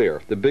the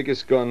clear. The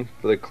biggest gun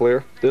for the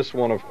clear. This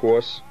one, of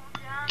course.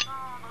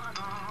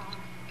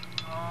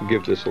 I'll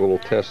give this a little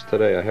test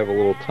today. I have a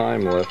little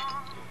time left.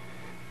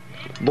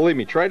 Believe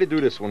me, try to do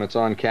this when it's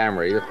on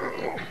camera.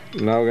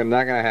 No,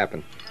 not going to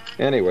happen.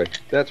 Anyway,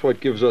 that's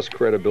what gives us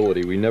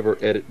credibility. We never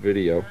edit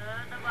video.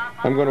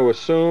 I'm going to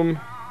assume,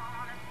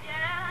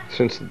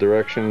 since the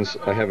directions,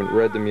 I haven't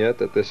read them yet,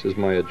 that this is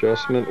my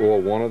adjustment,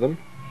 or one of them.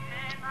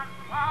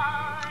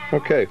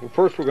 Okay, well,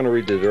 first we're going to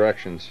read the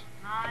directions.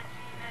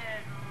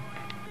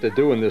 They're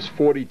doing this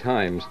 40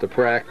 times to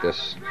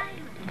practice.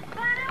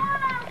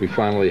 We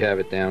finally have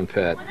it down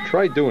pat.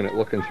 Try doing it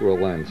looking through a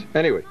lens.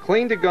 Anyway,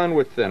 clean the gun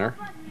with thinner,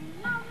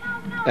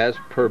 as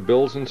per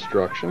Bill's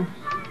instruction.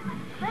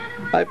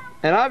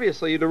 And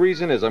obviously the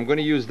reason is I'm going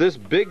to use this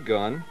big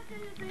gun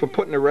for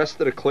putting the rest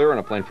of the clear on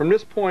a plane. From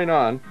this point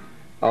on,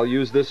 I'll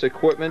use this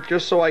equipment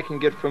just so I can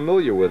get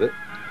familiar with it.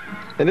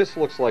 And this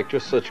looks like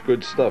just such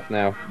good stuff.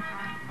 Now,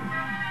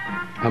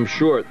 I'm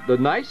sure the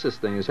nicest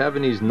thing is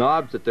having these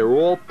knobs that they're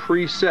all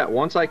preset.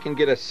 Once I can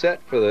get a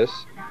set for this,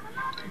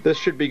 this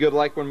should be good.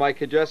 Like when Mike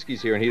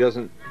Kajeski's here and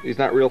he's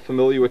not real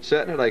familiar with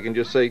setting it, I can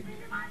just say,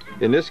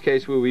 in this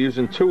case we were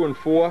using 2 and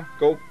 4,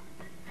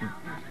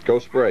 go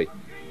spray.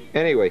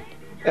 Anyway,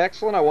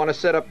 excellent. I want to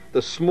set up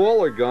the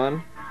smaller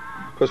gun,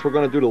 because we're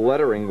going to do the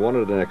lettering, one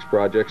of the next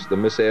projects, the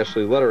Miss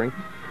Ashley lettering.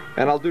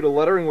 And I'll do the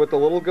lettering with the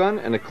little gun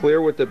and the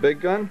clear with the big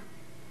gun.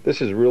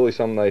 This is really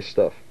some nice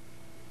stuff.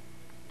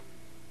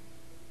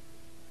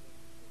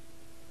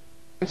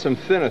 And some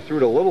thinner through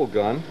the little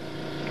gun,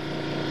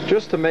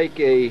 just to make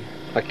a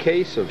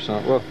case of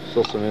some. Well,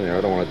 still some in there.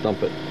 I don't want to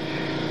dump it.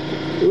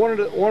 One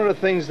of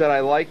the things that I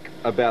like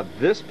about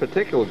this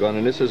particular gun,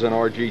 and this is an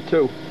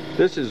RG2,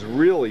 this is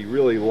really,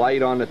 really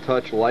light on the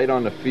touch, light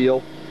on the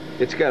feel.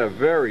 It's got a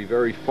very,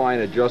 very fine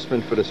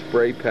adjustment for the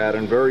spray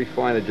pattern, very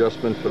fine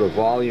adjustment for the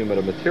volume of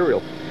the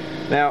material.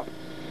 Now,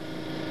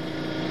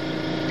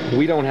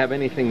 we don't have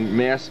anything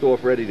masked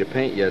off ready to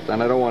paint yet,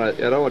 and I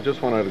don't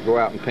just want to go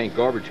out and paint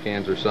garbage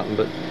cans or something,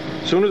 but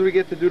as soon as we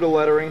get to do the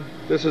lettering,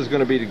 this is going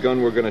to be the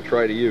gun we're going to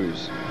try to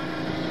use.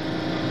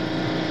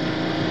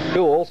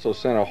 Bill also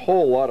sent a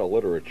whole lot of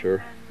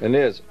literature, and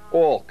there's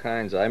all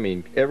kinds, I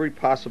mean, every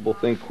possible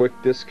thing, quick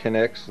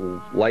disconnects,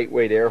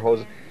 lightweight air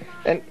hoses,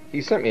 and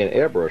he sent me an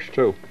airbrush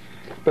too.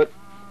 But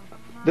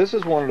this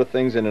is one of the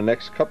things in the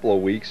next couple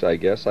of weeks, I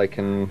guess, I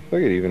could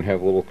even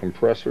have little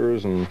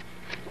compressors, and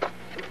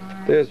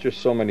there's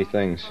just so many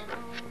things.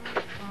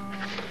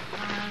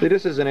 See,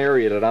 this is an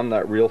area that I'm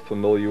not real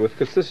familiar with,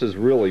 because this is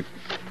really,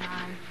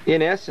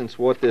 in essence,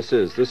 what this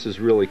is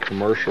really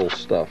commercial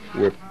stuff,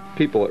 where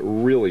people that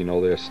really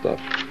know their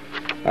stuff.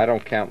 I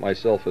don't count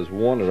myself as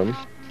one of them,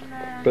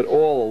 but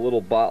all the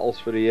little bottles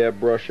for the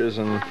airbrushes,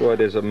 and boy,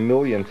 there's a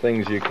million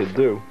things you could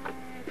do.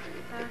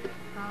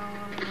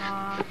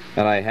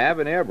 And I have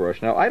an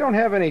airbrush. Now, I don't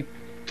have any,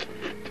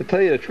 to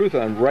tell you the truth,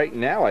 right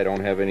now I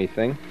don't have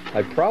anything.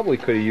 I probably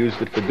could have used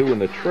it for doing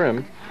the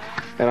trim,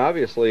 and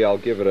obviously I'll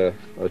give it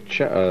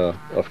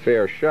a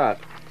fair shot,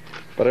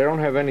 but I don't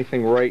have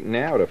anything right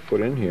now to put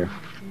in here.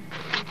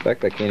 In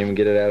fact, I can't even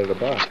get it out of the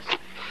box.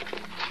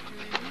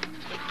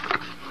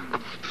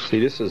 See,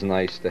 this is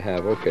nice to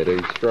have. Okay, the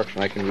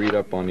instruction, I can read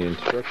up on the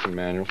instruction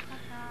manual.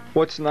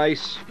 What's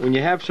nice, when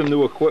you have some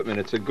new equipment,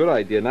 it's a good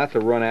idea not to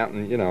run out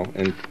and, you know,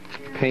 and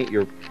paint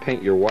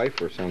your wife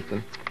or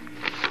something.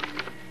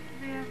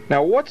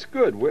 Now, what's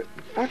good?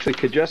 Actually,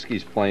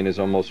 Kajeski's plane is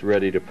almost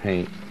ready to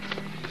paint.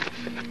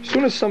 As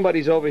soon as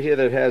somebody's over here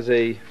that has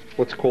a,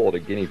 what's called a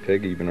guinea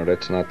pig, even though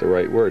that's not the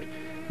right word.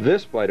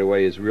 This, by the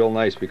way, is real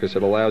nice because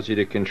it allows you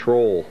to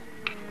control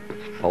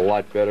a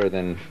lot better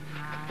than,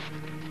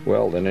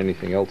 well, than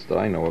anything else that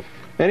I know of.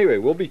 Anyway,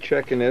 we'll be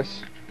checking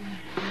this.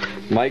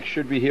 Mike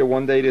should be here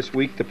one day this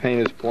week to paint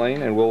his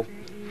plane, and we'll...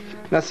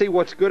 Now, see,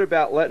 what's good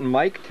about letting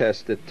Mike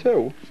test it,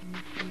 too,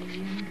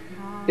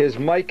 is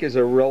Mike is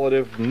a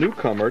relative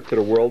newcomer to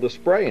the world of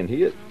spraying.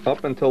 He had,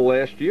 up until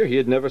last year, he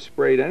had never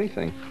sprayed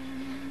anything.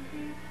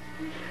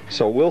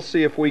 So we'll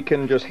see if we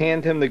can just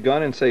hand him the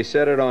gun and say,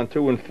 set it on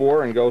 2 and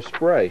 4 and go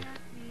spray.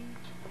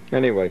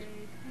 Anyway,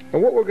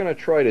 and what we're going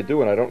to try to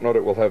do, and I don't know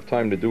that we'll have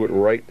time to do it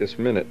right this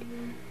minute.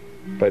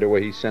 By the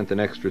way, he sent an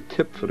extra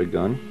tip for the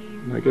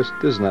gun. I guess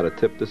this is not a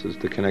tip, this is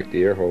to connect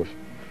the air hose.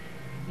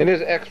 And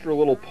there's extra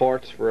little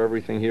parts for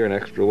everything here, an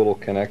extra little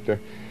connector.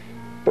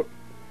 But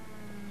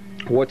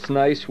what's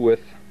nice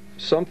with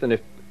something,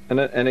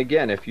 and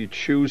again, if you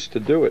choose to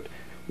do it,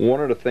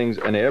 one of the things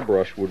an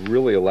airbrush would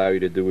really allow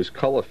you to do is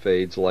color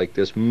fades like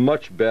this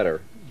much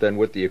better than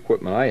with the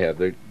equipment I have.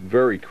 They're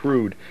very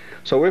crude.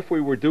 So if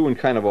we were doing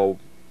kind of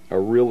a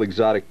real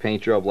exotic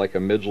paint job like a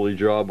Midgley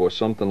job or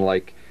something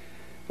like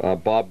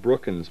Bob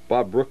Brookins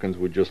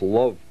would just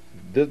love,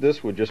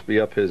 this would just be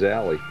up his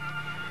alley.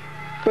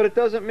 But it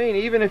doesn't mean,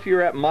 even if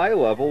you're at my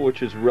level,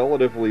 which is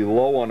relatively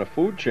low on the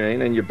food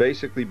chain, and you've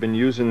basically been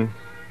using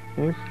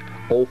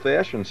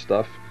old-fashioned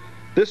stuff,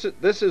 this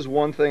is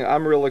one thing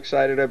I'm real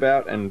excited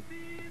about, and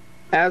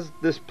as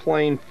this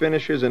plane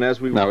finishes and as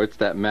we... Now, it's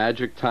that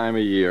magic time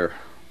of year.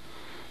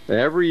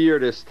 Every year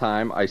this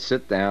time, I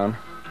sit down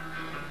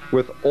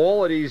with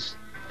all of these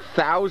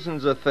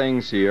thousands of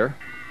things here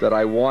that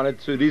I wanted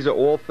to. These are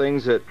all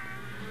things that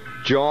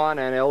John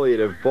and Elliot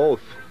have both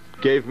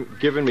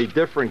given me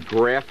different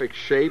graphic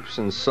shapes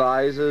and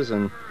sizes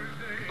and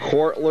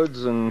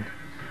cortlets, and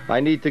I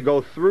need to go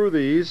through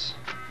these,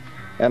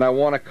 and I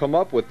want to come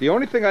up with. The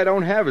only thing I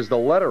don't have is the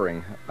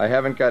lettering. I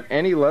haven't got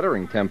any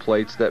lettering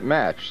templates that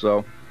match,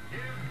 so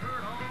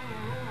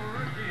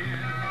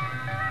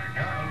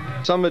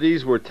some of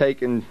these were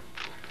taken,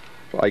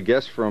 I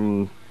guess,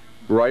 from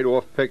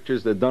right-off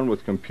pictures. They're done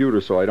with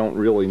computers, so I don't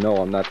really know.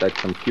 I'm not that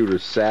computer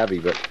savvy,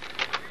 but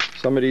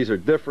some of these are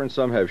different,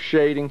 some have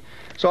shading.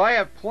 So I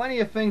have plenty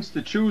of things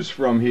to choose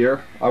from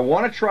here. I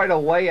want to try to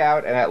lay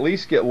out and at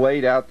least get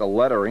laid out the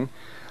lettering.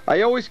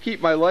 I always keep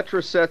my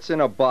letter sets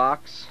in a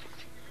box.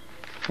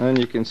 And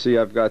you can see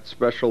I've got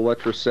special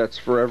letter sets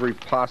for every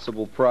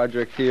possible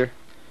project here.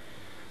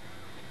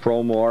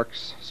 Pro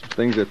marks, some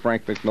things that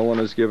Frank McMillan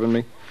has given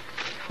me.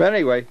 But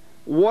anyway,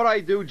 what I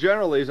do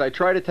generally is I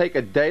try to take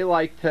a day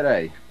like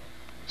today,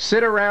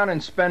 sit around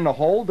and spend the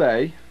whole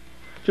day,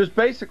 just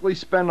basically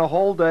spend the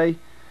whole day.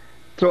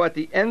 So at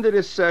the end of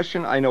this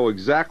session, I know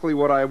exactly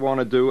what I want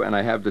to do, and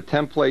I have the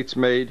templates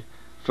made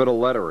for the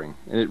lettering,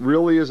 and it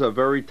really is a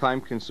very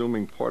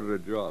time-consuming part of the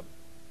job.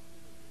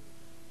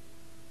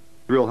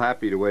 Real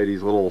happy the way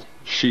these little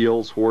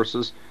shields,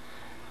 horses,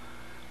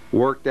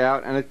 worked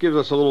out, and it gives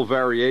us a little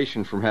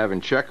variation from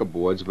having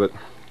checkerboards. But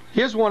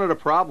here's one of the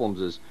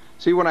problems is,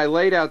 see, when I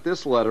laid out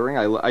this lettering,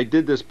 I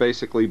did this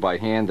basically by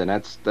hand, and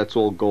that's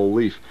all gold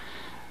leaf.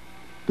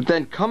 But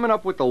then coming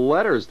up with the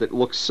letters that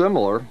look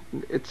similar,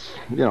 it's,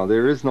 you know,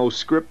 there is no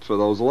script for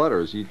those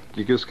letters. You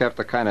just have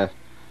to kind of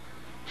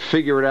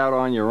figure it out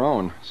on your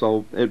own.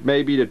 So it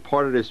may be that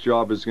part of this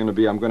job is going to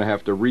be I'm going to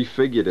have to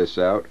refigure this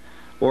out,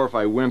 or if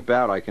I wimp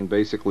out, I can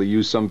basically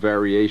use some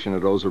variation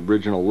of those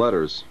original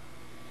letters.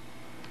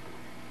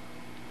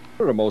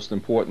 One of the most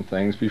important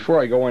things before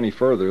I go any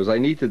further is I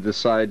need to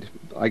decide.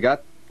 I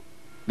got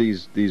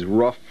these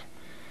rough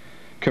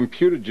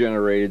computer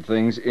generated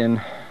things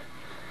in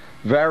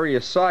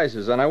various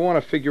sizes, and I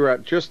want to figure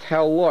out just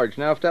how large.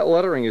 Now if that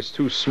lettering is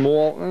too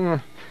small,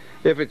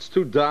 if it's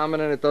too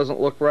dominant, it doesn't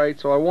look right.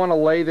 So I want to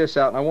lay this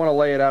out, and I want to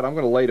lay it out. I'm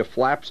going to lay the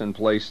flaps in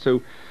place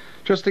too,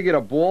 just to get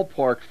a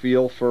ballpark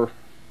feel for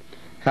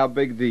how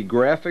big the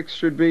graphics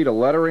should be, the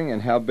lettering,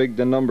 and how big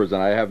the numbers.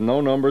 And I have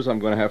no numbers. I'm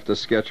going to have to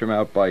sketch them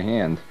out by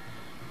hand.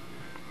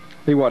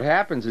 See, what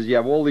happens is you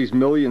have all these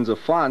millions of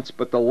fonts,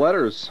 but the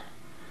letters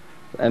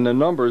and the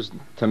numbers,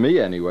 to me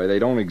anyway, they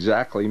don't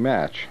exactly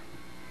match.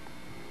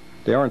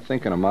 They aren't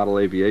thinking of model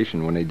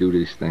aviation when they do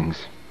these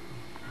things.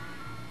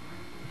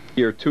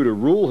 Here too, the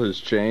rule has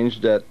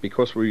changed that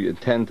because we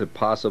intend to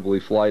possibly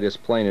fly this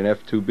plane in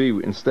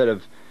F-2B, instead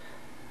of,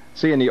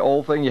 see, in the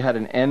old thing you had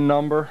an N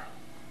number,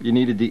 you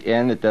needed the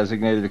N that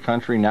designated the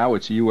country. Now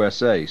it's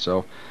USA,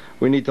 so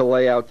we need to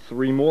lay out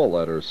 3 more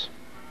letters.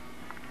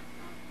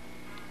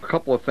 A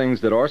couple of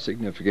things that are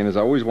significant is I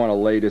always want to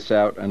lay this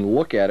out and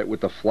look at it with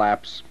the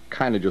flaps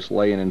kind of just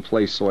laying in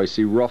place so I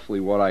see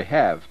roughly what I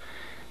have.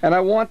 And I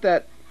want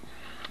that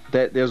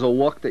there's a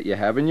look that you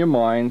have in your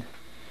mind,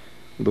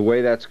 the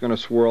way that's going to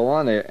swirl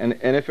on there. And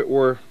if it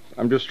were,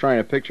 I'm just trying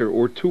to picture, it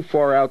were too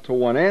far out to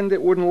one end,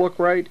 it wouldn't look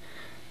right.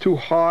 Too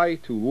high,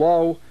 too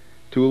low,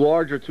 too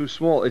large or too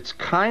small. It's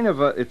kind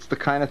of it's the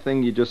kind of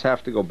thing you just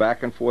have to go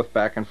back and forth,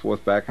 back and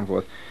forth, back and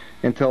forth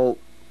until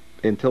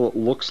it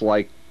looks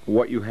like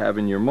what you have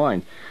in your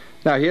mind.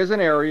 Now here's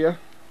an area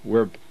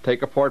where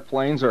take-apart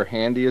planes are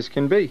handy as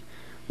can be.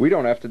 We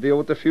don't have to deal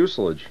with the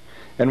fuselage.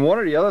 And one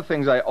of the other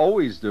things I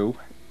always do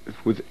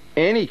with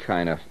any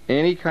kind of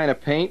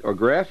paint or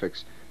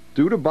graphics,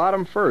 do the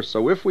bottom first.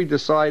 So if we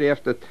decide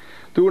after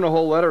doing a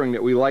whole lettering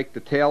that we like the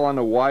tail on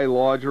the Y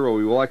larger, or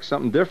we like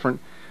something different,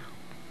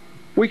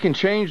 we can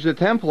change the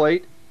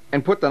template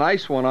and put the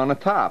nice one on the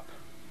top.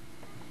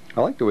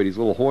 I like the way these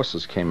little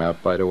horses came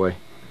out, by the way.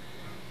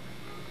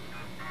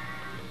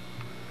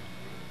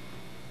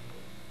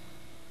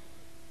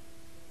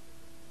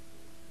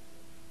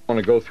 I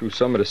want to go through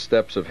some of the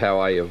steps of how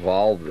I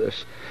evolved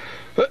this.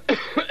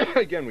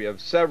 Again, we have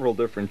several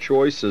different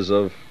choices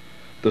of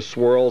the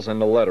swirls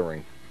and the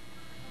lettering.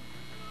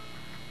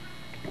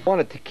 I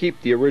wanted to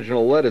keep the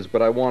original letters,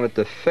 but I wanted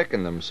to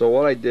thicken them. So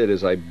what I did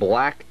is I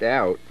blacked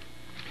out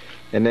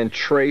and then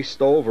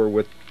traced over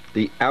with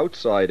the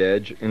outside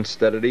edge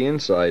instead of the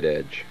inside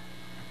edge.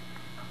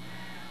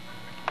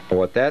 And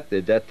what that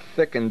did, that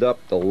thickened up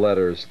the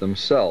letters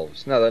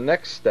themselves. Now the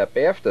next step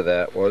after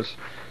that was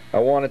I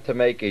wanted to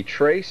make a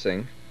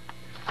tracing.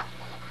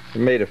 I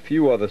made a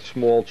few other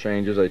small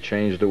changes. I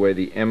changed the way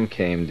the M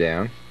came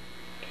down.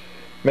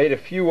 Made a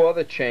few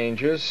other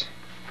changes.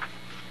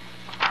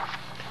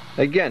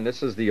 Again,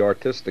 this is the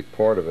artistic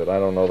part of it. I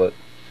don't know that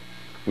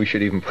we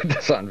should even put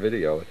this on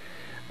video.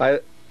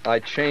 I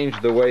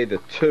changed the way the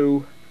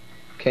 2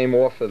 came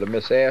off of the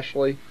Miss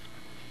Ashley.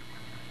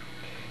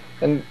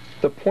 And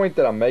the point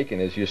that I'm making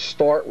is you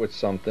start with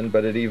something,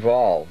 but it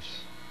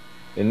evolves.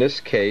 In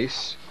this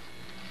case,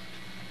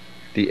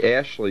 the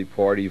Ashley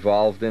part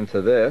evolved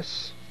into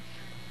this.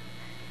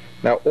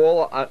 Now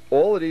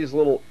all of these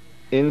little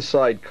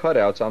inside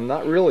cutouts I'm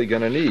not really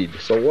going to need.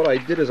 So what I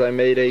did is I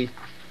made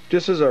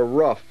this is a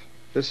rough,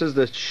 this is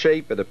the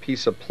shape of the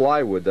piece of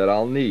plywood that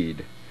I'll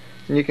need.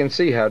 And you can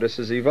see how this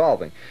is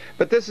evolving.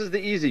 But this is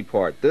the easy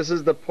part. This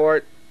is the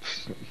part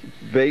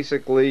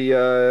basically, you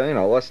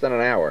know, less than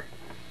an hour.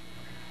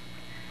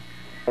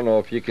 I don't know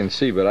if you can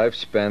see, but I've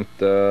spent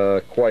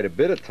quite a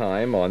bit of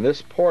time on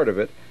this part of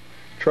it,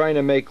 trying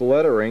to make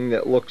lettering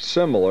that looks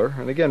similar.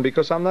 And again,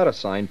 because I'm not a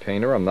sign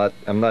painter, I'm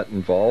not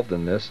involved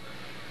in this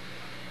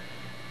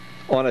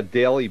on a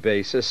daily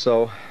basis.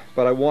 So,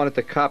 but I wanted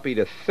to copy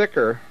the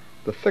thicker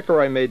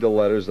I made the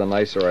letters, the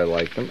nicer I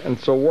liked them. And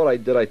so what I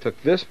did, I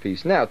took this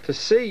piece. Now to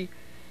see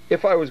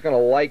if I was going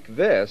to like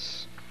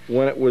this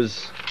when it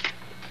was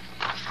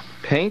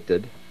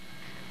painted,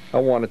 I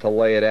wanted to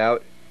lay it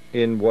out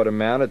in what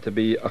amounted to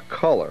be a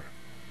color,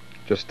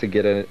 just to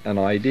get an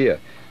idea.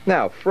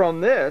 Now,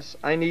 from this,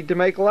 I need to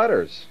make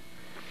letters.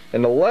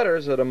 And the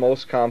letters are the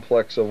most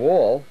complex of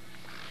all,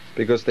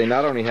 because they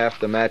not only have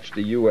to match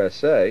the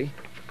USA,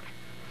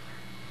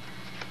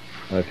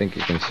 I think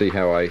you can see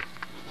how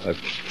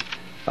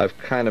I've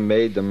kind of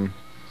made them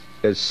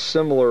as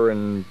similar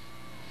in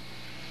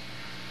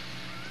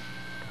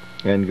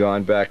and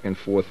gone back and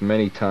forth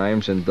many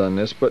times and done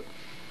this, but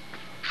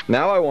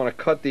now I want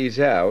to cut these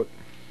out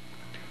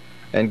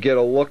and get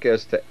a look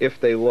as to if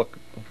they look.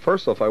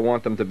 First off, I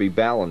want them to be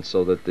balanced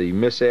so that the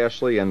Miss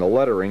Ashley and the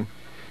lettering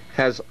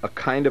has a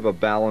kind of a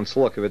balanced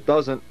look. If it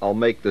doesn't, I'll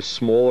make the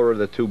smaller of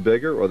the two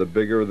bigger or the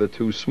bigger of the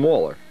two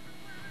smaller.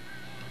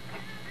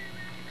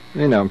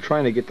 You know, I'm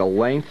trying to get the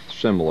length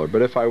similar,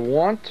 but if I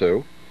want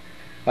to,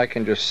 I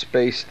can just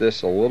space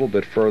this a little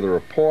bit further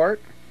apart.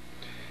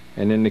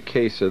 And in the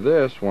case of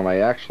this, when I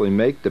actually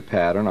make the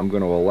pattern,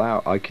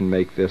 I can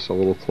make this a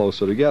little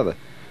closer together.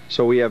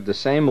 So we have the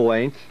same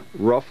length,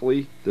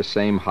 roughly the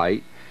same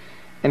height,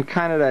 and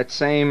kind of that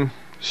same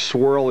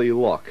swirly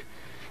look.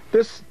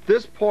 This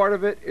part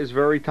of it is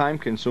very time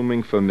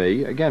consuming for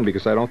me, again,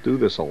 because I don't do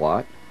this a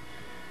lot.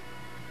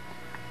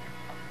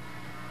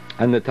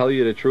 And to tell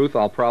you the truth,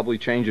 I'll probably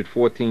change it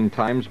 14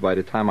 times by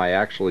the time I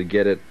actually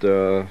get it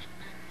to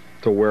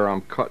where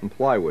I'm cutting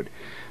plywood.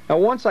 Now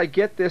once I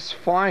get this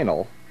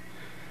final,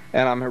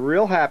 and I'm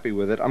real happy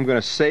with it, I'm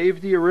going to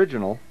save the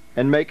original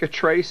and make a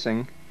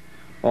tracing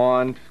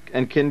on,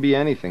 and can be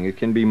anything. It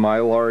can be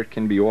Mylar, it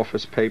can be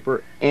office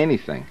paper,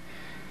 anything.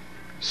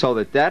 So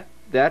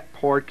that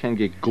part can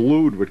get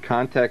glued with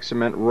contact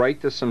cement right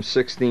to some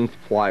 16th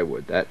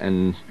plywood.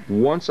 And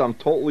once I'm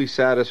totally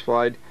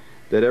satisfied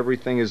that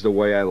everything is the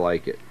way I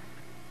like it.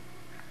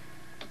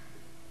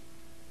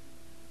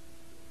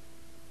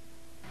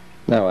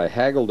 Now I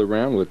haggled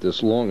around with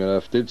this long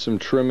enough, did some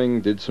trimming,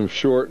 did some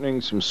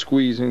shortening, some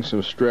squeezing,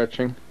 some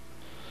stretching.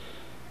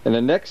 And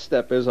the next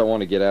step is I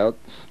want to get out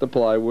the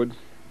plywood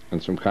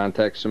and some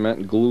contact cement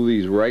and glue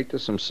these right to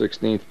some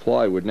 16th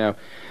plywood. Now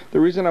the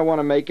reason I want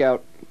to make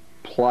out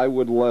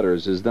plywood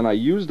letters is then I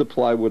use the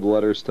plywood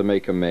letters to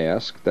make a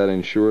mask. That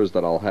ensures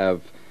that I'll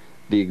have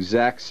the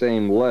exact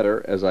same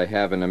letter as I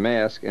have in a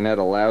mask, and that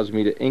allows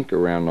me to ink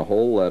around the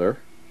whole letter.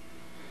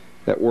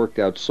 That worked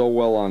out so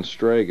well on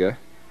Strega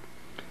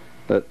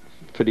that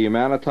for the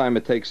amount of time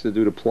it takes to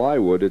do the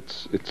plywood,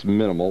 it's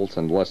minimal. It's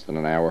in less than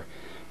an hour.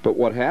 But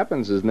what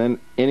happens is then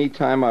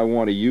anytime I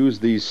want to use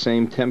these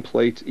same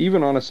templates,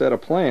 even on a set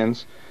of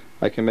plans,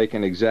 I can make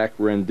an exact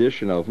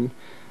rendition of them.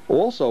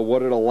 Also,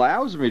 what it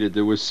allows me to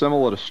do is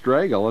similar to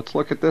Strega. Let's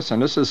look at this,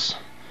 and this is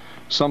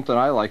something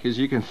I like, is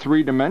you can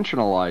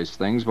three-dimensionalize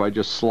things by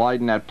just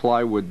sliding that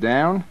plywood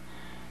down,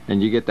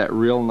 and you get that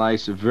real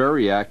nice,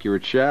 very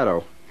accurate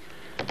shadow.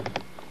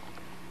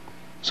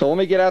 So let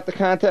me get out the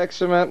contact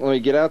cement, let me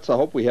get out, so I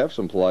hope we have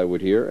some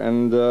plywood here,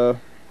 and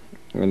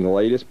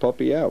lay this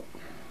puppy out.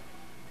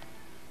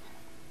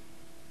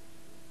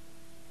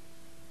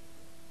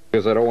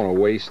 Because I don't want to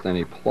waste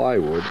any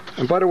plywood.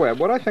 And by the way,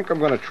 what I think I'm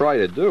going to try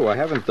to do, I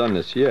haven't done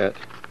this yet,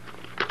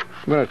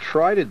 I'm going to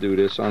try to do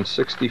this on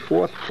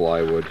 64th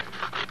plywood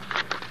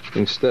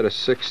instead of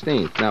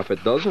 16th. Now if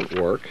it doesn't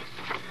work,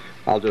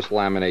 I'll just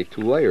laminate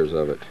 2 layers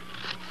of it.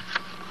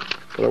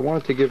 But I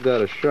wanted to give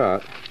that a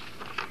shot.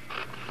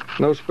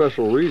 No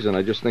special reason,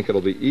 I just think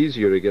it'll be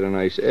easier to get a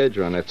nice edge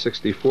on that.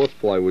 64th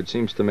plywood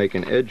seems to make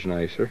an edge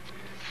nicer.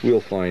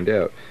 We'll find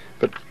out.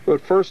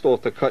 But first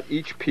off, to cut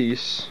each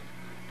piece,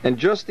 and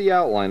just the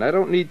outline. I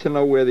don't need to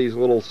know where these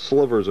little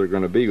slivers are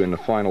going to be in the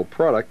final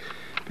product,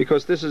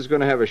 because this is going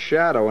to have a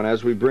shadow, and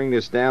as we bring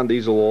this down,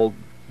 these will all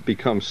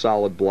become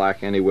solid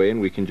black anyway, and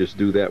we can just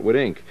do that with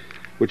ink,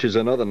 which is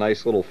another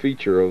nice little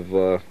feature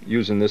of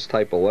using this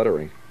type of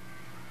lettering.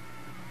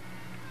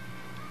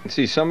 And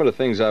see, some of the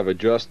things I've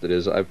adjusted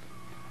is I've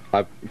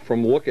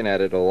from looking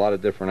at it at a lot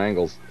of different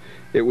angles,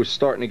 it was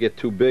starting to get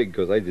too big,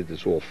 because I did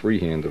this all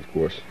freehand, of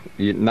course.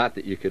 Not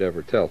that you could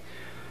ever tell.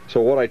 So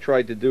what I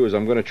tried to do is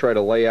I'm going to try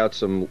to lay out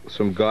some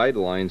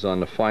guidelines on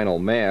the final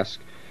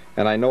mask,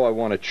 and I know I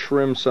want to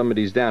trim some of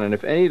these down, and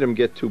if any of them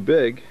get too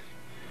big,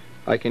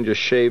 I can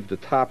just shave the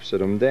tops of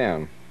them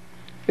down.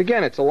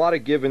 Again, it's a lot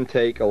of give and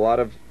take, a lot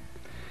of...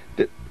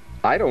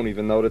 I don't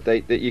even know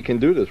that you can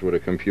do this with a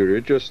computer.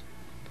 It's just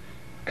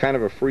kind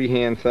of a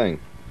freehand thing.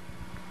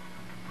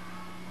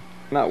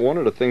 Now, one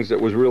of the things that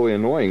was really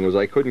annoying was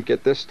I couldn't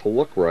get this to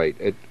look right.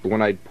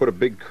 When I'd put a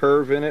big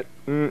curve in it,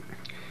 and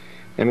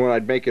when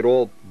I'd make it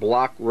all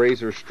block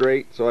razor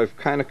straight, so I've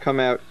kind of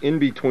come out in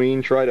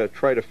between, try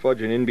to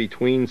fudge an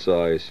in-between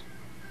size.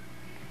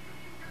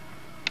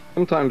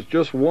 Sometimes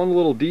just one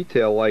little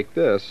detail like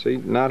this, see,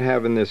 not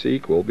having this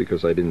equal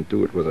because I didn't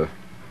do it with a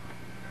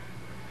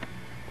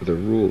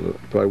ruler,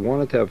 but I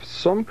wanted to have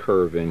some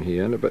curve in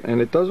here,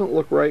 and it doesn't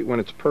look right when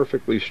it's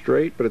perfectly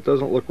straight, but it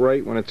doesn't look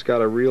right when it's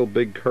got a real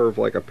big curve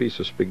like a piece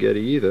of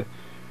spaghetti either.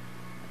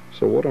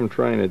 So what I'm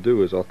trying to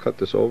do is I'll cut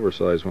this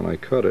oversized when I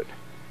cut it.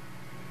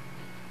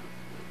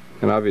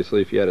 And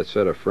obviously if you had a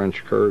set of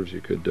French curves,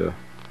 you could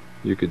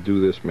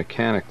do this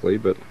mechanically,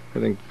 but I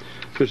think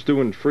just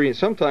doing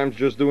sometimes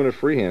just doing it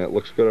freehand, it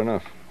looks good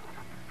enough.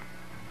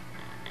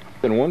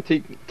 And one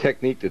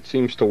technique that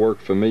seems to work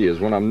for me is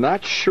when I'm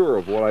not sure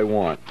of what I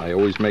want, I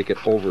always make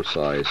it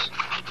oversized.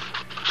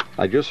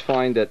 I just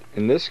find that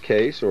in this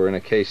case, or in a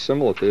case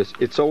similar to this,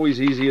 it's always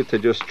easier to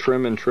just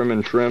trim and trim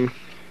and trim,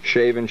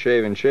 shave and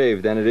shave and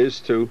shave, than it is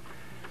to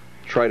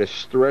try to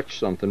stretch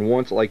something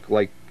once, like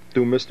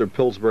do Mr.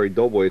 Pillsbury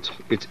Doughboy,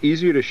 it's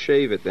easier to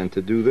shave it than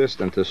to do this,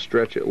 than to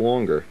stretch it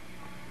longer.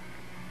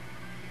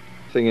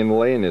 Thing in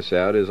laying this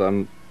out is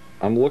I'm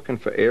looking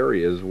for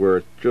areas where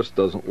it just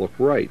doesn't look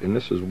right, and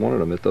this is one of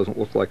them. It doesn't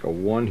look like a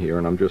 1 here,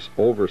 and I'm just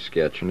over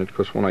sketching it,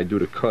 because when I do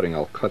the cutting,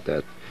 I'll cut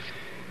that.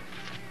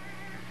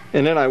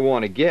 And then I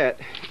want to get,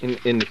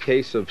 in the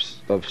case of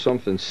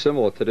something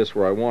similar to this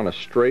where I want a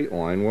straight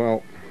line,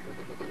 well,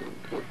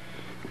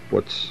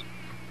 what's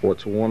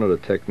one of the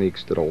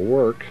techniques that'll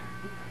work?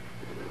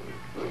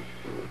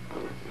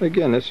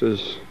 Again, this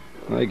is,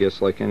 I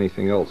guess, like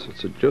anything else.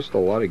 It's just a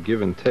lot of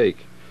give and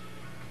take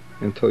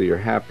until you're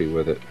happy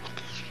with it.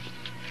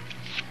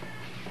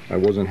 I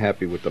wasn't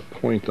happy with the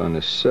point on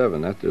this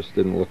 7. That just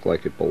didn't look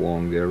like it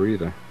belonged there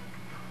either.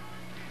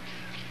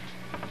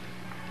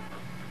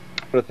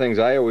 One of the things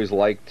I always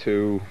like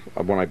to,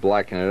 when I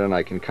blacken it in,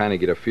 I can kind of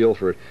get a feel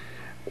for it.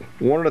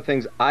 One of the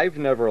things I've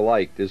never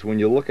liked is when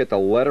you look at the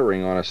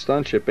lettering on a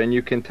stunt ship and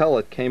you can tell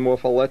it came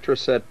off a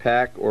Letraset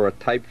pack or a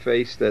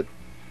typeface that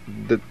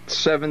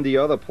 70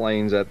 other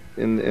planes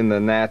in the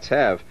Nats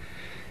have.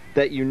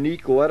 That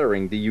unique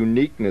lettering, the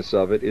uniqueness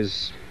of it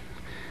is,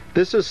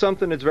 this is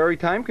something that's very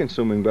time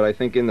consuming, but I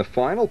think in the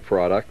final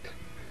product,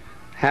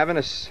 having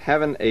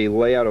a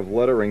layout of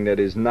lettering that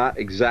is not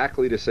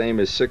exactly the same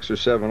as 6 or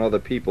 7 other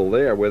people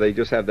there, where they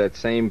just have that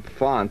same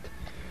font,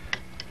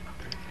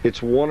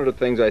 it's one of the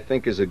things I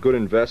think is a good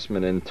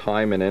investment in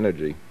time and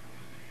energy.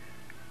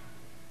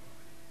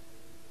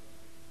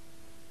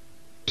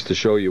 Just to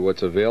show you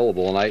what's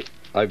available, and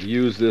I've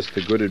used this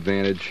to good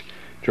advantage.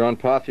 John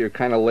Pothier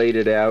kind of laid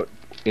it out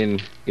in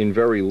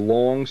very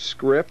long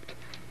script,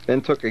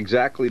 then took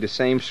exactly the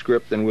same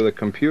script and with a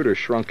computer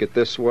shrunk it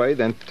this way,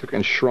 then took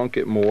and shrunk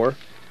it more.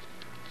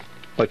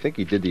 I think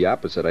he did the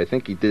opposite. I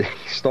think he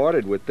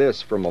started with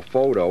this from a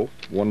photo,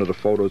 one of the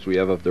photos we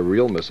have of the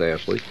real Miss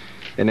Ashley,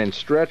 and then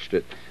stretched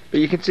it. But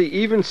you can see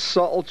even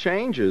subtle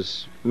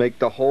changes make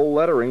the whole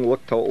lettering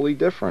look totally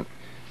different.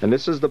 And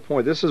this is the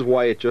point. This is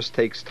why it just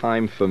takes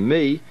time for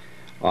me.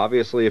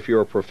 Obviously, if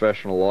you're a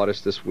professional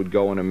artist, this would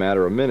go in a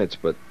matter of minutes,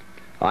 but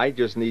I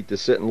just need to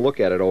sit and look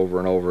at it over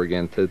and over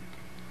again to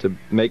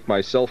make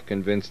myself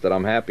convinced that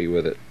I'm happy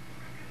with it.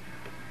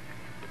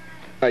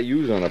 I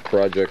use on a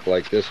project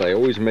like this, I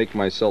always make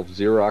myself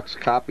Xerox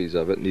copies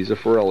of it, and these are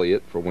for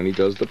Elliot for when he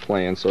does the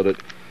plan, so that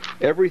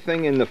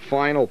everything in the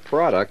final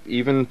product,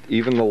 even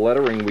the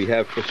lettering we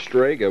have for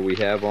Strega, we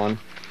have on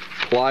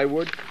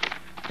plywood,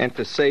 and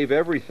to save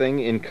everything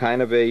in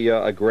kind of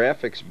a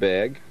graphics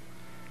bag.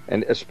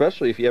 And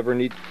especially if you ever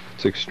need,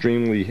 it's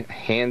extremely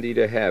handy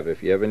to have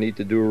if you ever need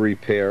to do a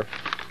repair.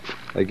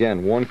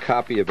 Again, one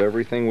copy of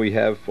everything we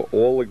have for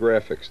all the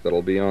graphics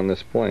that'll be on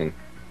this plane.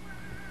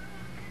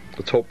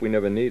 Let's hope we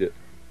never need it.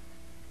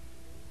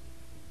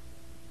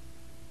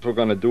 We're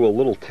going to do a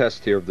little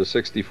test here of the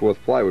 64th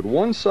plywood.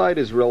 One side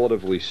is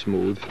relatively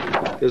smooth.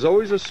 There's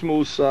always a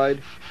smooth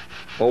side,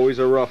 always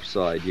a rough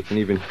side. You can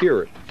even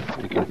hear it.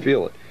 You can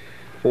feel it.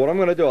 But what I'm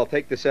going to do, I'll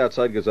take this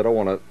outside because I don't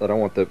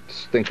want to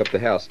stink up the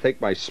house. Take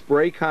my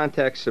spray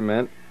contact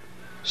cement,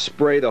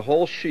 spray the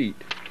whole sheet,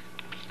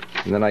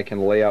 and then I can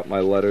lay out my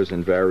letters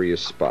in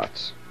various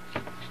spots.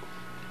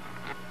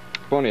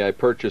 Funny, I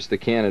purchased the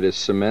can of this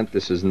cement.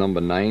 This is number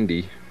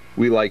 90.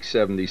 We like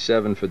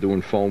 77 for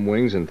doing foam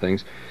wings and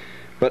things.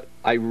 But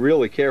I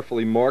really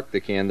carefully marked the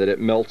can that it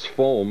melts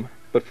foam.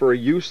 But for a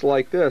use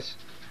like this,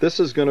 this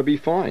is going to be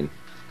fine.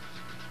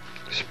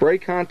 Spray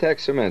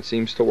contact cement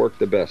seems to work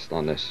the best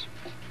on this.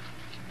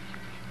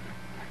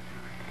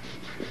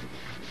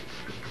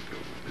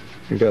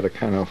 You got to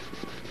kind of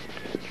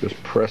just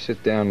press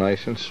it down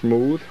nice and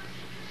smooth.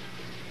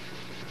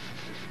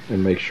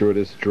 And make sure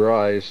this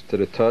dries to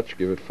the touch.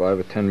 Give it 5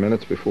 or 10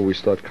 minutes before we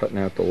start cutting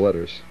out the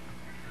letters.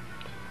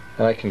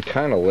 And I can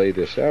kind of lay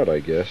this out, I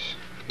guess,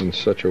 in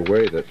such a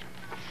way that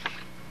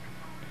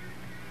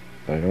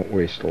I don't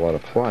waste a lot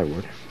of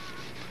plywood.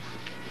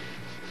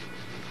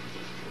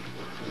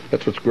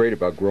 That's what's great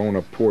about growing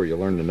up poor. You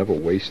learn to never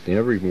waste. You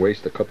never even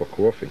waste a cup of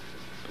coffee.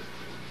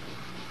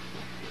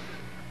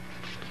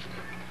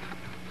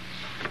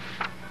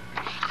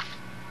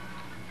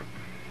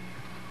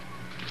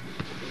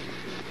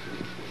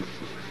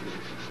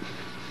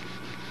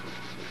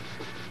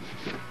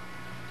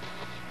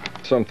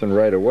 Something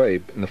right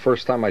away, and the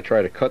first time I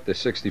tried to cut the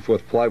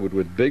 64th plywood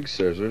with big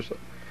scissors,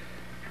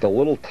 the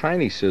little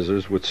tiny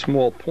scissors with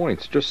small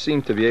points just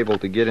seemed to be able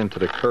to get into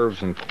the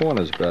curves and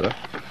corners better.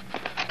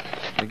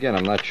 Again,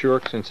 I'm not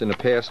sure, since in the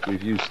past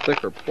we've used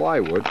thicker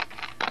plywood,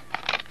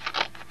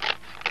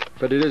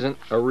 but it isn't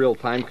a real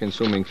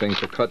time-consuming thing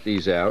to cut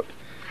these out.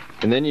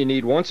 And then you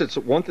need, once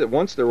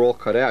they're all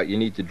cut out, you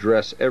need to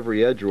dress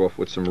every edge off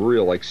with some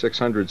real, like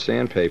 600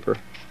 sandpaper.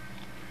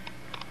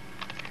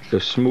 The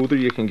smoother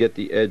you can get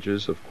the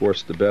edges, of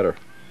course, the better.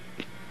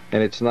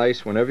 And it's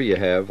nice whenever you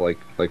have, like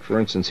for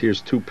instance, here's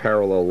 2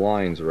 parallel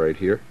lines right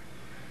here.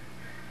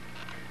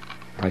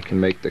 I can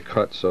make the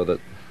cut so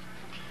that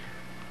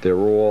they're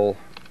all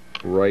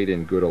right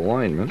in good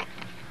alignment.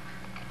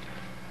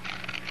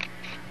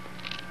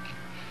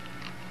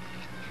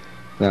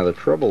 Now the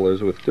trouble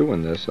is with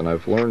doing this, and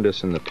I've learned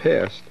this in the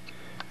past,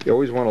 you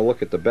always want to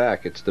look at the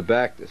back. It's the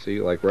back that, see,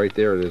 like right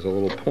there, there's a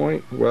little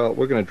point. Well,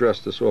 we're going to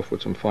dress this off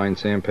with some fine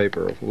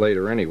sandpaper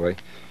later anyway.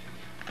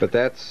 But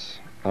that's,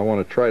 I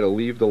want to try to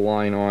leave the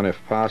line on if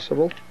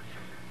possible.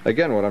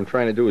 Again, what I'm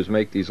trying to do is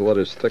make these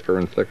letters thicker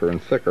and thicker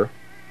and thicker.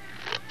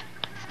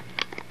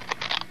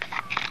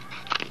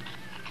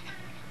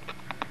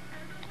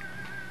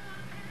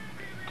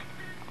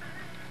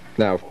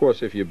 Now, of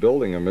course, if you're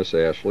building a Miss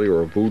Ashley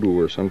or a Voodoo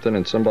or something,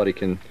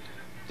 and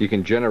you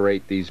can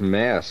generate these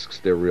masks,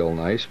 they're real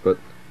nice, but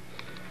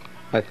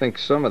I think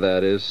some of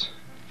that is,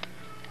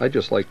 I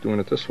just like doing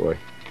it this way.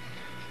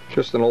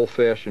 Just an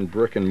old-fashioned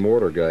brick and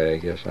mortar guy, I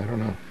guess. I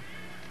don't know.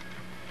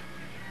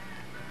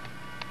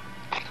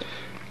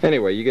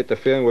 Anyway, you get the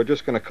feeling we're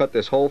just going to cut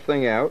this whole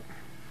thing out,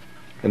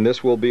 and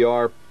this will be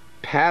our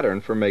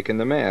pattern for making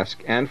the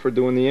mask and for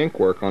doing the ink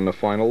work on the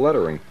final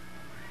lettering.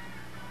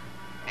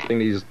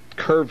 These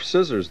curved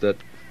scissors that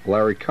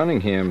Larry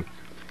Cunningham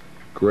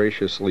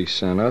graciously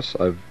sent us,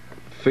 I've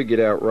figured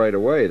out right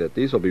away that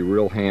these will be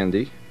real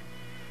handy.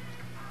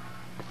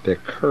 They're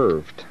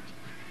curved.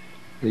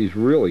 These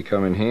really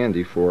come in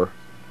handy for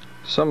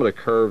some of the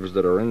curves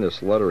that are in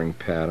this lettering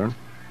pattern.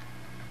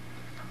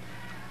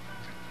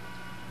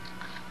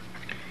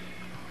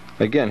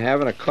 Again,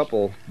 having a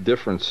couple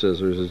different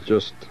scissors is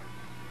just,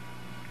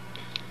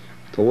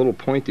 the little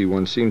pointy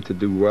ones seem to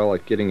do well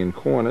at getting in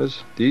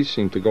corners. These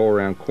seem to go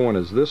around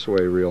corners this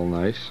way real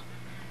nice.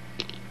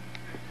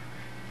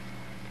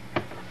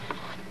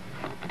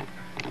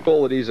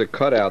 All of these are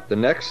cut out. The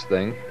next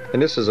thing,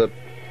 and this is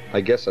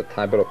I guess a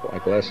time, better put my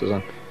glasses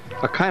on,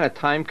 a kind of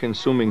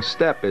time-consuming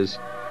step is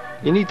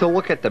you need to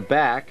look at the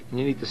back and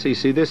you need to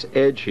see this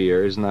edge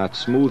here is not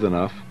smooth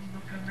enough,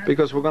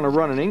 because we're going to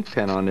run an ink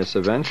pen on this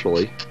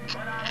eventually.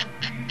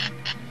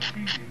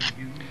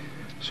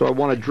 So I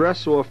want to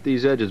dress off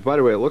these edges. By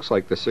the way, it looks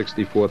like the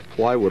 64th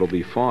plywood will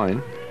be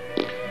fine.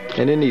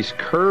 And in these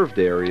curved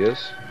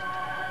areas,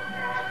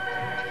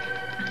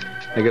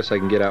 I guess I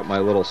can get out my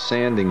little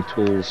sanding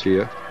tools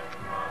here.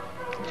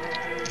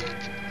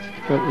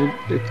 But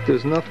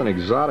there's nothing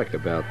exotic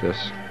about this,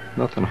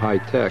 nothing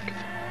high-tech.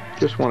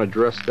 Just want to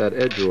dress that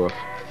edge off.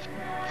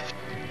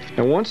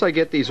 And once I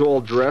get these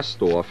all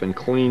dressed off and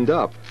cleaned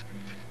up,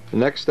 the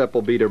next step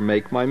will be to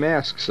make my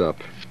masks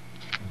up.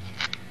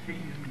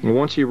 And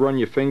once you run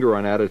your finger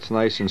on that, it's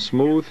nice and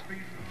smooth.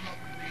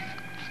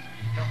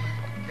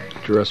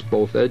 Dress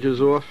both edges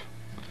off.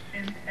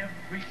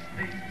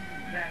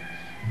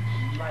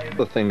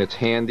 The thing that's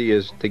handy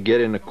is to get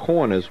in the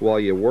corners while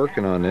you're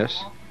working on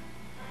this.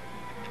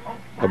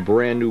 A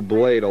brand new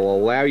blade will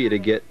allow you to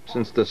get,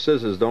 since the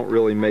scissors don't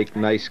really make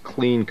nice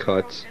clean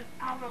cuts.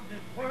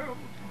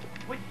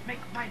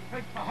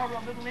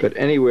 But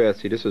anyway,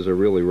 see, this is a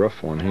really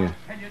rough one here.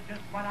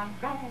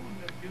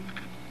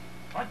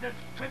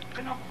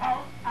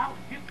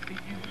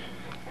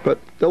 But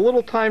the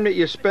little time that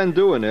you spend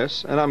doing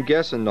this, and I'm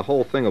guessing the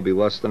whole thing will be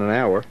less than an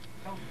hour,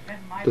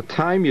 the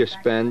time you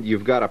spend,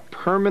 you've got a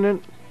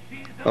permanent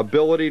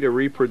ability to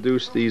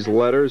reproduce these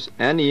letters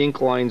and the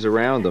ink lines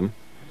around them.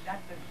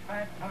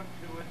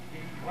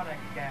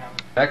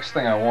 Next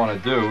thing I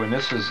want to do, and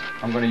this is,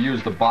 I'm going to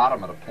use the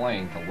bottom of the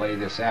plane to lay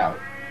this out.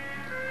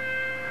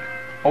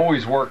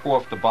 Always work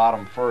off the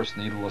bottom first,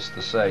 needless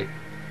to say.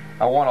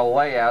 I want to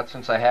lay out,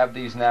 since I have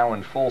these now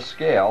in full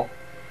scale,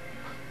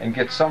 and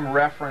get some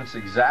reference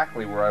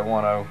exactly where I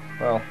want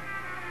to, well,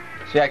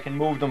 see, I can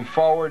move them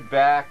forward,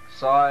 back,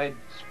 side,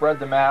 spread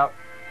them out.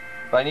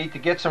 But I need to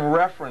get some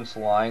reference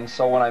lines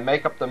so when I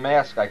make up the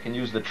mask, I can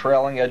use the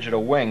trailing edge of the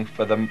wing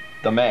for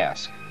the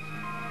mask.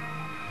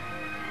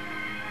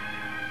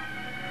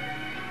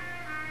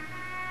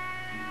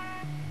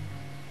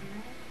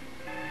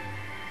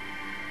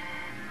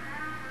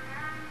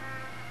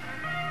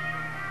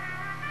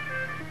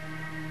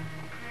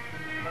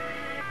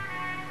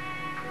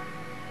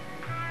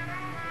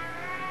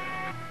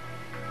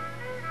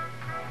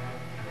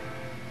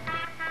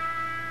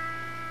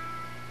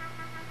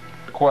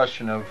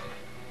 Question of,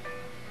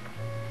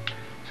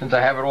 since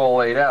I have it all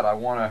laid out, I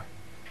want to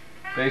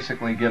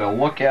basically get a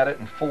look at it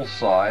in full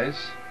size.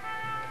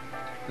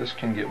 This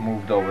can get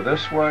moved over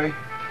this way,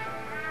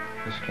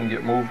 this can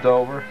get moved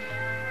over,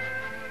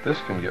 this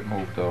can get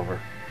moved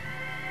over.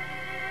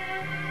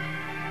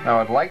 Now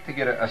I'd like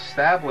to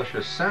establish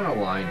a center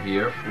line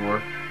here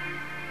for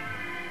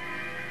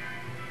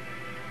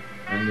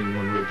ending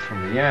one rib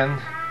from the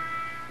end,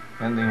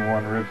 ending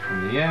one rib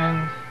from the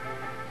end.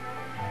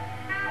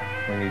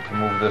 We need to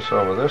move this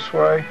over this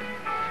way.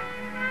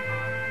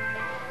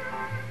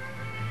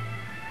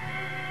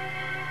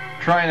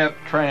 Trying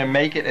to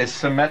make it as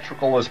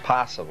symmetrical as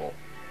possible.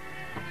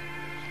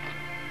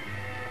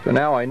 So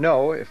now I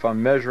know if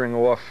I'm measuring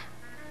off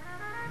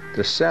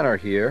the center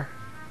here,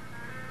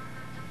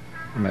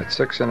 I'm at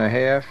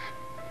 6.5.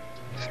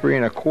 3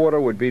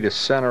 1/4 would be the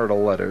center of the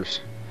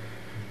letters.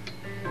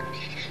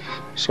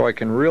 So I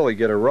can really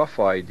get a rough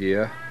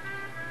idea.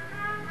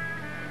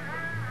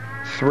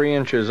 3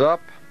 inches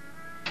up,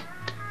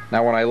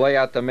 Now when I lay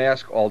out the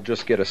mask, I'll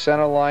just get a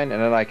center line,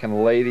 and then I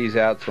can lay these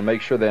out, so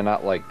make sure they're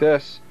not like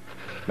this.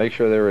 Make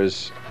sure there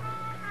is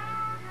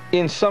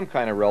in some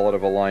kind of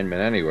relative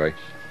alignment anyway.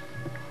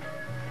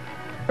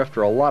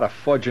 After a lot of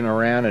fudging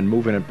around and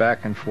moving it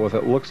back and forth,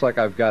 it looks like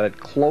I've got it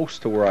close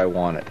to where I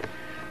want it.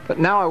 But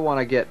now I want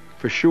to get,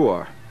 for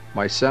sure,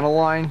 my center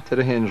line to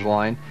the hinge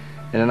line,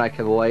 and then I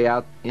can lay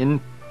out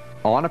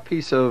on a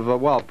piece of,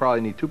 well, I'll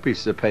probably need 2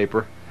 pieces of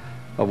paper,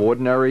 of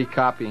ordinary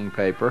copying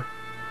paper,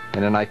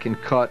 and then I can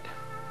cut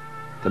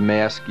the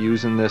mask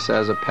using this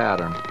as a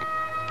pattern.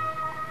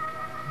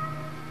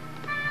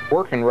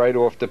 Working right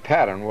off the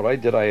pattern, what I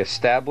did, I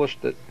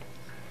established that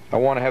I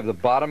want to have the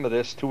bottom of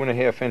this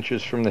 2.5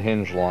 inches from the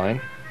hinge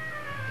line,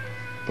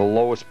 the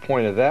lowest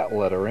point of that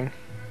lettering,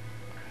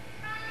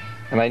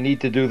 and I need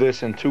to do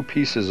this in 2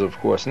 pieces, of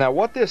course. Now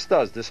what this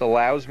does, this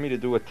allows me to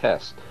do a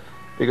test,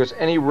 because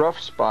any rough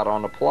spot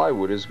on the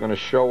plywood is going to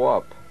show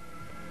up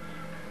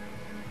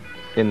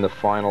in the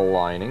final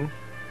lining.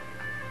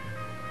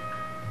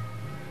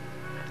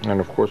 And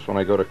of course when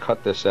I go to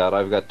cut this out,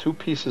 I've got 2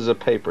 pieces of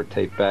paper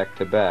taped back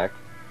to back.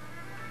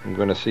 I'm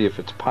going to see if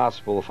it's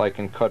possible if I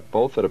can cut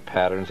both of the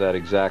patterns at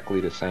exactly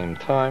the same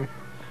time,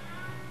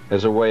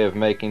 as a way of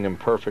making them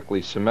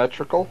perfectly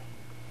symmetrical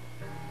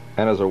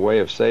and as a way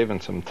of saving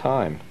some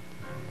time.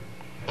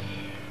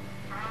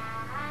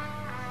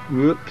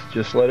 Whoops,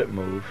 just let it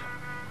move.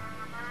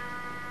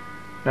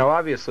 Now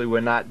obviously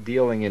we're not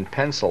dealing in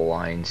pencil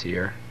lines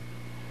here.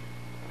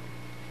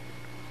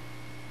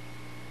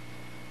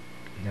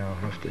 Now I'll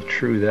have to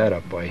true that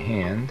up by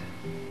hand.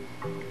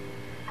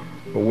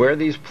 But where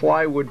these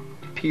plywood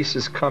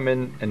pieces come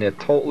in, and they're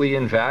totally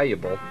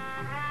invaluable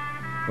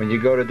when you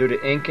go to do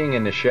the inking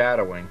and the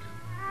shadowing.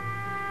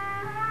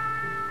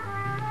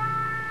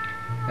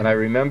 And I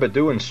remember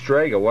doing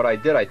Strega, what I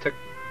did, I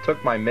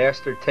took my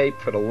master tape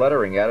for the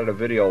lettering out of the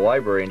video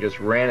library and just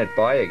ran it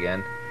by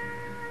again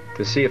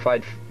to see if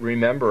I'd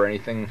remember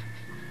anything.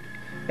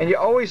 And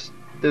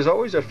there's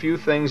always a few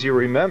things you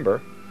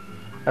remember.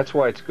 That's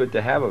why it's good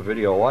to have a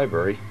video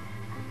library.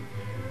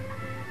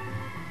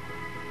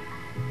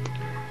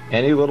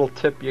 Any little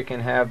tip you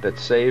can have that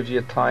saves you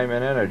time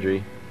and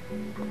energy.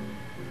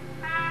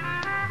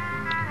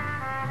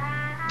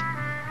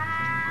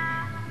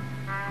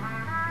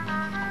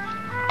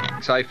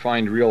 I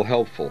find real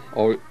helpful,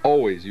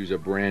 always use a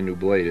brand new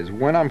blade, is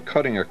when I'm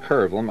cutting a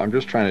curve. I'm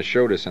just trying to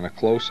show this in a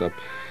close-up,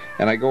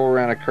 and I go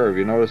around a curve.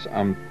 You notice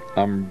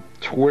I'm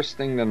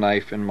twisting the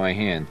knife in my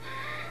hand.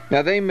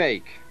 Now they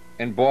make,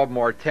 and Bob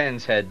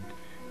Martens had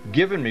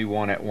given me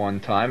one at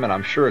one time, and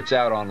I'm sure it's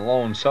out on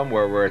loan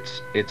somewhere where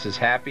it's as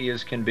happy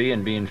as can be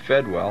and being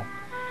fed well.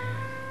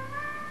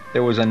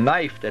 There was a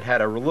knife that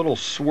had a little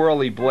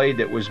swirly blade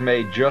that was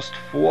made just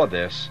for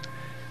this,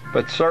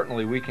 but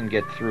certainly we can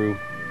get through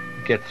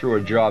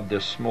a job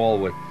this small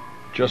with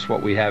just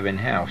what we have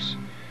in-house.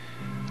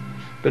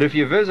 But if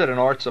you visit an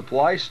art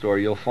supply store,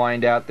 you'll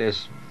find out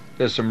there's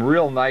some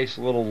real nice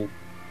little,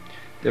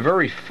 they're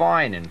very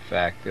fine in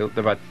fact, they're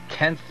about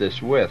 1/10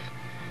 this width,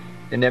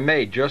 and they're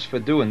made just for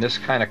doing this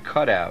kind of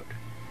cutout.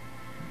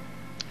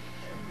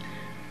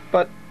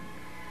 But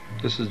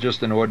this is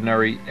just an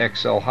ordinary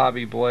XL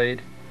hobby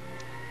blade.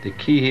 The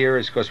key here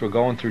is, because we're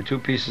going through 2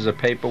 pieces of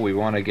paper, we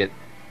want to get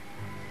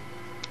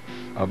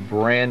a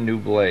brand new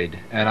blade.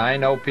 And I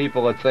know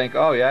people that think,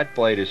 oh yeah, that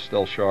blade is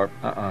still sharp.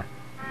 Now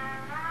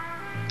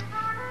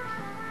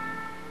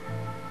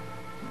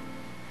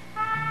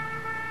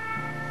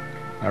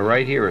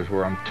right here is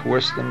where I'm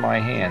twisting my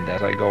hand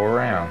as I go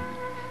around.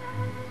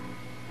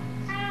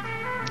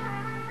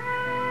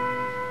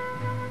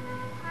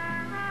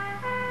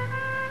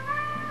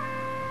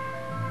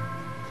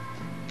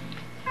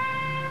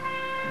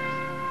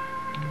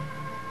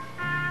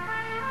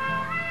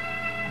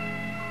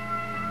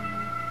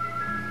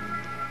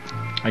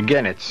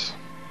 Again, it's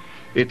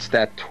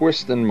that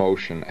twist and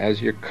motion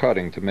as you're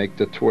cutting to make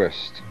the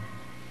twist.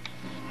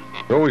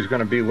 There's always going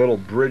to be little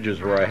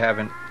bridges where I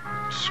haven't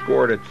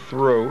scored it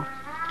through.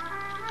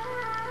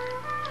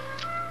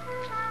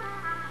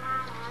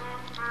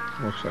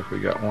 Looks like we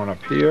got one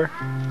up here.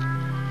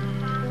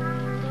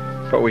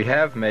 But we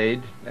have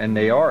made, and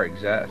they are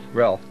exact,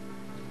 well,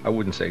 I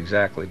wouldn't say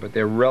exactly, but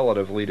they're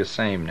relatively the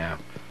same now.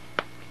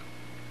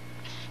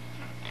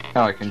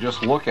 Now I can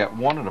just look at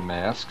one of the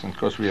masks, and of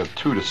course we have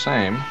 2 the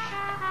same.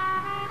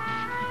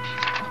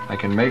 I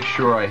can make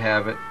sure I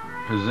have it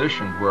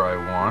positioned where I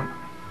want.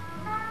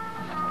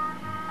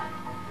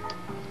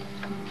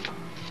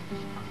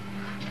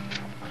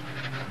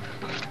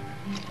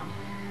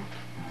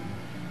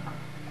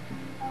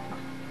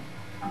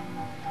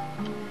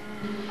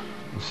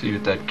 You'll see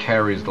that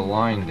carries the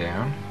line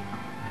down.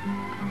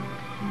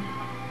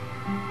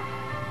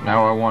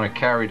 Now I want to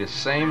carry the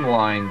same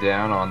line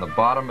down on the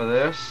bottom of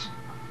this,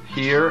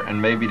 here, and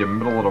maybe the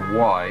middle of the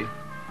Y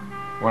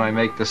when I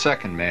make the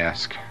second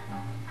mask.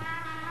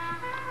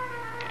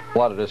 A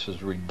lot of this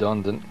is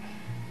redundant.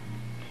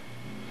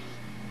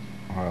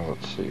 Well,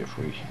 let's see if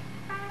we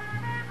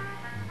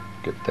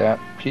get that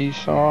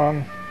piece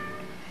on.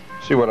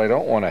 See, what I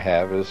don't want to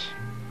have is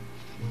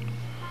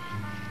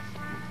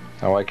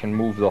Now I can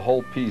move the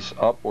whole piece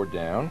up or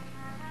down,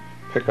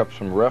 pick up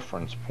some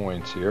reference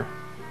points here.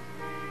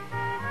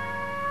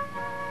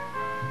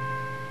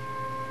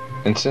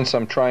 And since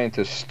I'm trying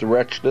to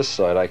stretch this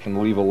side, I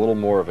can leave a little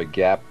more of a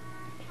gap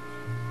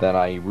than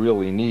I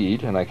really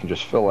need, and I can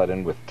just fill that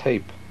in with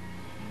tape.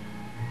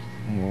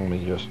 Let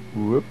me just,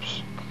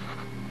 whoops.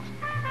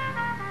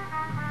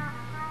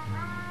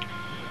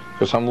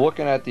 Because I'm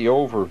looking at the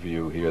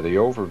overview here. The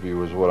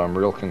overview is what I'm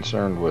real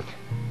concerned with.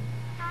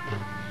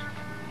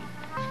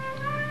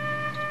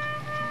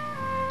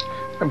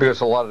 And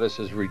because a lot of this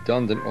is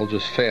redundant, we'll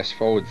just fast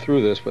forward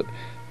through this, but I'm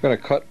going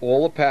to cut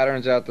all the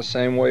patterns out the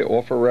same way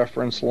off a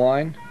reference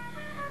line,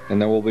 and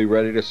then we'll be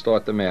ready to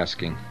start the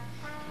masking.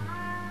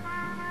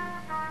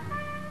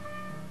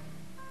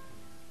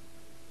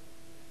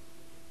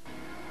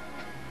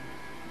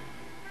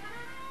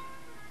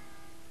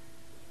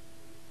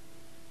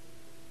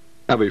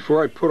 Now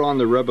before I put on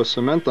the rubber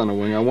cement on the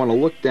wing, I want to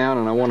look down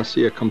and I want to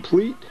see a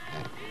complete,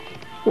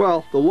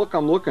 well, the look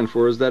I'm looking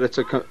for is that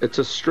it's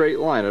a straight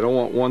line. I don't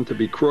want one to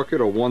be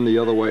crooked or one the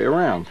other way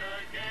around.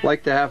 I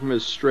like to have them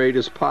as straight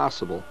as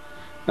possible.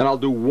 And I'll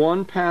do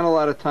one panel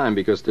at a time,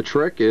 because the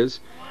trick is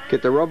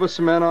get the rubber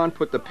cement on,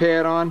 put the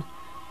pad on,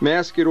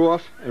 mask it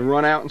off, and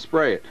run out and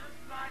spray it.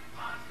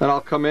 Then I'll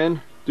come in,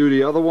 do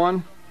the other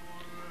one.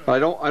 I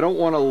don't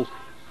want to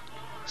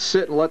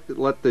sit and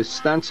let the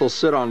stencil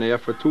sit on there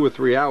for 2 or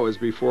 3 hours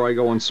before I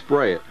go and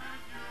spray it.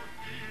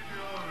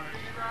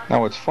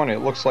 Now it's funny, it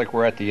looks like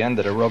we're at the end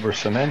of the rubber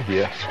cement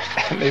here.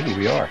 Maybe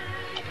we are.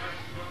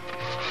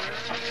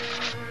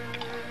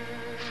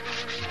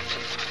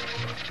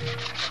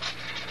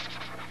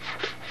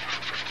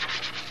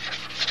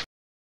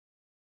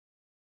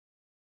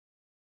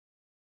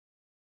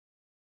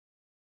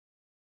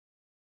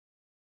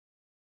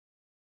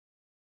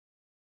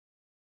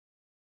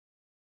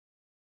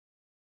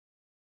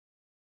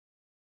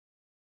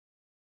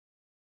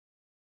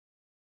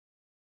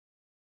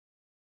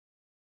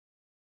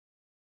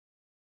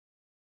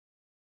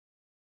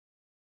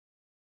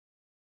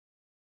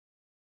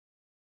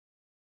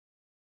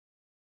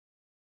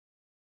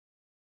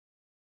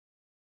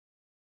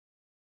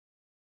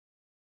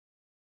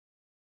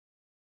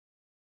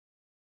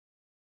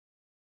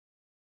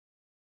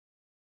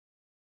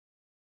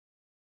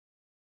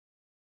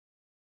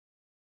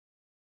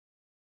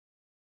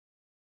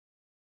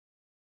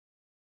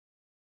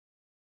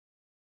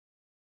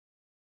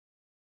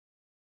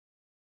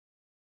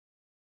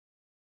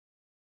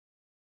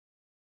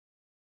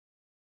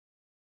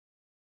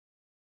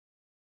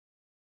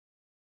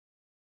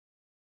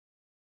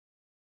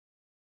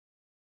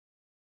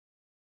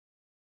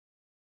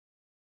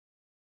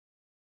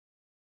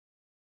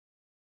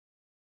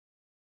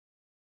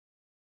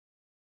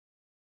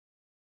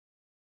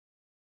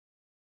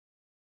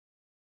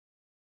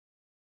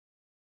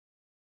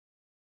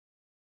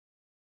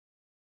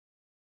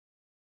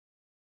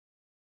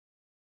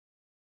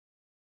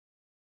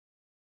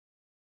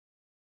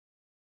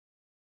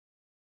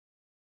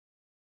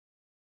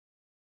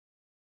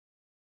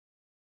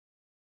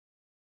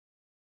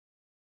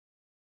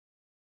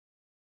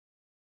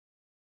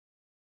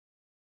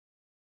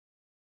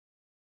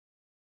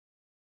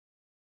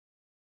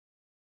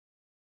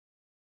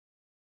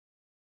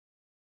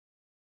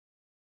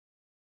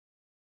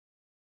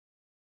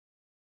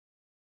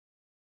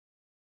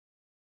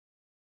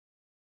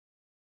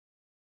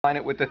 Line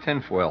it with the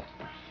tin foil.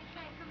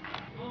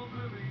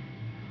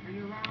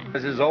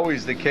 As is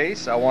always the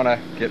case, I want to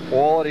get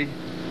all the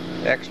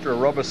extra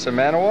rubber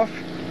cement off,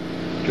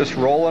 just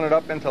rolling it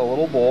up into a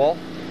little ball.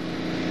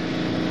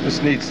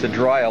 This needs to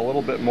dry a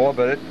little bit more,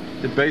 but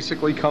it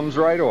basically comes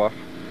right off.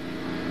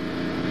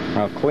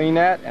 I'll clean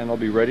that and I'll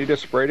be ready to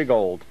spray the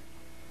gold.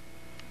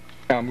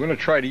 Now I'm going to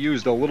try to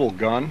use the little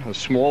gun, the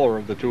smaller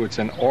of the two. It's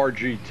an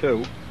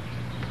RG2.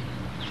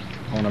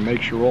 I want to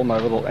make sure all my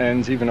little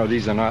ends, even though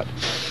these are not,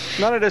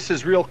 none of this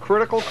is real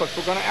critical because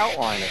we're going to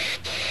outline it.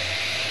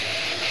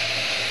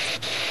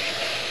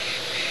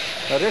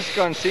 Now this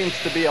gun seems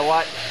to be a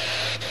lot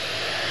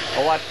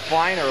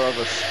finer of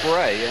a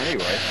spray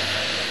anyway.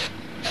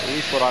 At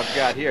least what I've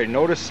got here.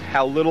 Notice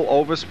how little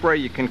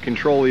overspray. You can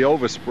control the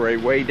overspray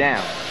way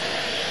down.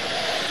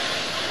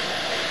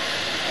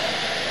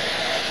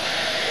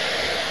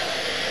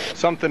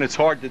 Something that's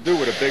hard to do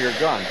with a bigger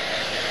gun.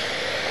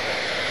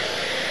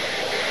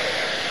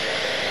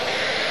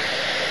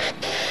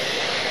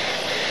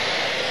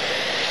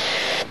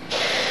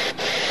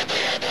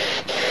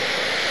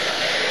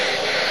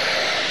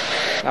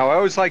 Now I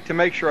always like to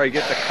make sure I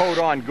get the coat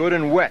on good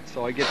and wet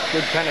so I get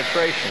good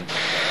penetration.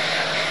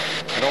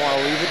 I don't want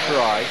to leave it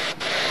dry.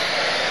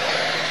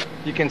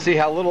 You can see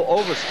how little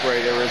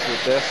overspray there is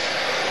with this.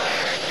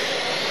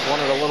 One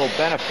of the little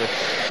benefits.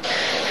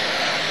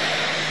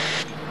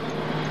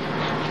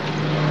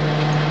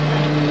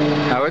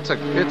 Now it's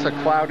a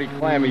cloudy,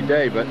 clammy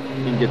day, but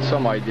you can get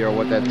some idea of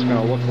what that's going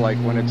to look like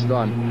when it's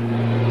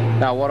done.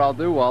 Now what I'll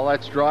do while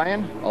that's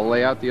drying, I'll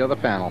lay out the other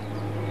panel.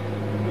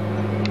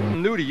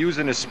 I'm new to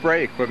using this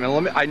spray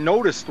equipment. I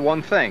noticed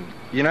one thing.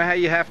 You know how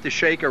you have to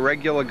shake a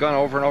regular gun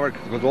over and over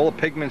with all the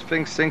pigment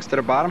sinks to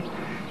the bottom?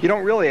 You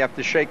don't really have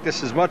to shake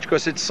this as much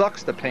because it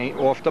sucks the paint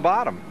off the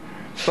bottom.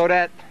 So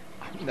that,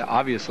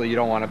 obviously you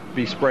don't want to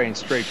be spraying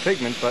straight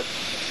pigment, but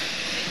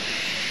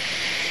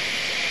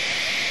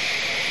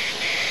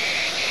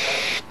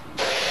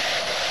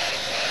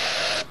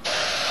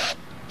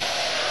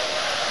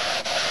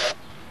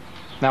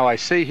now I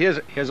see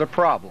here's a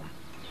problem.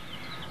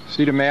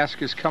 See the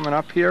mask is coming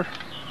up here?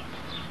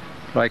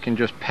 But I can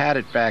just pat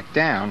it back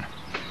down.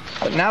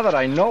 But now that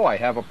I know I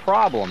have a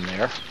problem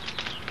there,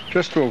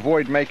 just to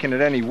avoid making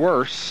it any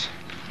worse,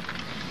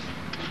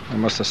 I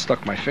must have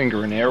stuck my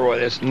finger in there or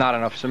there's not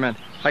enough cement.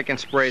 I can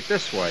spray it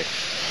this way.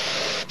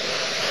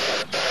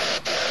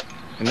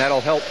 And that'll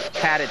help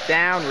pat it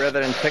down rather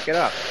than pick it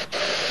up.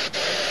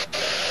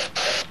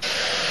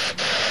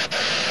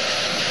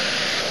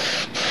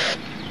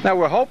 Now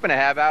we're hoping to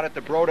have out at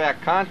the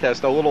Brodack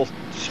contest a little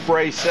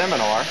spray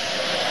seminar.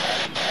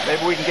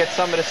 Maybe we can get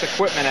some of this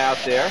equipment out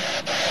there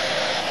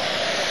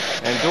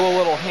and do a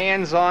little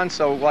hands-on,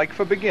 so like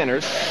for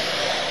beginners,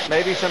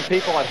 maybe some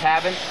people that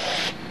haven't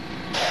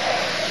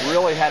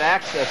really had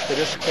access to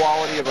this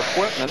quality of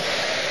equipment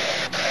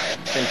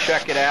can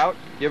check it out,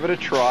 give it a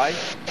try,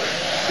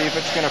 see if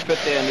it's going to fit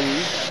their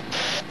needs.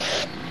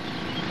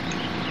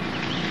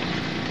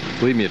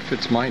 Believe me, it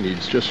fits my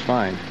needs just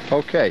fine.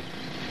 Okay.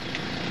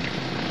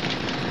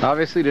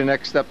 Obviously the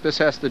next step, this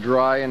has to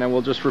dry, and then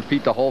we'll just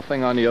repeat the whole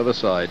thing on the other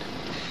side.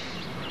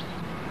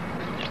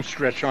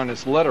 Stretch on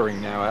this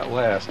lettering now at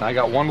last. And I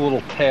got one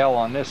little tail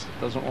on this that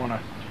doesn't want to.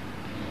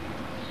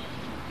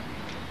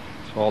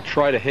 So I'll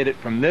try to hit it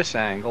from this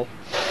angle.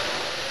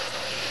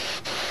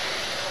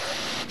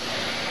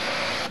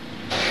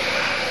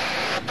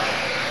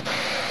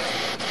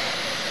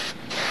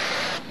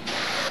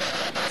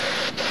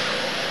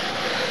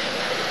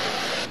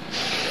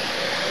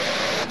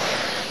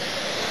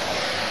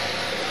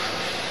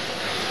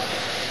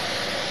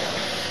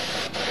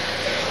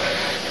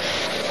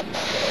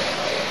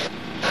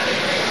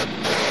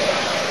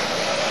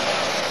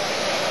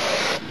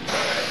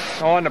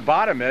 On the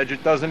bottom edge,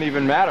 it doesn't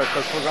even matter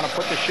because we're going to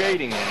put the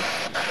shading in.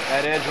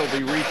 That edge will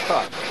be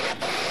recut.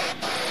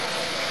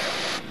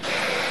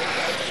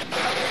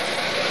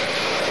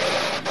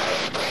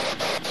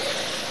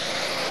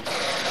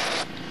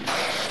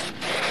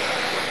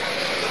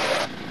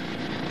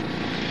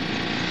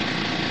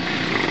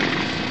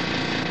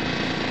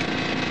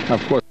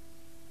 Of course.